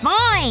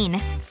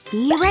 fine.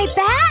 Be right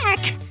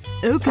back.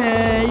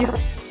 Okay.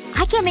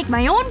 I can make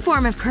my own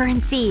form of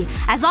currency.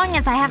 As long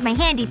as I have my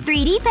handy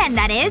 3D pen,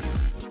 that is.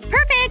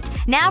 Perfect!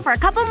 Now for a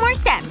couple more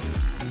steps.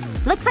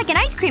 Looks like an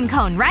ice cream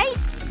cone, right?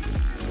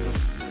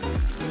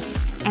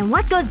 And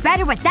what goes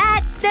better with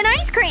that than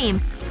ice cream?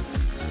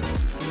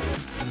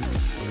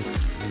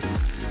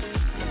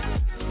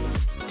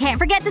 Can't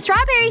forget the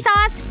strawberry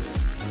sauce.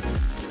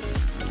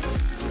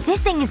 This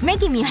thing is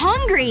making me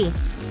hungry.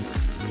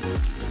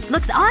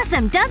 Looks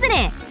awesome, doesn't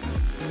it?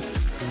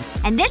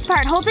 And this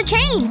part holds a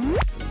chain.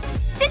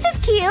 This is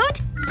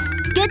cute.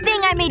 Good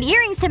thing I made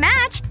earrings to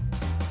match.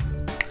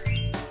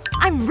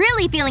 I'm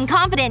really feeling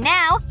confident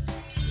now.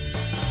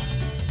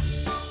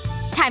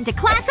 Time to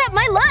class up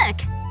my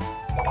look.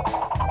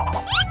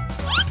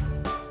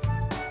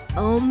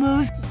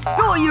 Almost…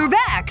 Oh, you're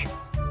back!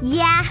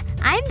 Yeah,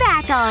 I'm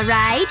back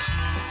alright.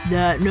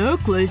 That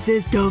necklace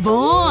is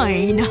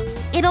divine.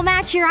 It'll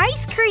match your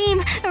ice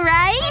cream,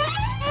 right?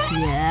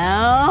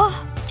 Yeah?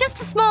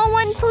 Just a small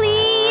one,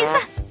 please.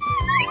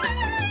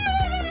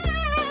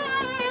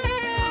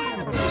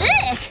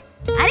 Ugh!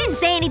 I didn't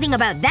say anything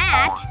about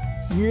that.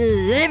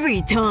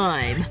 Every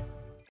time.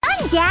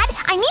 Dad,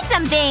 I need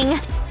something.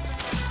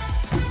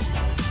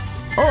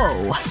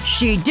 Oh,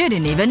 she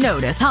didn't even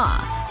notice, huh?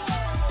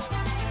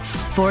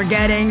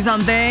 Forgetting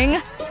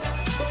something?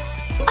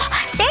 Oh,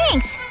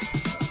 thanks.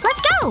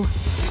 Let's go.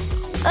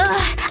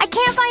 Ugh, I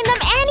can't find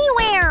them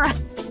anywhere.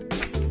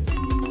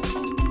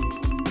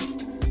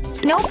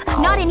 Nope,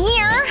 not in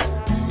here.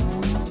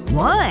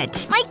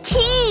 What? My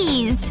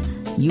keys.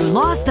 You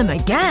lost them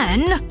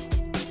again?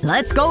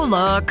 Let's go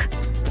look.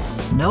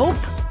 Nope.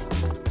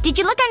 Did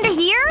you look under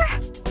here?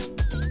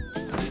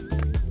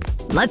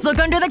 Let's look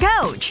under the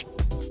couch.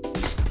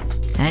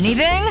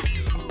 Anything?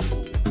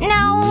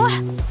 No.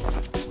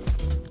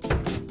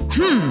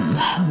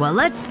 Well,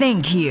 let's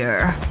think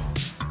here.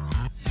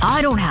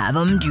 I don't have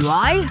them, do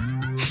I?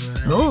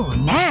 Oh,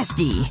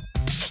 nasty.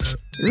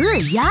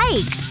 Ugh,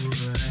 yikes.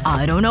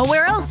 I don't know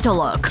where else to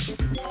look.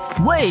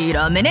 Wait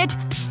a minute.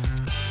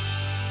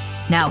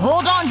 Now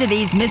hold on to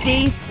these,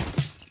 Missy.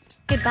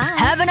 Goodbye.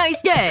 Have a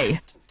nice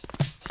day.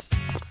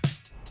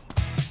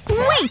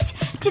 Wait!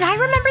 Did I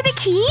remember the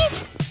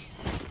keys?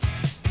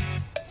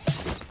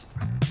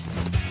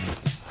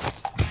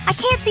 I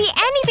can't see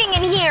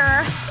anything in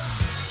here.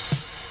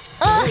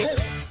 Ugh!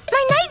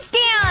 My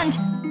nightstand!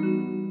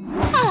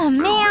 Oh,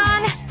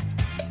 man.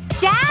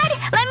 Dad?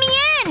 Let me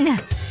in!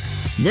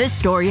 This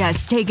story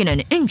has taken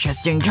an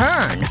interesting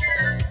turn.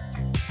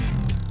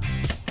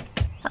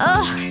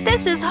 Ugh,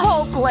 this is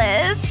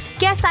hopeless.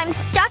 Guess I'm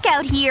stuck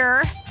out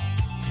here.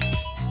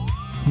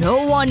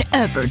 No one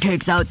ever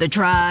takes out the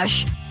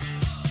trash.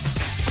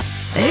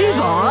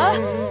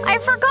 Ava? I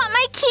forgot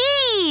my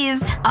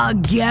keys!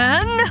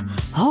 Again?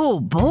 Oh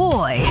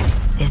boy.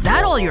 Is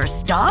that all your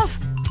stuff?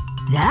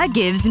 That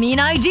gives me an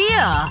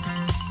idea.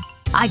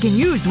 I can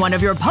use one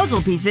of your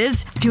puzzle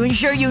pieces to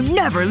ensure you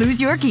never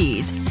lose your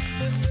keys.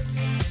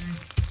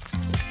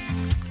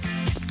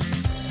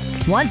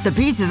 Once the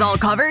piece is all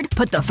covered,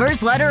 put the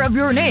first letter of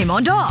your name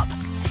on top.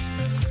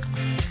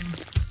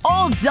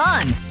 All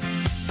done!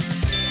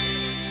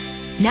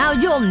 Now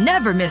you'll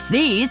never miss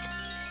these.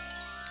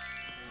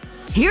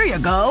 Here you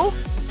go.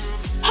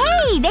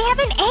 Hey! They have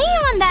an A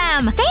on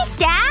them! Thanks,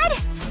 Dad!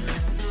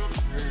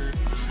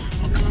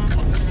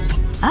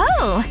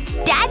 Oh!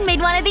 Dad made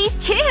one of these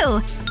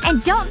too!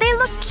 And don't they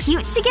look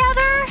cute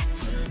together?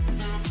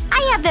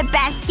 I have the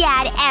best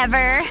dad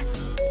ever!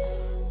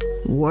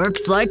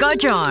 Works like a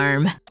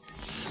charm.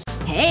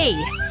 Hey.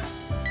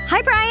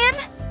 Hi, Brian.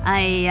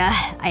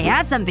 I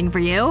have something for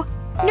you.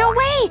 No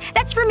way!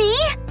 That's for me?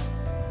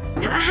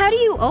 How do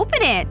you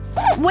open it?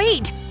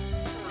 Wait!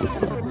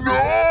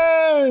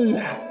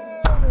 No!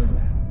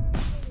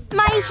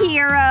 My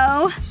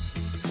hero!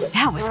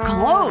 That was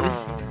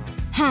close.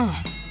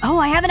 Oh,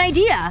 I have an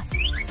idea.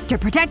 To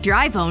protect your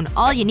iPhone,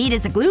 all you need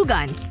is a glue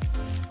gun.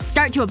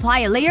 Start to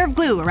apply a layer of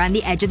glue around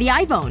the edge of the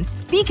iPhone.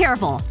 Be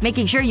careful,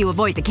 making sure you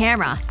avoid the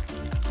camera.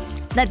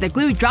 Let the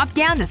glue drop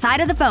down the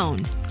side of the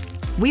phone.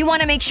 We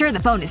want to make sure the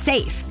phone is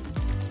safe.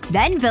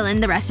 Then fill in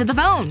the rest of the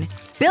phone.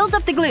 Build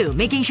up the glue,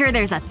 making sure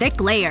there's a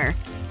thick layer.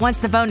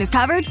 Once the phone is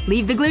covered,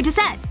 leave the glue to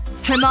set.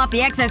 Trim off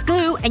the excess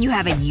glue and you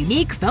have a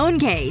unique phone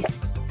case.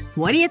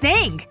 What do you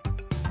think?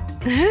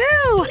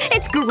 Ooh,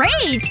 it's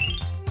great!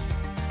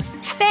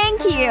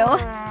 Thank you.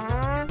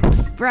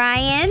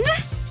 Brian?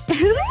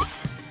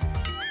 Oops.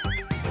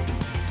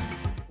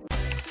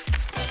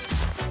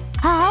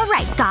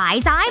 Alright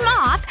guys, I'm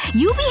off.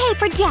 You behave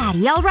for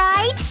Daddy,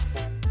 alright?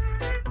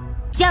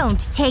 Don't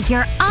take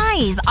your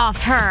eyes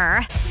off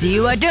her. See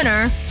you at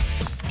dinner.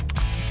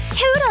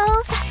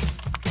 Toodles!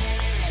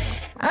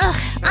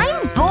 Ugh,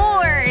 I'm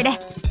bored.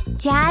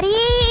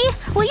 Daddy?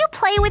 Will you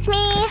play with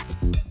me?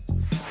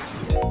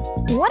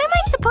 What am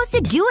I supposed to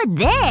do with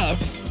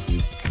this?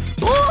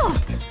 Ooh!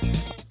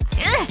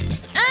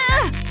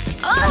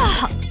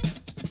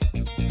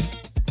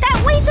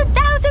 That weighs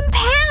 1,000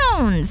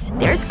 pounds!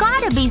 There's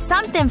gotta be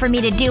something for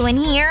me to do in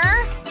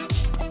here.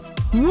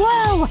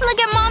 Whoa! Look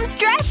at Mom's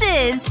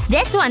dresses!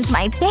 This one's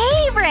my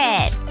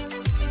favorite!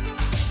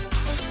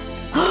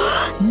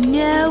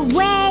 No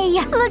way!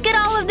 Look at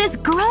all of this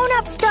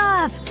grown-up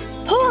stuff!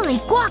 Holy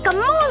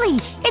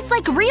guacamole! It's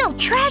like real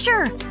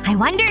treasure! I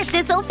wonder if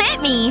this'll fit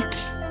me.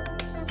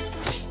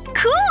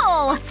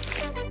 Cool!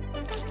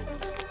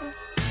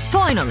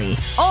 Finally.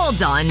 All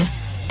done.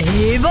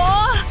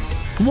 Ava?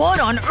 What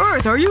on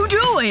earth are you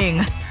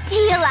doing? Do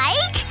you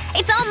like?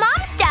 It's all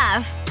Mom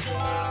stuff.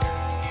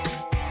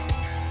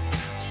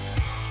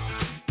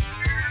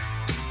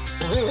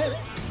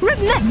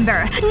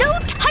 Remember, no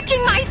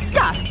touching my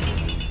stuff!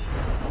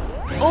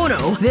 Oh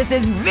no, this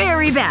is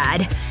very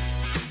bad.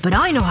 But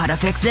I know how to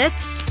fix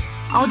this.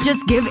 I'll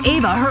just give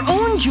Ava her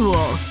own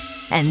jewels.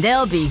 And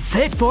they'll be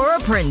fit for a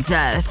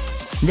princess.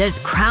 This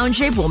crown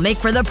shape will make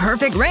for the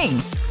perfect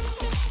ring.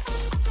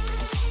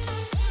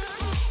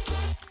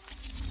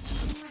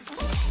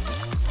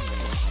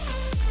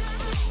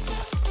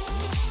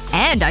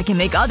 And I can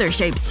make other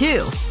shapes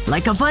too.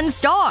 Like a fun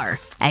star.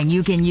 And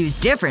you can use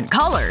different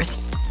colors.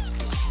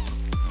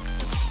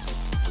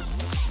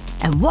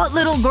 And what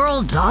little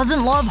girl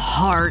doesn't love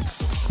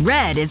hearts?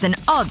 Red is an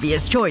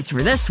obvious choice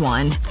for this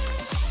one.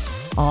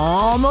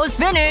 Almost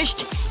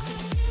finished!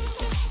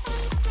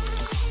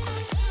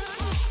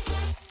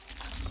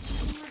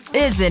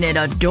 Isn't it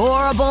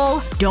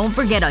adorable? Don't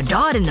forget a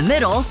dot in the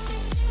middle.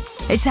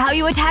 It's how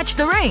you attach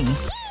the ring.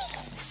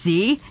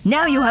 See?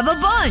 Now you have a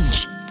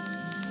bunch!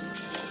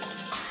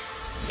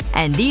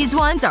 And these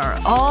ones are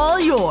all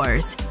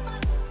yours.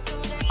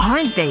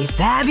 Aren't they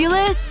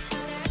fabulous?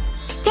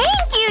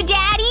 Thank you,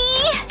 Daddy!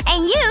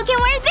 And you can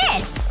wear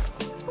this!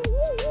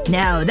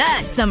 Now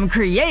that's some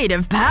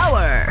creative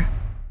power.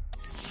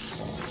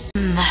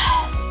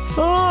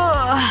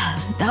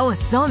 Oh, that was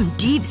some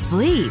deep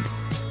sleep.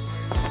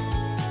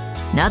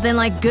 Nothing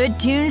like good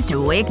tunes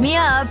to wake me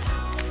up.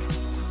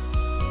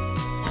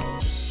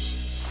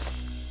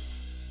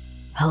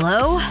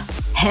 Hello?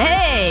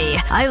 Hey!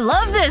 I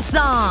love this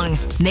song!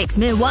 Makes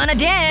me wanna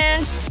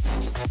dance!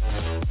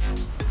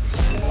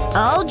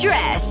 All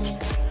dressed.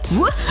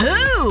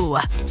 Woohoo!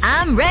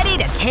 I'm ready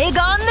to take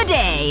on the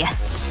day.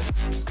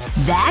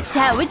 That's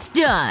how it's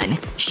done.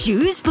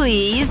 Shoes,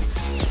 please.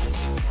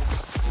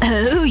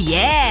 Oh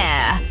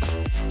yeah!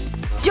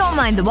 Don't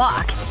mind the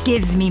walk.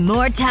 Gives me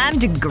more time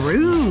to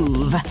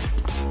groove.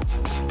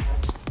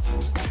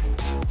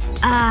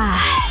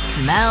 Ah,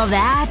 smell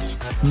that?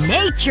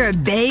 Nature,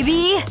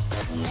 baby!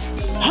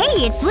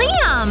 Hey, it's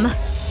Liam!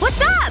 What's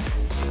up?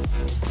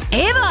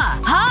 Ava!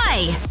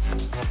 Hi!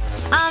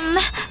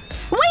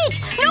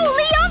 Wait! No,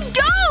 Liam,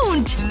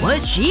 don't!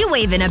 What's she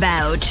waving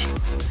about?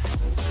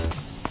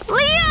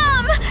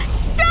 Liam!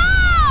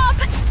 Stop!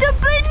 The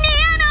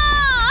banana!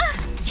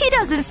 He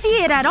doesn't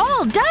see it at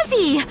all, does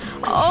he?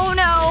 Oh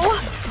no.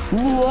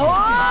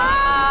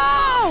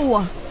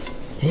 Whoa!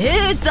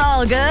 It's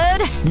all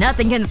good.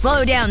 Nothing can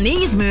slow down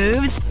these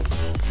moves.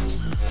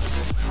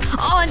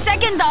 On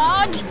second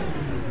thought…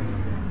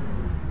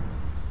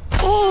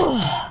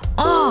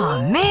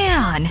 Oh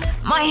man.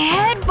 My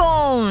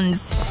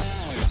headphones!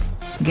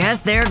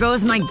 Guess there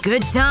goes my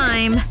good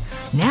time.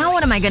 Now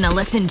what am I gonna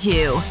listen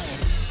to?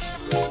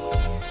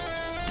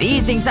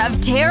 These things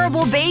have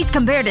terrible bass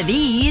compared to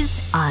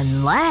these.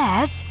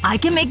 Unless I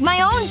can make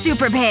my own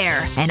super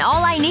pair. And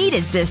all I need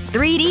is this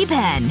 3D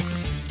pen.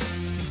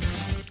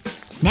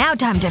 Now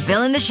time to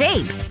fill in the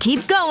shape.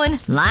 Keep going,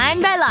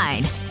 line by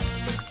line.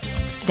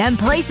 Then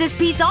place this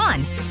piece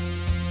on.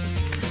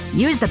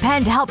 Use the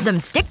pen to help them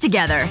stick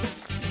together.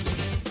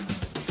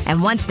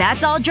 And once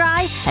that's all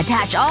dry,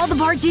 attach all the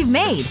parts you've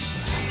made.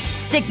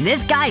 Stick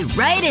this guy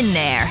right in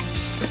there.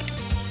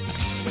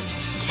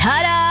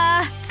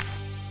 Ta-da!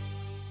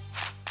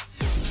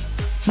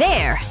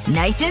 There.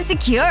 Nice and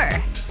secure.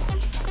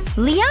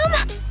 Liam?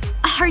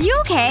 Are you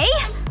okay?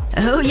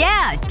 Oh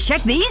yeah,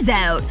 check these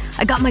out.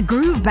 I got my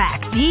groove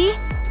back, see?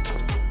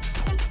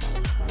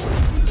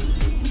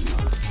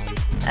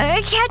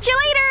 Catch you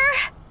later!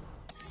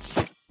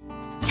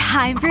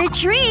 Time for a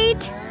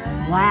treat!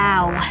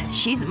 Wow,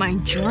 she's my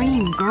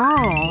dream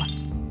girl.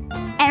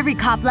 Every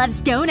cop loves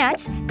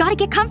donuts. Gotta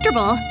get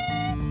comfortable.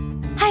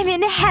 I'm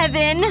in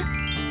heaven.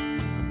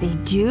 They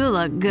do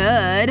look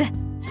good.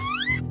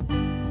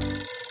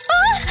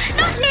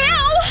 Not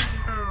now!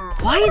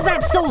 Why is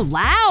that so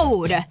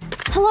loud?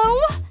 Hello?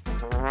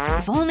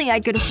 If only I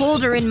could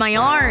hold her in my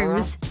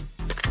arms.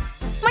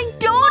 My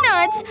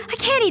donuts! I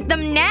can't eat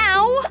them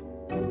now!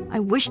 I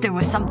wish there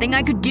was something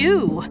I could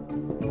do.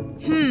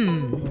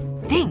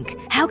 Think.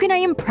 How can I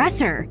impress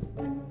her?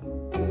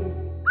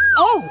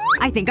 Oh!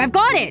 I think I've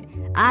got it!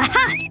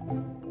 Aha!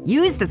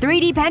 Use the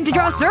 3D pen to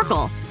draw a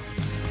circle.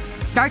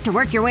 Start to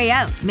work your way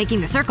out,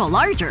 making the circle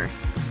larger.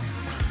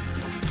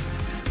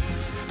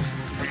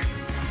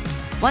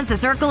 Once the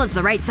circle is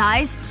the right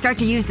size, start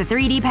to use the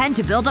 3D pen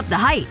to build up the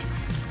height.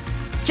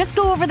 Just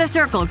go over the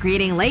circle,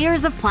 creating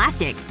layers of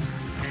plastic.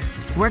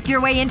 Work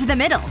your way into the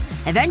middle.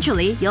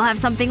 Eventually, you'll have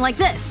something like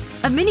this.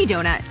 A mini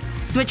donut.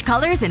 Switch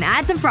colors and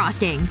add some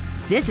frosting.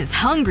 This is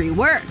hungry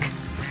work.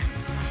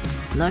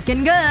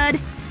 Looking good.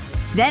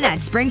 Then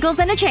add sprinkles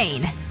and a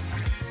chain.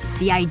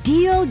 The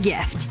ideal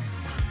gift.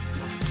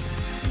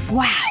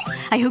 Wow.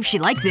 I hope she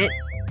likes it.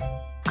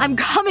 I'm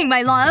coming,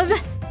 my love.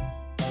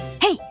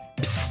 Hey.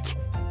 Psst.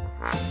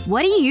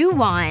 What do you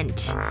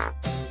want?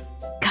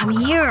 Come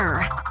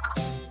here.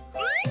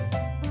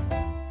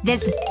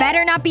 This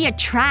better not be a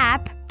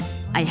trap.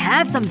 I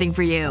have something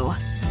for you.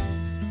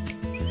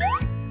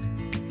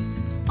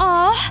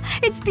 Aw,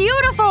 it's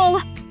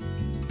beautiful!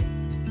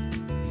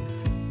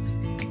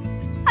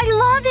 I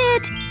love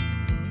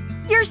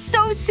it! You're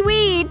so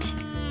sweet!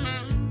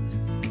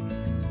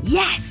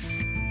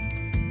 Yes!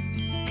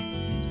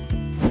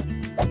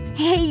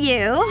 Hey,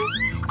 you.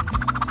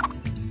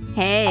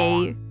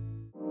 Hey.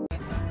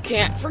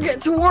 Can't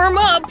forget to warm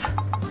up!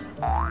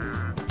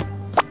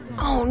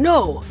 Oh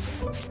no!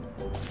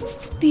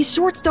 These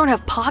shorts don't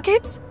have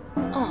pockets?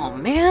 Oh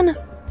man.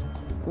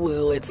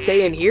 Will it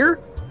stay in here?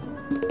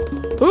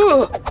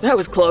 Ooh, that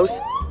was close.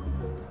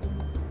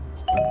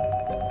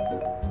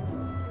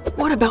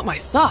 What about my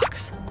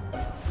socks?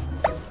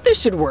 This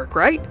should work,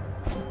 right?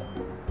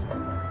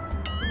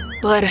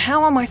 But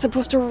how am I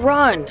supposed to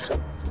run?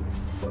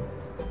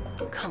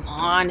 Come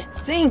on,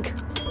 think.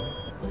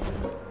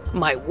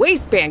 My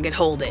waistband can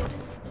hold it.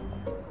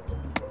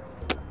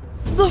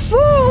 The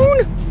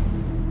phone!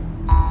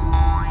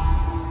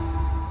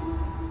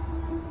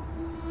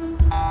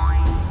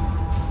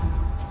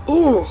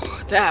 Ooh,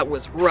 that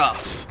was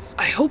rough.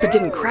 I hope it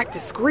didn't crack the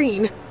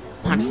screen.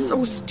 I'm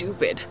so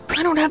stupid.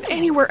 I don't have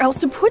anywhere else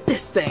to put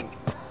this thing.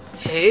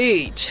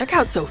 Hey, check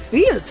out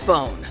Sophia's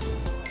phone.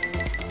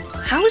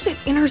 How is it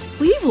in her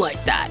sleeve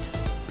like that?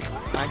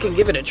 I can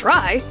give it a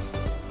try.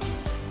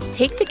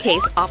 Take the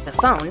case off the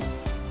phone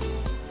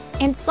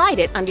and slide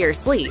it under your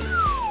sleeve.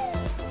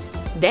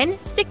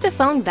 Then stick the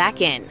phone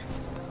back in.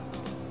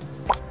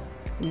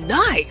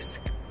 Nice!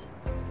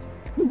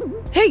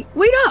 Hey,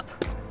 wait up!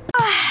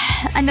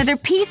 Another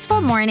peaceful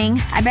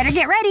morning. I better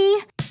get ready.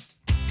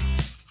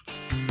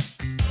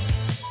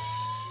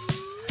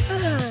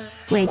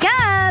 Wake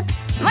up!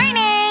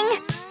 Morning!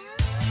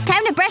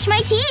 Time to brush my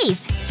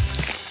teeth.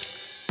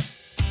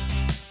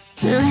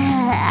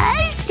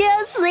 I'm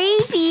still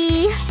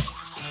sleepy.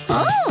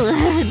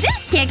 Oh,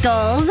 this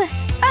tickles.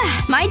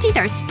 My teeth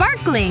are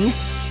sparkling.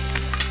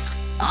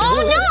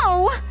 Oh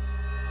no!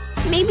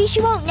 Maybe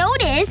she won't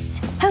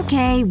notice.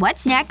 Okay,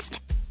 what's next?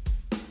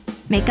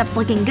 Makeup's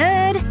looking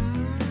good.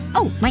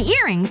 Oh, my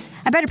earrings.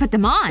 I better put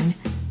them on.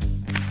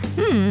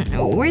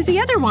 Where's the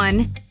other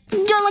one?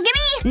 Don't look at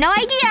me! No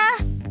idea!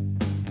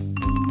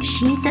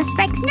 She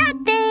suspects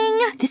nothing.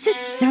 This is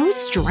so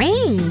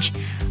strange.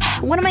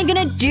 What am I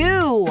gonna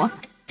do?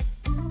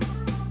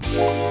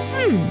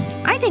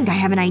 I think I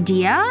have an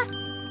idea.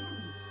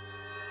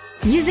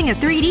 Using a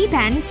 3D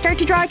pen, start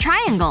to draw a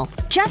triangle.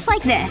 Just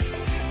like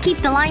this. Keep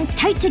the lines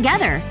tight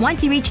together.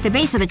 Once you reach the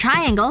base of the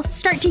triangle,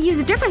 start to use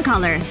a different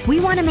color.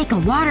 We want to make a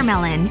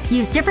watermelon.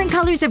 Use different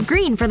colors of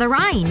green for the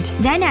rind.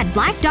 Then add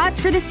black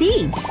dots for the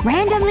seeds.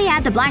 Randomly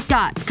add the black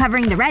dots,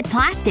 covering the red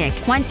plastic.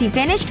 Once you've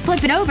finished,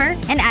 flip it over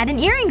and add an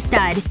earring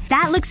stud.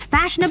 That looks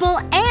fashionable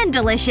and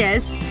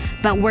delicious.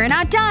 But we're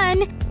not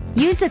done.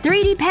 Use the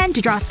 3D pen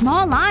to draw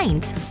small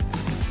lines.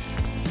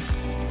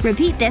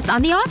 Repeat this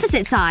on the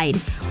opposite side.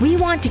 We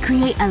want to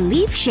create a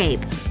leaf shape.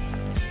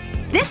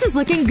 This is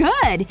looking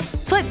good!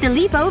 Flip the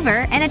leaf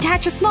over and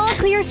attach a small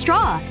clear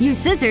straw. Use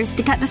scissors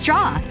to cut the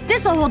straw.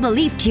 This'll hold the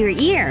leaf to your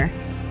ear.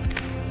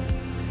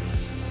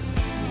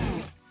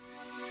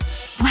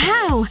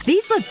 Wow!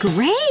 These look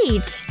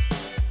great!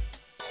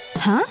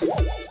 Huh?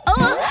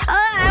 Oh,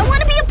 I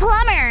want to be a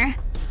plumber!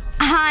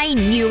 I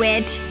knew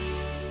it!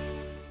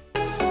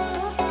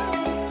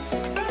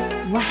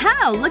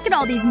 Wow, look at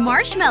all these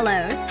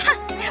marshmallows! Ha!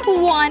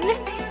 1.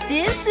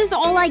 This is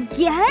all I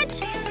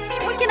get?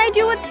 What can I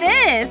do with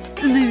this?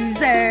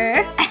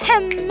 Loser.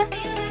 Ahem.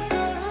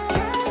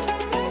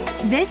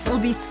 This'll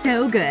be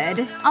so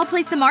good. I'll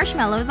place the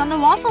marshmallows on the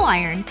waffle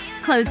iron,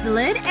 close the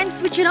lid, and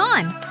switch it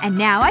on. And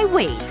now I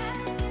wait.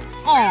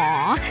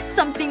 Aw,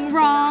 something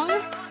wrong?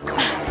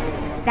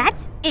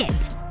 That's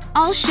it.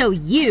 I'll show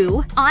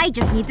you. I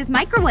just need this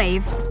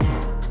microwave.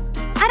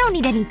 I don't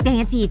need any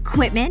fancy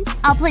equipment.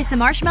 I'll place the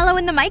marshmallow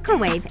in the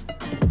microwave.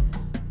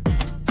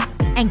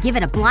 And give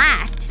it a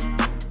blast.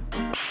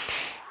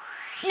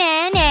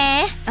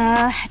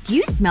 Nah. Do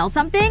you smell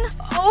something?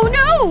 Oh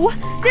no!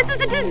 This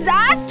is a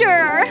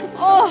disaster!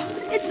 Oh,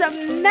 it's a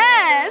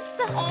mess.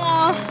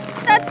 Oh,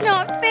 that's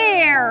not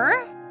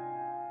fair.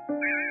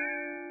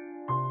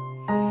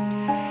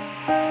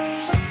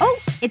 Oh,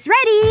 it's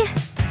ready!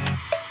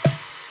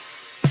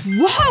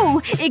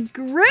 Whoa! It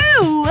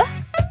grew!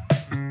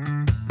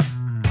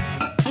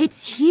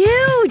 It's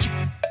huge!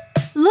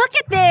 Look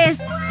at this!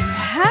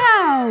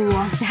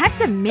 Wow!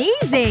 That's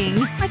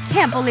amazing! I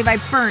can't believe I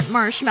burnt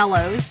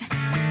marshmallows.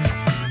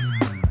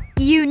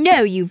 You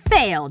know you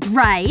failed,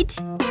 right?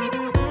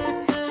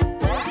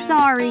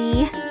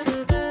 Sorry.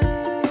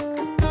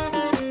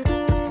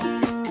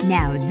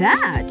 Now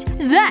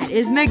that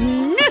is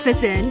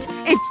magnificent!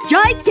 It's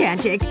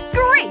gigantic!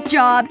 Great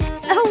job!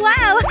 Oh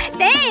wow,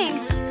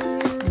 thanks!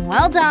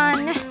 Well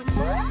done.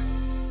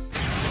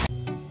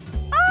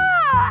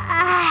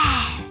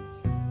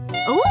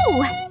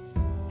 Ooh!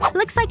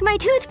 Looks like my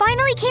tooth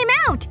finally came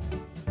out.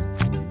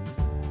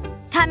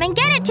 Come and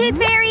get it, Tooth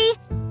Fairy!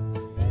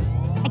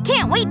 I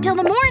can't wait till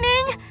the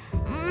morning.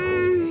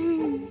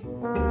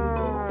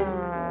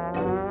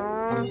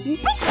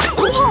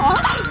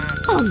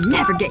 I'll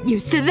never get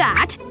used to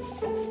that.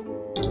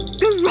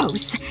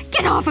 Gross.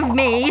 Get off of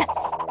me.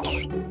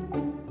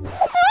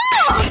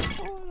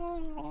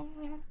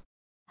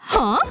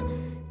 Huh?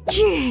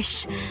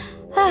 Jeesh.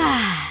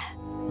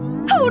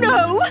 Oh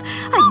no!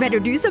 I'd better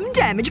do some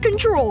damage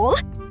control.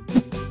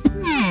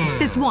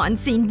 This one's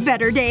seen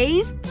better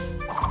days.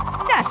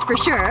 That's for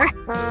sure.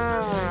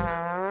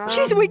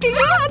 She's waking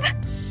up!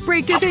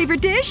 Break your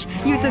favorite dish,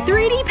 use a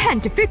 3D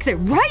pen to fix it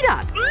right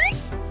up.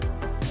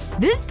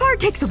 This part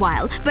takes a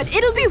while, but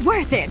it'll be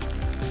worth it.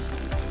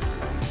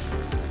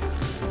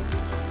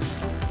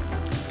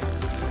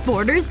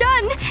 Border's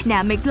done.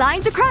 Now make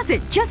lines across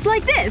it, just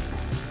like this.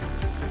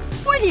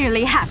 We're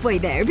nearly halfway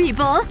there,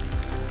 people.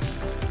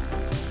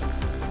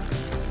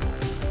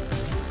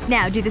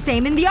 Now do the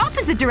same in the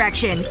opposite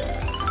direction.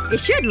 It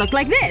should look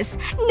like this.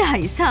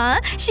 Nice, huh?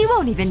 She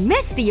won't even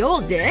miss the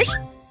old dish.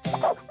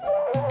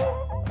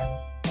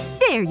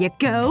 There you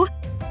go.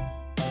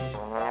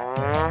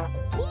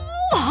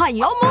 Ooh, I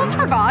almost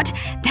forgot.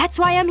 That's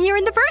why I'm here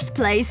in the first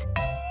place.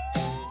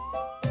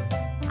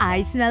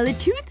 I smell a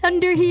tooth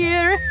under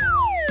here.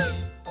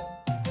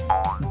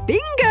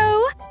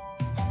 Bingo!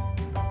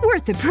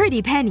 Worth a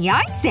pretty penny,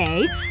 I'd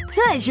say.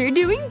 Pleasure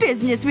doing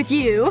business with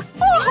you.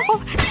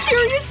 Oh,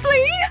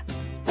 seriously?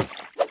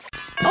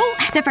 Oh,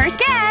 the first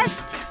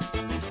guest!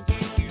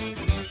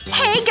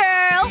 Hey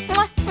girl!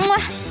 Mwah,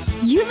 mwah.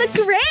 You look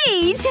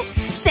great!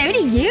 So do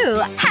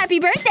you. Happy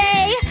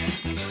birthday!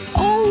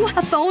 Oh,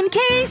 a phone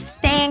case?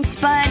 Thanks,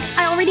 but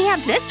I already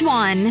have this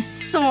one.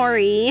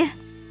 Sorry.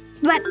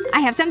 But I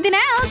have something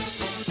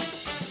else.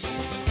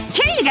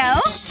 Here you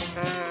go.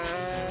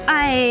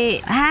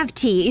 I have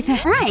teeth.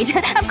 Right,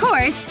 of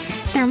course.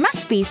 There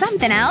must be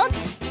something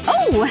else.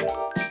 Oh!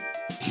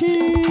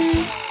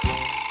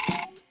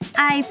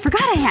 I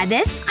forgot I had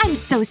this. I'm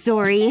so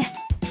sorry.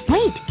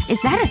 Wait,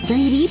 is that a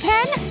 3D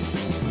pen?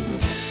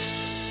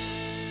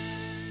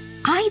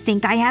 I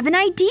think I have an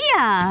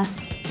idea.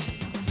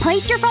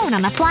 Place your phone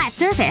on a flat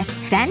surface.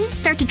 Then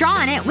start to draw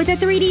on it with a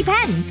 3D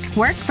pen.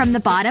 Work from the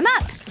bottom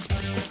up.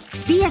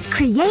 Be as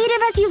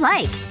creative as you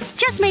like.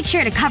 Just make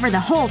sure to cover the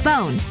whole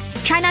phone.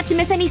 Try not to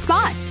miss any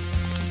spots.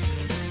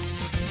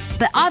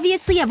 But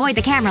obviously avoid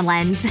the camera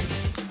lens.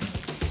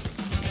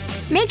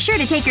 Make sure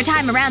to take your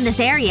time around this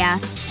area.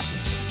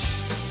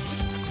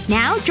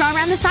 Now draw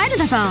around the side of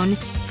the phone.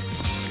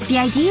 The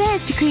idea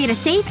is to create a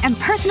safe and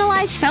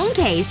personalized phone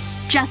case.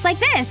 Just like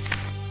this.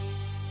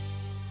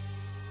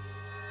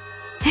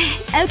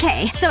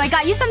 Okay, so I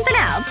got you something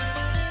else.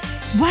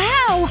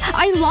 Wow!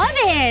 I love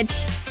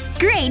it!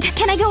 Great.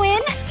 Can I go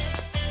in?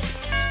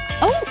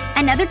 Oh!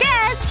 Another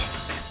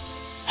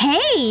guest!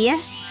 Hey!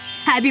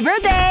 Happy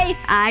birthday!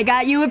 I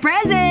got you a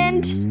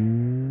present!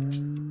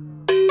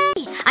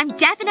 I'm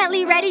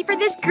definitely ready for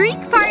this Greek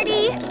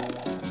party!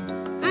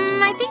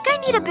 I think I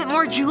need a bit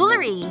more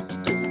jewelry.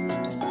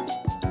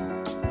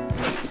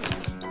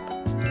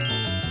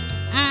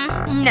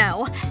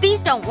 No.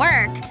 These don't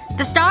work.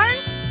 The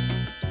stars?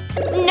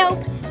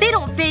 Nope. They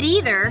don't fit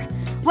either.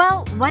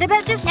 Well, what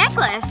about this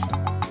necklace?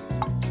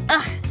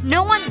 Ugh.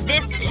 No one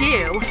this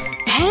too.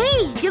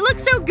 Hey! You look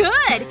so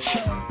good!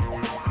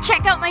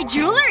 Check out my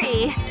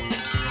jewelry!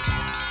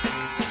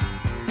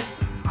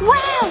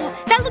 Wow!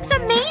 That looks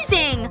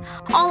amazing!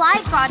 All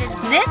I've got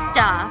is this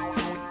stuff.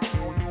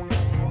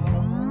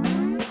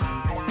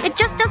 It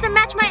just doesn't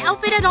match my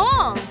outfit at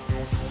all.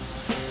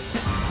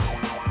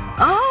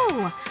 Oh!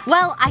 Oh!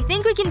 Well, I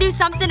think we can do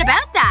something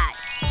about that.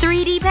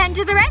 3D pen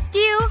to the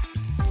rescue!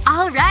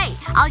 Alright,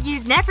 I'll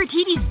use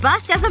Nefertiti's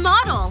bust as a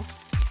model.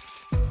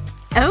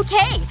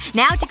 Okay,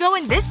 now to go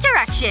in this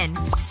direction.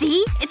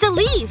 See? It's a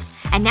leaf.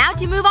 And now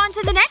to move on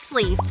to the next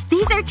leaf.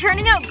 These are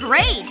turning out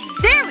great!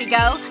 There we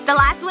go! The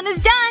last one is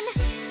done!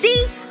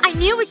 See? I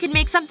knew we could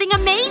make something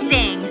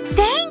amazing!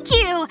 Thank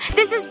you!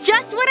 This is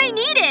just what I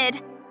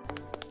needed!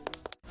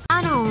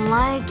 I don't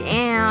like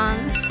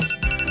ants.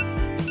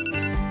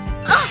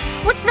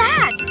 Ugh! What's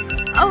that?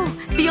 Oh,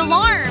 the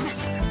alarm.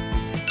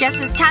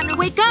 Guess it's time to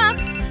wake up.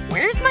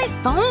 Where's my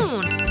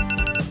phone?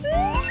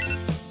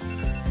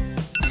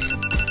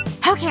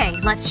 Okay,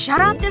 let's shut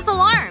off this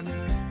alarm.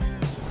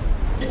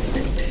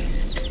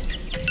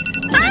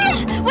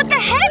 Ah! What the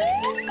heck?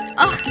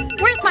 Ugh,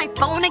 where's my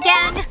phone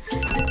again?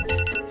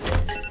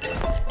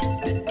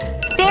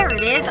 There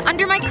it is,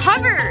 under my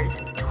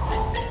covers.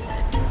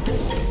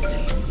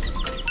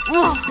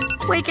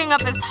 Ugh, waking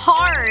up is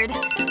hard.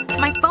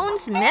 My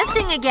phone's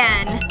missing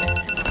again.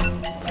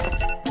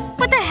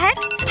 What the heck?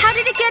 How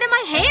did it get in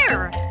my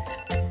hair?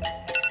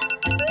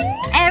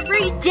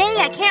 Every day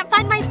I can't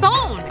find my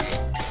phone.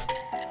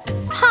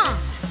 Huh.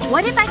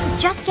 What if I could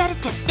just get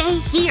it to stay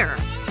here?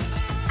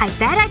 I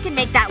bet I can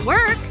make that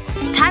work.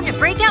 Time to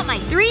break out my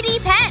 3D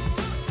pen.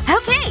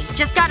 Okay,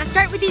 just gotta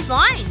start with these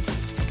lines.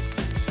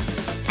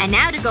 And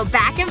now to go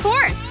back and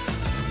forth.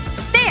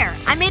 There,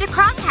 I made a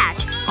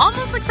crosshatch.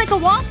 Almost looks like a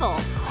waffle.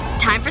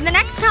 Time for the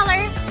next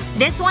color.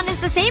 This one is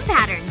the same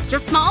pattern,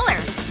 just smaller.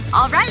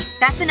 Alright,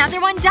 that's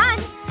another one done.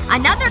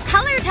 Another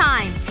color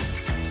time.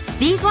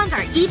 These ones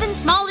are even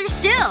smaller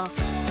still.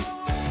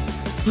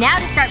 Now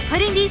to start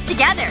putting these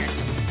together.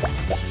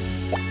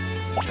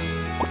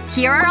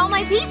 Here are all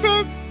my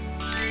pieces.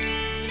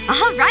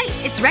 Alright,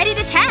 it's ready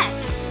to test.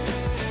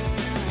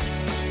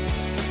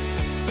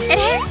 It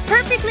hangs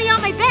perfectly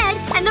on my bed,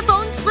 and the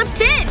phone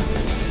slips in.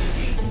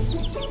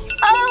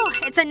 Oh,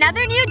 it's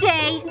another new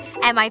day.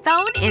 And my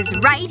phone is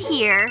right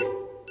here.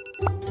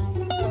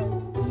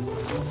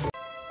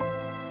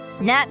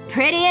 Not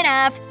pretty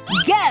enough.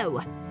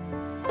 Go!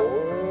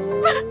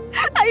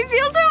 I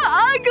feel so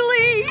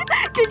ugly!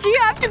 Did you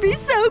have to be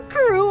so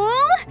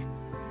cruel?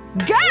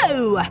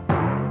 Go!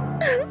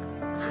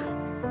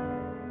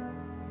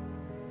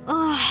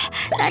 Ugh,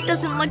 that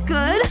doesn't look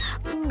good.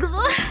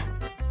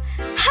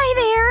 Hi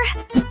there.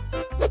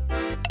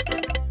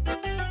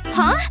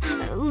 Huh?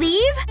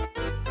 Leave?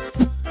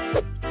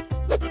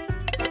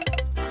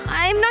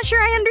 I'm not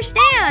sure I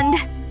understand.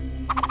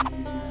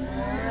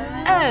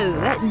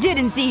 Oh,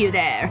 didn't see you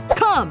there.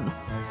 Come.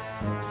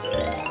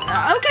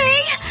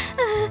 Okay.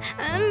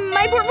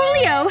 My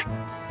portfolio.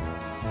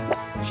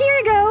 Here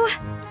you go.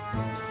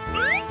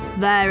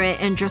 Very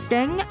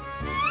interesting.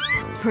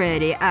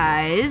 Pretty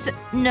eyes.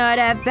 Not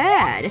that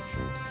bad.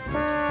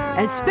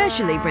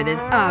 Especially for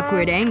this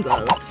awkward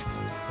angle.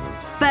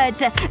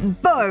 But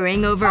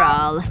boring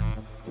overall.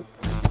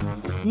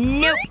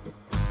 Nope.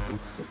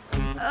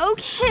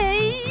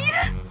 Okay.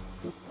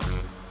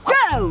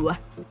 Go!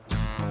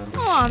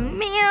 Aw,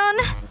 man.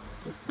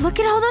 Look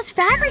at all those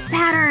fabric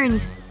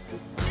patterns.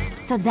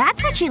 So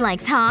that's what she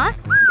likes, huh?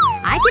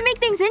 I can make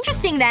things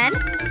interesting then.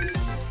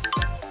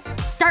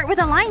 Start with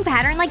a line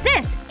pattern like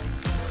this.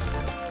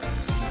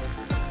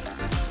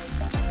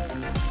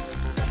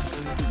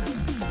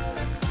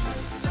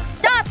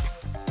 Stop!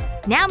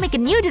 Now make a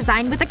new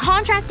design with a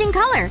contrasting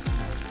color.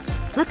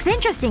 Looks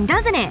interesting,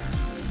 doesn't it?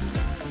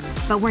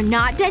 But we're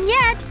not done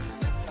yet.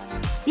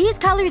 These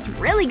colors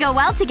really go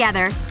well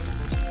together.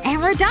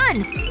 And we're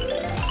done.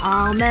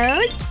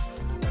 Almost.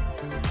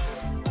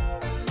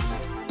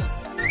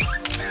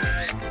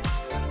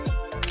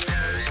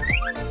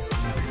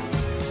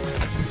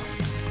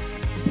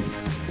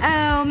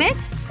 Oh,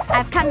 miss.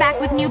 I've come back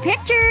with new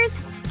pictures.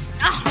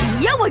 Ah,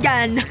 you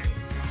again!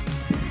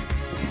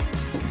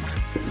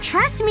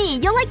 Trust me,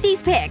 you'll like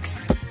these pics.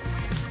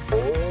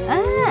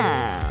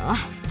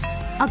 Oh.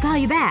 I'll call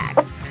you back.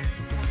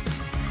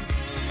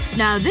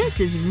 Now this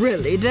is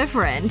really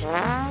different.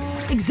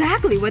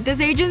 Exactly what this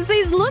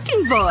agency's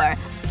looking for.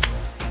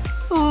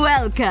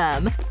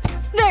 Welcome.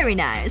 Very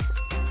nice.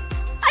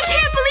 I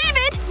can't believe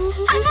it!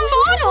 I'm a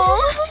model!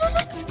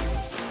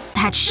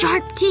 Had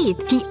sharp teeth.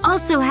 He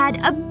also had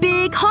a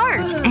big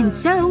heart. And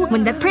so,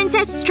 when the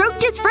princess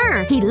stroked his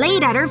fur, he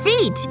laid at her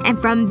feet. And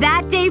from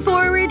that day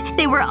forward,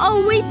 they were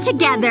always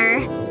together.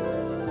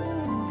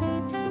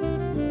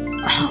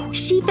 Oh,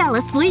 she fell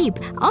asleep.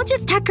 I'll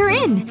just tuck her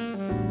in.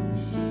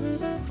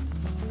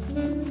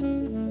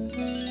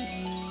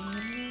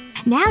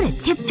 Now to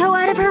tiptoe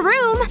out of her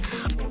room.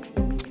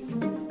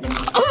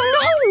 Oh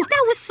no!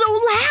 That was so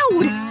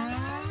loud!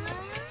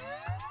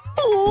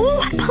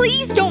 Oh,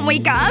 please don't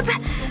wake up.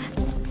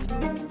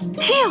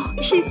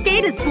 Phew, she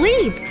stayed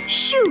asleep.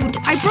 Shoot,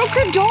 I broke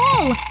her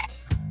doll.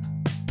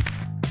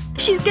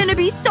 She's gonna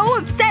be so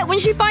upset when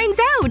she finds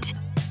out.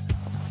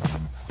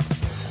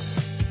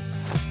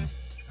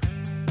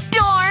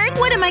 Darn,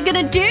 what am I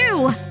gonna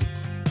do?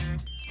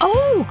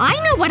 Oh, I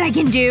know what I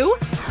can do.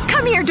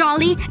 Come here,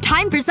 Dolly.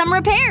 Time for some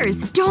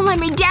repairs. Don't let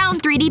me down,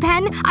 3D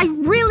pen. I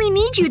really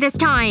need you this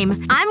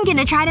time. I'm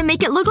gonna try to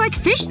make it look like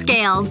fish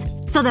scales.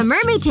 So the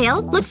mermaid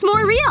tail looks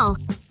more real.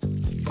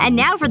 And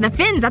now for the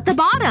fins at the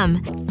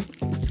bottom.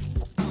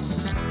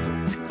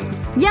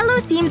 Yellow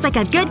seems like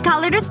a good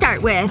color to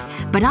start with.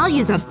 But I'll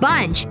use a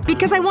bunch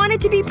because I want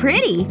it to be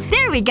pretty.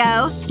 There we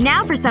go.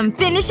 Now for some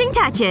finishing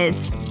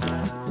touches.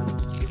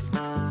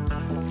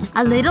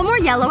 A little more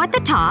yellow at the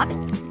top.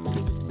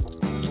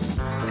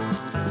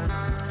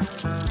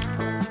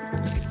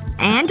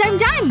 And I'm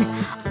done!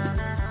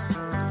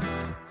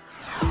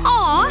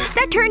 Aw,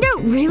 that turned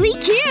out really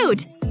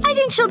cute! I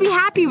think she'll be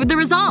happy with the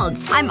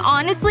results. I'm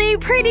honestly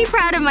pretty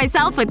proud of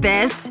myself with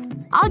this.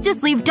 I'll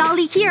just leave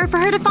Dolly here for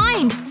her to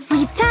find.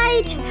 Sleep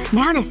tight.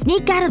 Now to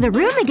sneak out of the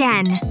room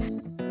again.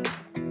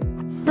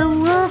 The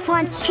wolf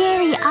wants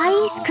cherry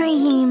ice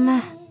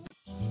cream.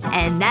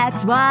 And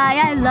that's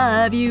why I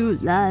love you,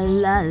 la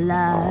la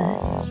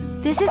la.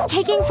 This is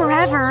taking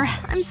forever.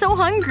 I'm so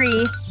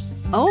hungry.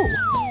 Oh.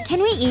 Can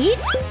we eat?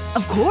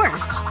 Of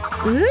course.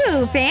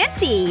 Ooh,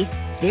 fancy.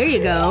 There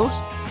you go.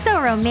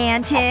 So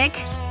romantic.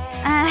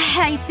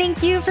 I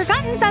think you've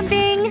forgotten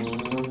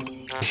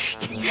something.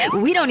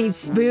 We don't need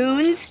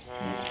spoons.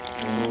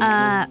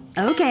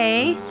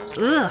 Okay.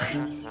 Ugh.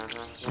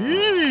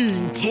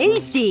 Mmm,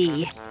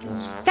 tasty.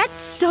 That's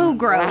so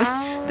gross.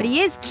 But he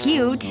is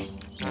cute.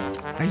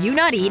 Are you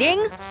not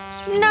eating?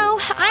 No,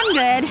 I'm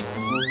good.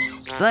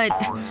 But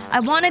I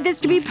wanted this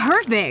to be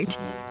perfect.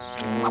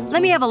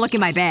 Let me have a look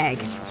in my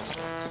bag.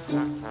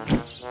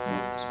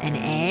 An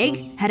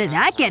egg? How did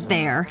that get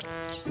there?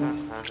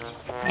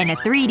 And a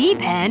 3D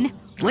pen?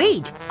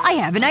 Wait, I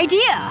have an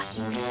idea!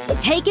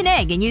 Take an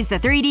egg and use the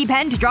 3D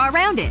pen to draw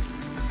around it.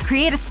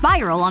 Create a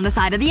spiral on the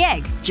side of the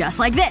egg, just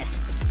like this.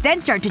 Then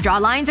start to draw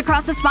lines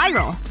across the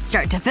spiral.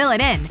 Start to fill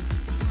it in.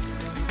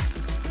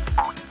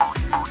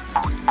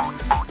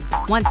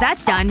 Once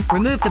that's done,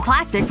 remove the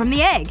plastic from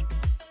the egg.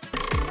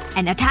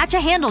 And attach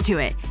a handle to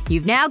it.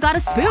 You've now got a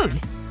spoon.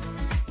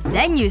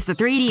 Then use the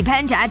 3D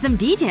pen to add some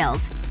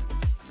details.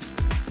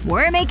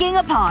 We're making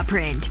a paw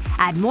print.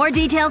 Add more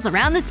details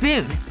around the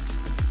spoon.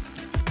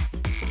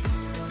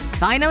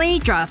 Finally,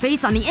 draw a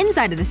face on the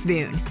inside of the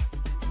spoon.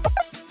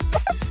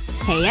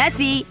 Hey,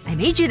 Essie. I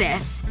made you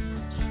this.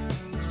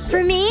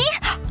 For me?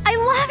 I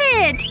love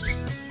it!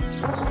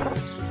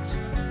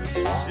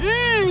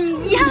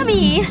 Mmm,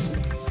 yummy!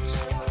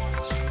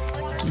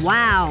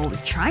 Wow.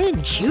 Try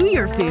and chew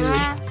your food.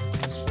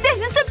 This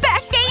is the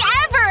best day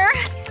ever!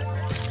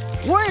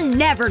 We're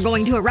never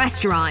going to a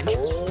restaurant.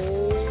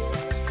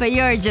 But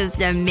you're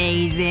just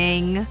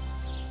amazing.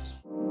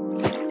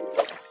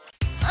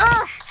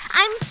 Ugh!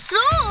 I'm so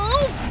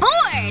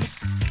bored!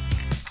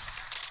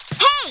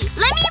 Hey!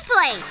 Let me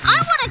play! I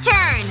want a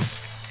turn!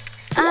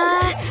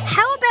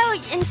 How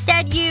about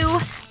instead you…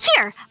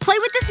 Here! Play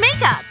with this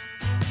makeup!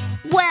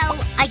 Well,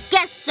 I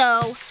guess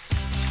so.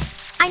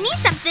 I need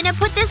something to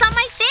put this on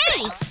my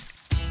face!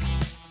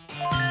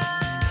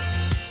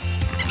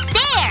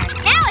 There!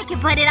 Now I can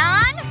put it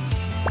on!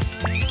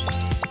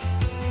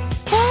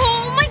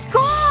 Oh my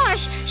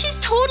gosh! She's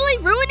totally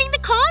ruining the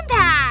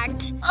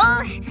compact!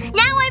 Ugh!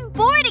 Now I'm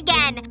bored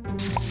again!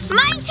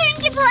 My turn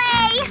to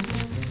play!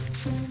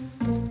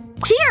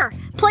 Here!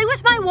 Play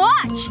with my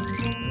watch!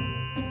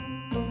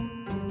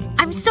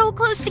 I'm so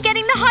close to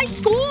getting the high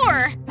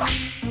score!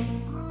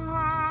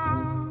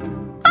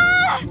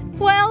 Ah!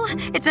 Well,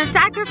 it's a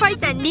sacrifice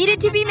that needed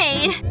to be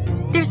made.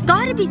 There's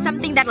gotta be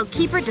something that'll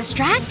keep her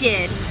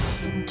distracted.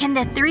 Can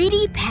the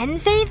 3D pen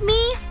save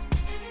me?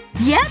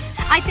 Yep!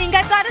 I think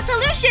I've got a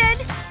solution!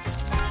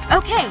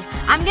 Okay,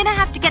 I'm gonna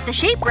have to get the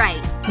shape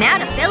right. Now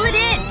to fill it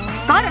in.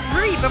 Gotta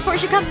hurry before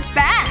she comes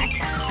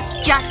back.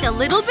 Just a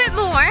little bit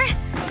more.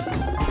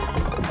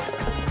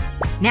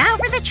 Now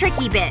for the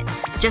tricky bit.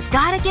 Just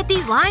gotta get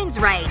these lines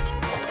right.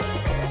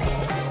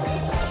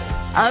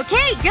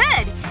 Okay,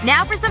 good!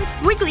 Now for some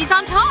squigglies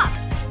on top.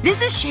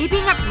 This is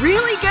shaping up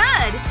really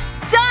good.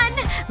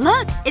 Done!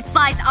 Look, it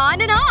slides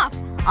on and off.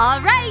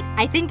 Alright,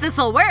 I think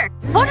this'll work.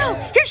 Oh no!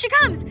 Here she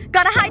comes!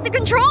 Gotta hide the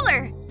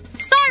controller!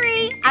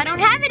 Sorry, I don't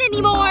have it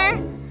anymore.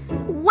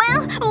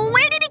 Well,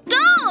 where did it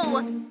go?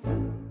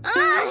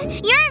 Ugh!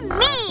 You're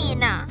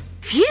mean!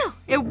 Phew!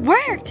 It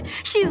worked!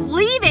 She's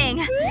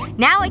leaving!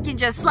 Now I can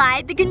just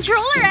slide the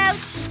controller out.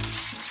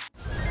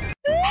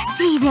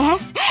 See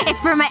this?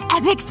 It's for my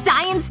epic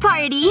science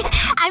party!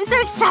 I'm so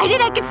excited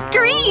I could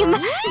scream!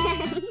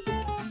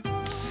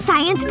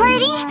 Science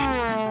party?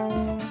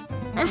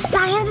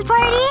 Science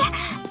party?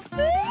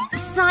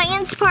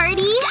 Science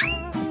party?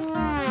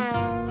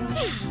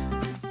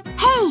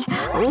 Hey!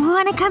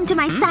 Wanna come to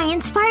my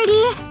science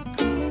party?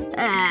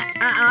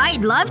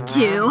 I'd love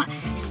to.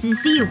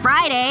 See you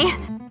Friday.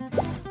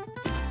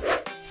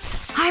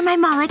 Are my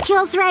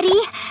molecules ready?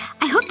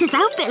 I hope this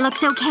outfit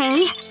looks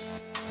okay.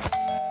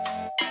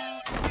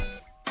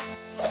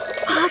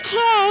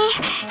 Okay.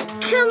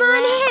 Come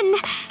on in.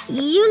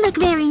 You look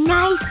very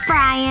nice,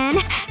 Brian.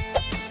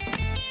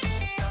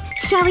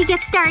 Shall we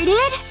get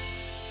started?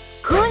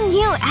 Who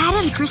knew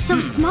atoms were so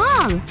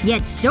small,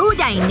 yet so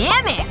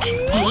dynamic?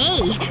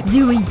 Hey,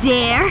 do we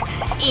dare?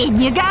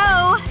 In you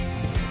go!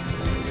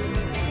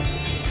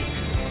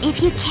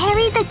 If you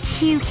carry the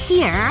 2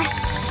 here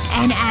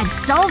and add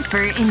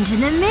sulfur into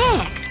the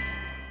mix.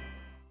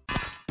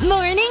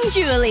 Morning,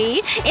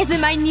 Julie!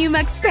 Isn't my new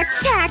mug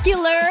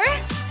spectacular?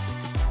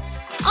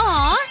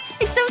 Aw,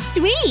 it's so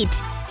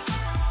sweet!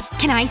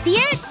 Can I see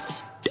it?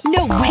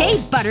 No way,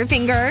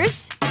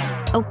 Butterfingers!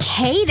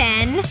 Okay,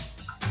 then.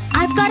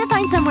 I've gotta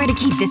find somewhere to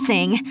keep this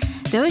thing.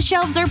 Those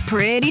shelves are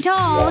pretty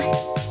tall.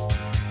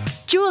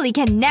 Julie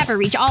can never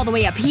reach all the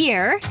way up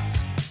here.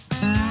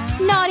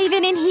 Not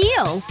even in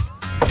heels.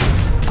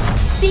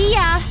 See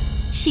ya!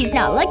 She's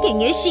not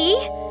looking, is she?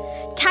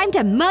 Time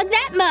to mug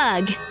that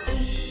mug!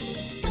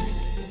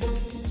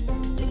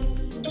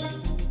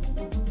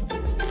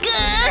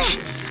 Gah!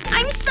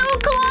 I'm so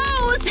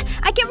close!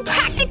 I can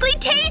practically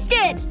taste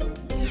it!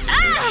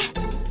 Ah!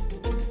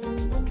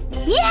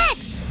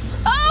 Yes!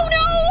 Oh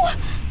no!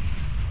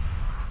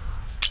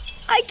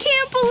 I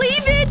can't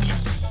believe it!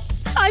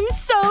 I'm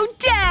so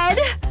dead!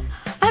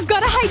 I've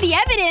gotta hide the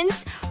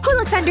evidence! Who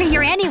looks under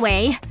here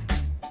anyway?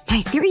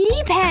 My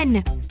 3D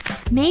pen!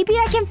 Maybe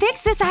I can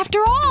fix this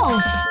after all!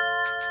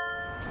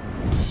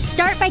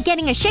 Start by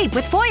getting a shape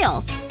with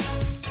foil.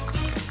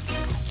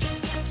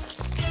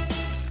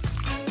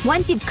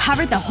 Once you've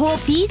covered the whole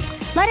piece,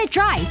 let it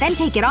dry, then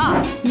take it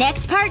off.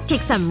 Next part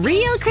takes some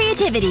real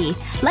creativity.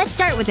 Let's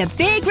start with a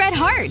big red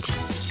heart.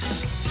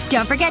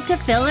 Don't forget to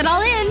fill it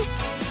all in.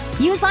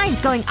 Use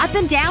lines going up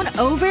and down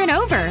over and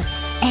over.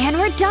 And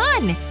we're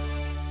done!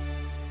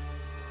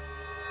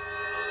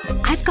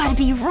 I've gotta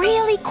be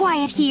really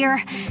quiet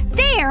here.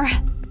 There!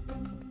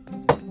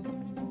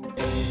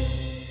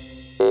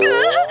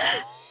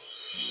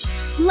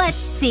 Let's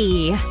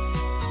see.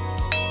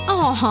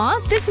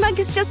 Aw, this mug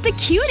is just the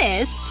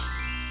cutest.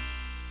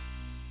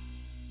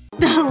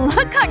 The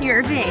look on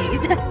your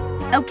face.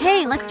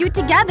 Okay, let's do it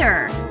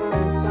together.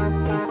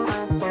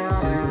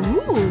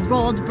 Ooh,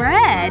 gold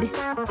bread.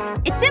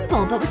 It's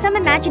simple, but with some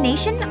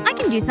imagination, I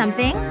can do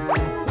something. I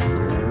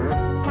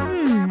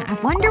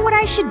wonder what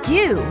I should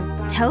do.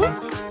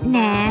 Toast?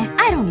 Nah,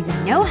 I don't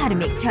even know how to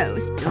make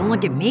toast. Don't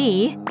look at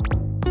me.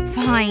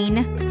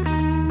 Fine.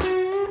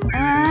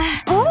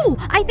 Oh!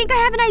 I think I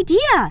have an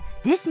idea!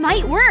 This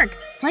might work.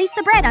 Place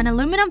the bread on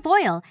aluminum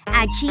foil.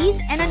 Add cheese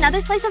and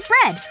another slice of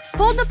bread.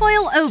 Fold the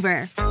foil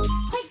over.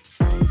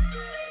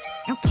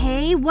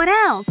 Okay, what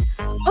else?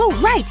 Oh,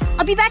 right!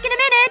 I'll be back in a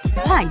minute!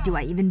 Why do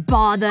I even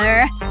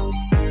bother?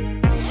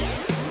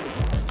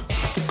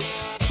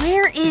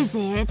 Where is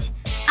it?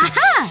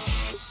 Aha!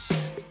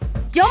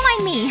 Don't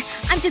mind me.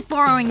 I'm just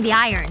borrowing the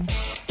iron.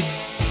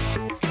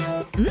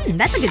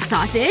 That's a good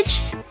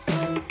sausage.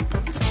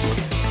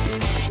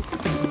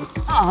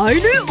 I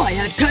knew I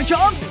had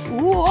ketchup!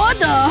 What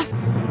the…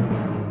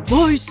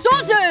 My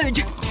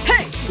sausage!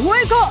 Hey,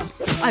 wake up!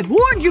 I've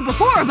warned you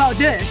before about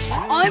this!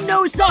 I'm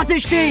no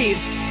sausage thief!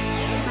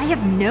 I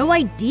have no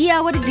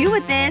idea what to do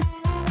with this.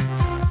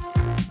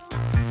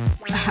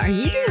 Are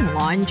you doing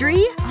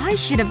laundry? I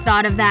should have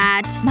thought of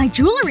that. My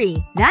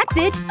jewelry! That's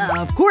it!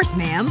 Of course,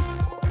 ma'am.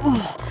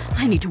 Oh,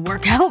 I need to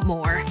work out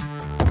more.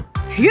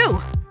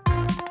 Phew!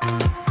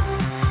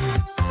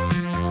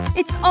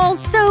 It's all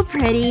so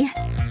pretty.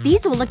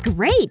 These will look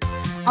great.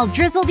 I'll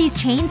drizzle these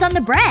chains on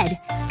the bread.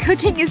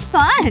 Cooking is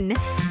fun.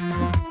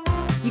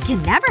 You can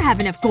never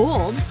have enough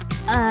gold.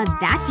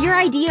 That's your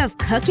idea of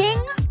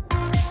cooking?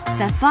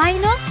 The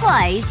final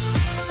slice.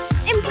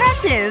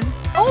 Impressive.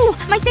 Oh,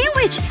 my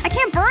sandwich! I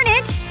can't burn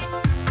it!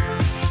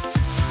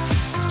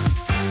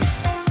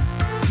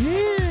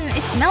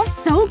 It smells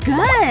so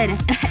good.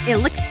 It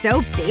looks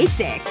so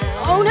basic.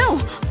 Oh no!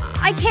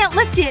 I can't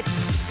lift it.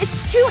 It's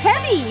too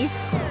heavy.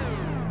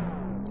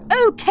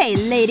 Okay,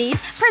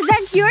 ladies.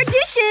 Present your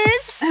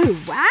dishes! Oh,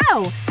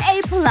 wow!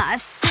 A+.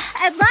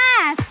 At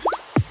last!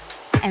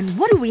 And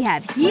what do we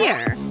have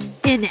here?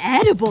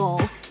 Inedible.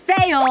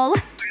 Fail.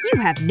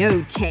 You have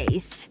no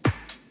taste.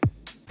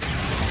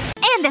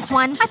 And this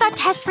one. I thought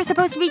tests were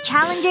supposed to be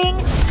challenging.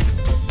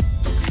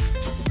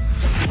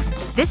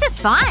 This is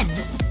fun.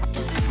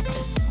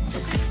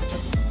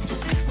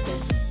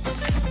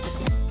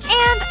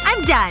 And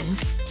I'm done.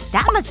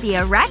 That must be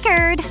a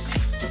record.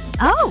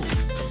 Oh.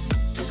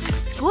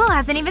 School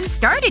hasn't even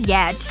started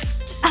yet.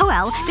 Oh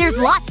well, there's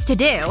lots to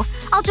do.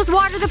 I'll just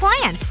water the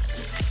plants.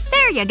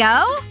 There you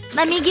go.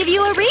 Let me give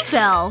you a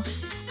refill.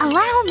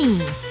 Allow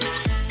me.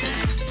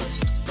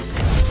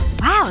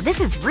 Wow,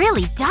 this is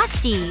really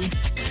dusty.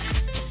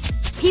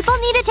 People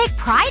need to take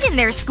pride in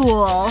their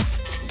school.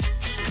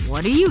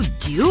 What are you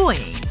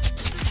doing?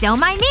 Don't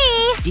mind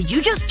me. Did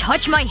you just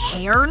touch my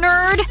hair,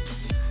 nerd?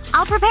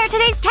 I'll prepare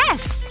today's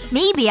test.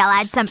 Maybe I'll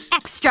add some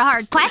extra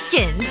hard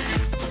questions.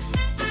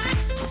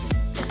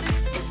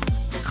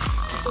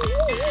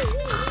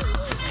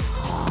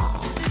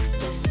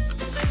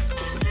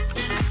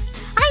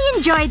 I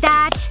enjoyed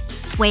that.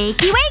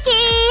 Wakey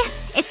wakey!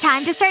 It's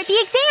time to start the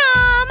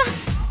exam!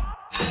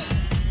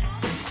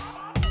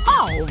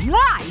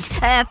 Alright.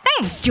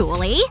 Thanks,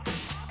 Julie.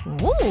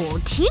 Ooh,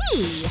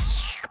 tea.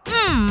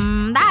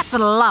 That's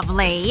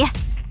lovely.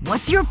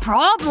 What's your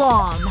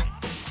problem?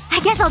 I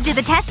guess I'll do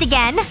the test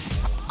again.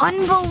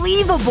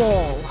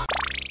 Unbelievable.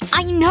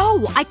 I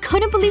know! I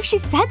couldn't believe she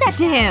said that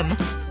to him.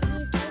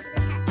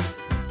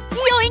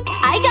 Yoink!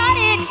 I got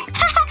it!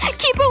 Haha!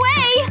 Keep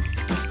away!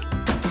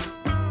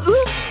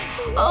 Oops.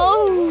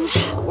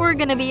 Oh, we're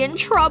gonna be in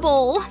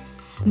trouble.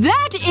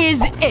 That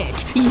is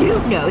it! You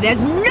know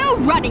there's no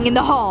running in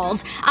the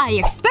halls! I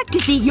expect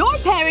to see your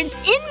parents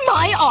in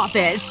my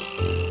office!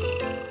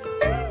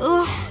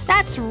 Ugh,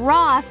 that's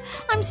rough.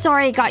 I'm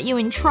sorry I got you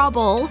in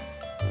trouble.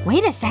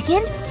 Wait a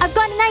second. I've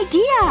got an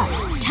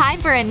idea!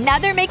 Time for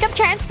another makeup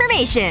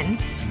transformation.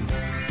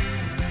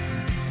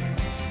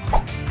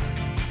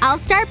 I'll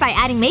start by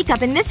adding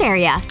makeup in this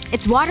area.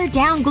 It's watered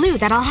down glue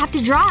that I'll have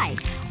to dry.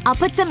 I'll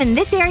put some in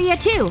this area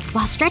too,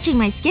 while stretching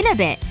my skin a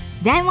bit.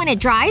 Then when it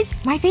dries,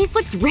 my face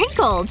looks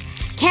wrinkled.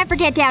 Can't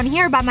forget down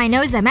here by my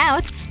nose and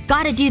mouth.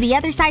 Gotta do the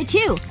other side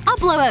too. I'll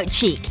blow out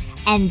cheek.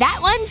 And that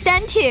one's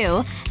done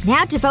too.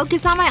 Now to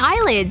focus on my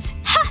eyelids.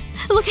 Ha!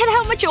 Look at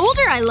how much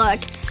older I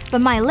look.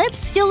 But my lips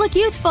still look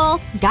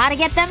youthful. Gotta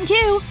get them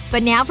too.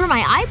 But now for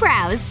my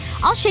eyebrows.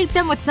 I'll shape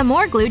them with some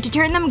more glue to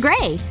turn them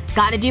gray.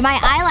 Gotta do my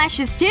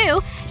eyelashes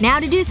too. Now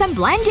to do some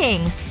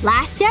blending.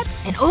 Last step,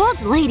 an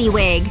old lady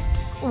wig.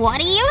 What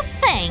do you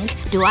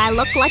think? Do I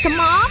look like a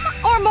mom?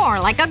 Or more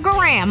like a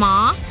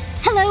grandma?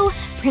 Hello,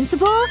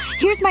 principal?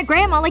 Here's my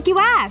grandma like you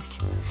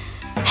asked.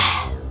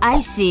 I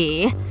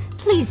see.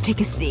 Please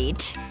take a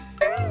seat.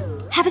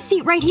 Have a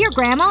seat right here,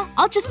 Grandma.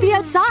 I'll just be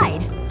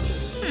outside.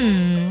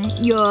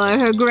 You're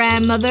her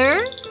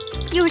grandmother?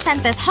 You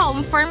sent this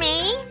home for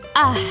me?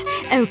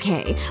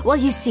 Okay. Well,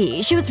 you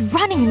see, she was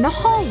running in the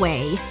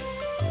hallway.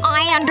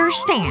 I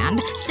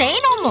understand. Say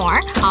no more.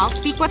 I'll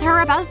speak with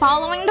her about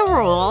following the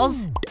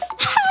rules.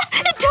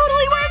 It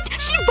totally worked!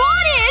 She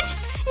bought it!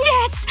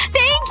 Yes!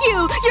 Thank you!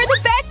 You're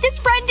the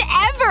bestest friend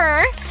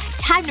ever!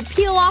 Time to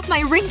peel off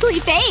my wrinkly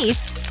face.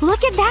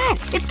 Look at that!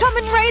 It's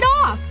coming right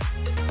off!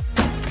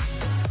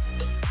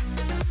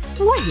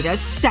 Wait a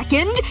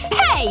second!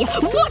 Hey!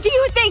 What do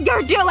you think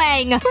you're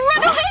doing?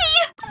 Run away!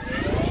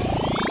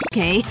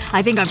 Okay,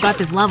 I think I've got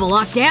this level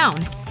locked down.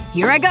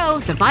 Here I go.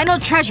 The final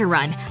treasure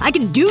run. I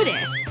can do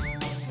this.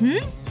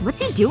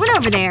 What's he doing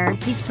over there?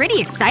 He's pretty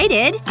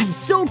excited. I'm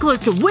so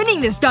close to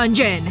winning this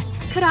dungeon!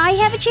 Could I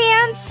have a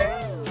chance?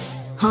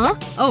 Huh?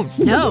 Oh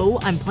no.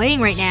 I'm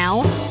playing right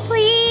now.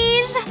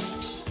 Please?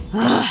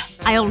 Ugh.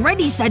 I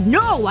already said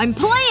no! I'm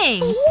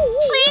playing!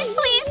 Please,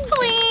 please,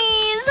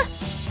 please!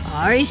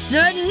 I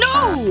said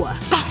no!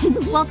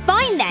 Well,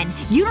 fine then.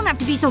 You don't have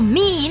to be so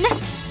mean.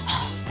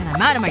 And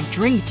I'm out of my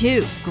drink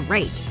too.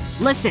 Great.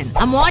 Listen,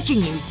 I'm watching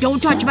you.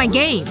 Don't touch my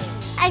game.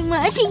 I'm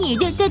watching you.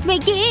 Don't touch my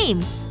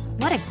game.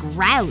 What a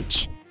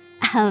grouch.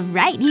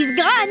 Alright, he's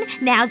gone.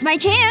 Now's my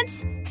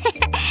chance.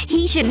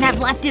 He shouldn't have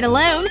left it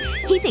alone.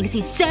 He thinks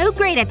he's so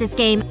great at this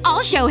game.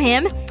 I'll show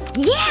him.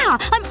 Yeah!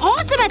 I'm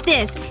awesome at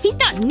this! He's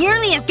not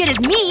nearly as good as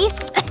me.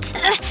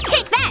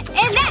 Take that!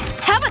 And that!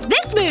 How about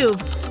this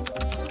move?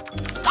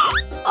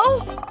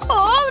 Oh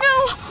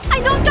no! I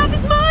knocked off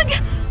his mug!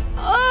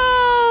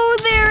 Oh,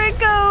 there it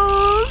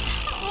goes.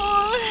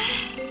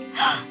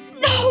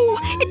 No!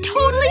 It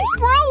totally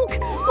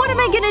broke! What am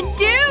I gonna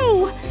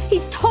do?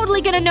 He's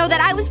totally gonna know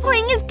that I was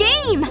playing his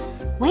game.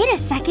 Wait a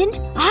second.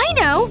 I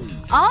know!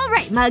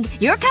 Alright, Mug.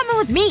 You're coming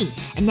with me.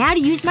 And now to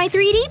use my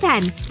 3D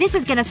pen. This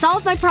is gonna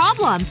solve my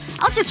problem.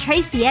 I'll just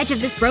trace the edge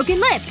of this broken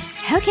lip.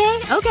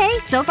 Okay.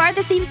 So far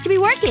this seems to be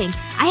working.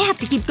 I have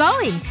to keep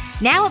going.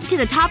 Now up to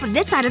the top of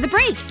this side of the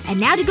break. And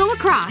now to go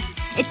across.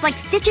 It's like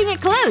stitching it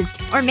closed.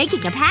 Or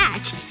making a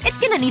patch. It's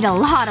gonna need a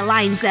lot of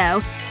lines, though.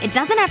 It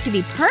doesn't have to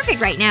be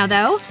perfect right now,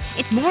 though.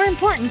 It's more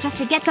important just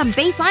to get some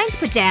base lines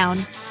put down.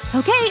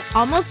 Okay,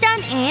 almost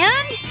done,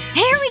 and…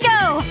 here we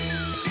go!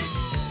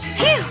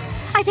 Phew!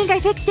 I think I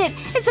fixed it.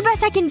 It's the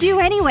best I can do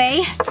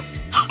anyway.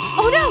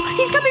 Oh no!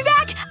 He's coming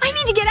back! I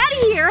need to get out of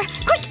here!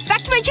 Quick!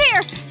 Back to my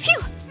chair! Phew!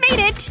 Made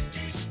it!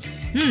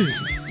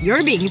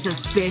 You're being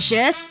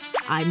suspicious.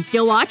 I'm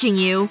still watching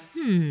you.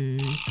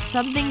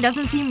 Something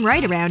doesn't seem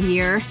right around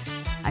here.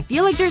 I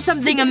feel like there's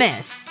something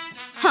amiss.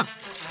 Huh.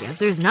 Guess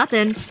there's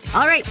nothing.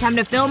 Alright, time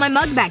to fill my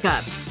mug back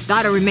up.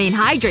 Gotta remain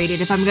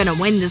hydrated if I'm gonna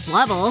win this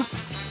level.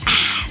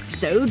 Ah,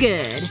 so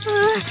good.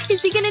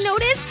 Is he gonna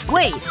notice?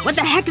 Wait, what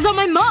the heck is on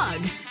my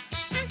mug?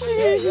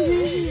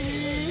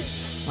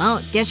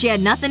 Well, guess she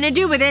had nothing to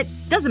do with it.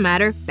 Doesn't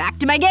matter. Back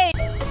to my game.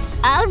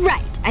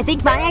 Alright. I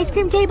think my ice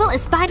cream table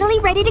is finally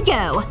ready to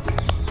go.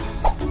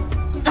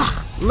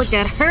 Ugh. Look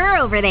at her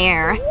over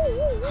there.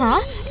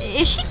 Huh?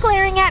 Is she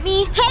glaring at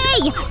me?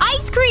 Hey!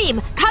 Ice cream!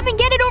 Come and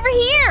get it over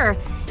here!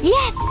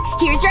 Yes!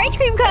 Here's your ice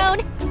cream cone!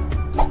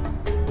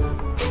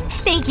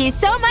 Thank you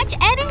so much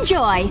and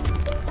enjoy!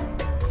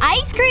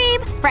 Ice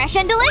cream! Fresh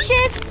and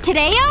delicious!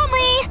 Today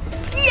only!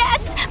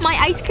 Yes! My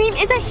ice cream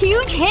is a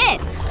huge hit!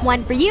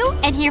 One for you,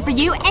 and here for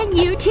you, and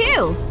you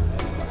too!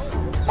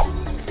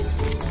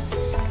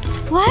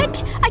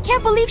 What? I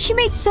can't believe she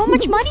made so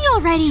much money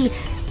already!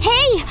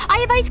 Hey! I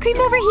have ice cream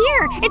over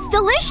here! It's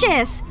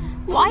delicious!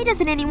 Why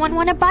doesn't anyone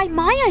want to buy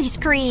my ice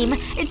cream?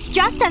 It's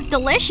just as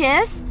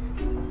delicious.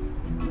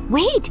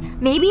 Wait,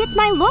 maybe it's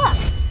my look.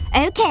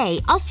 Okay,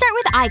 I'll start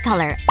with eye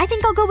color. I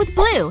think I'll go with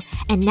blue.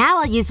 And now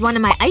I'll use one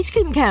of my ice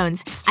cream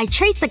cones. I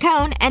traced the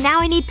cone, and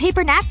now I need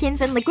paper napkins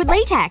and liquid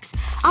latex.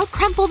 I'll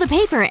crumple the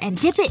paper and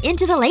dip it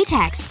into the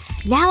latex.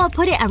 Now I'll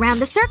put it around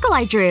the circle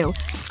I drew.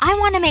 I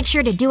want to make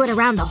sure to do it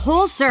around the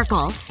whole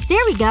circle.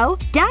 There we go.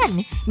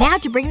 Done. Now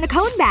to bring the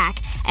cone back.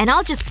 And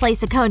I'll just place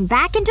the cone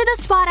back into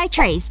the spot I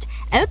traced.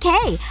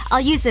 Okay.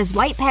 I'll use this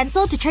white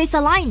pencil to trace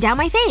a line down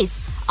my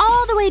face.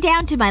 All the way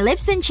down to my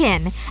lips and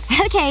chin.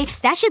 Okay,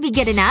 that should be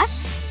good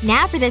enough.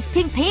 Now for this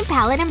pink paint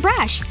palette and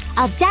brush.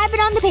 I'll dab it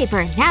on the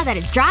paper now that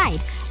it's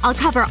dried. I'll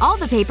cover all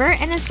the paper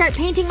and then start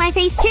painting my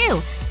face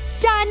too.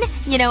 Done!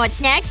 You know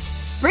what's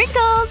next?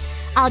 Sprinkles!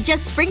 I'll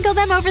just sprinkle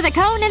them over the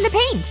cone and the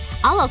paint.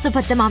 I'll also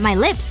put them on my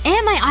lips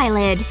and my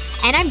eyelid.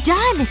 And I'm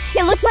done!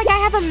 It looks like I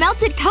have a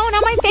melted cone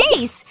on my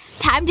face!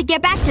 Time to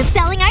get back to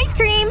selling ice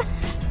cream!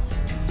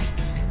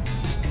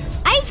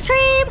 Ice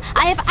cream!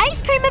 I have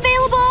ice cream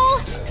available!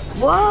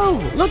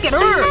 Whoa! Look at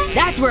her!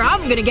 That's where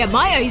I'm gonna get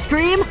my ice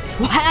cream!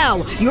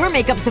 Wow! Your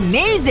makeup's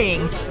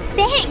amazing!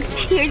 Thanks!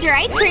 Here's your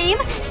ice cream!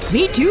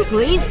 Me too,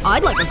 please.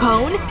 I'd like a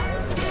cone.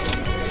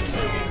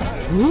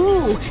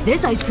 Ooh,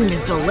 this ice cream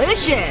is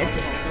delicious!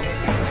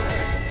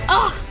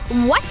 Ugh!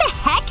 What the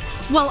heck?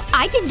 Well,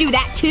 I can do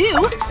that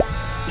too!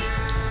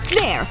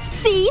 There.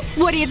 See?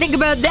 What do you think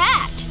about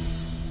that?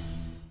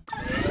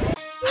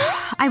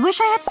 I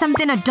wish I had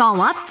something to doll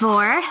up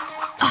for.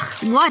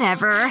 Ugh,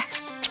 whatever.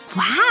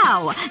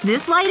 Wow.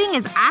 This lighting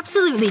is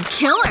absolutely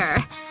killer.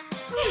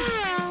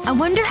 I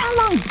wonder how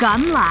long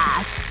gum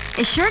lasts.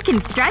 It sure can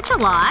stretch a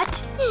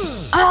lot.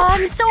 Oh,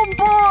 I'm so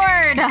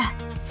bored!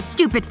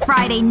 Stupid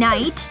Friday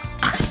night.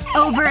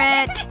 Over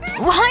it.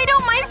 Why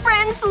don't my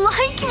friends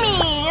like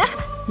me?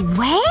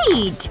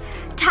 Wait!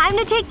 Time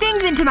to take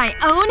things into my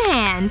own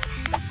hands.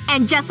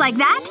 And just like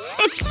that,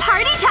 it's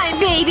party time,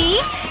 baby!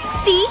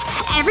 See?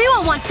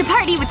 Everyone wants to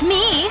party with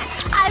me.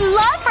 I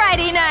love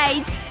Friday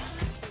nights!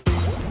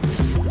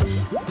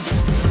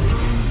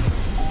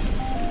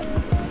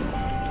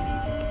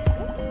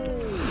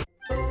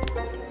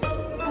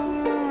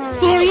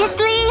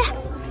 Seriously?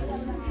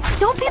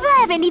 Don't people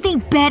have anything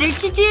better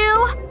to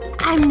do?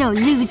 I'm no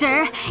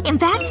loser. In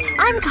fact,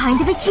 I'm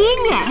kind of a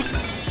genius.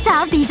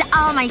 Solve these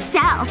all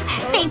myself.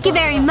 Thank you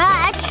very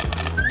much.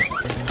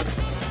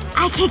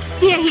 I kick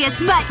serious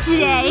butt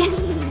today.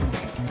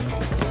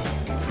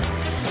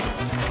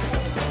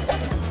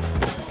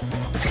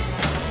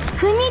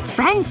 Who needs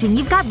friends when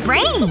you've got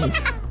brains?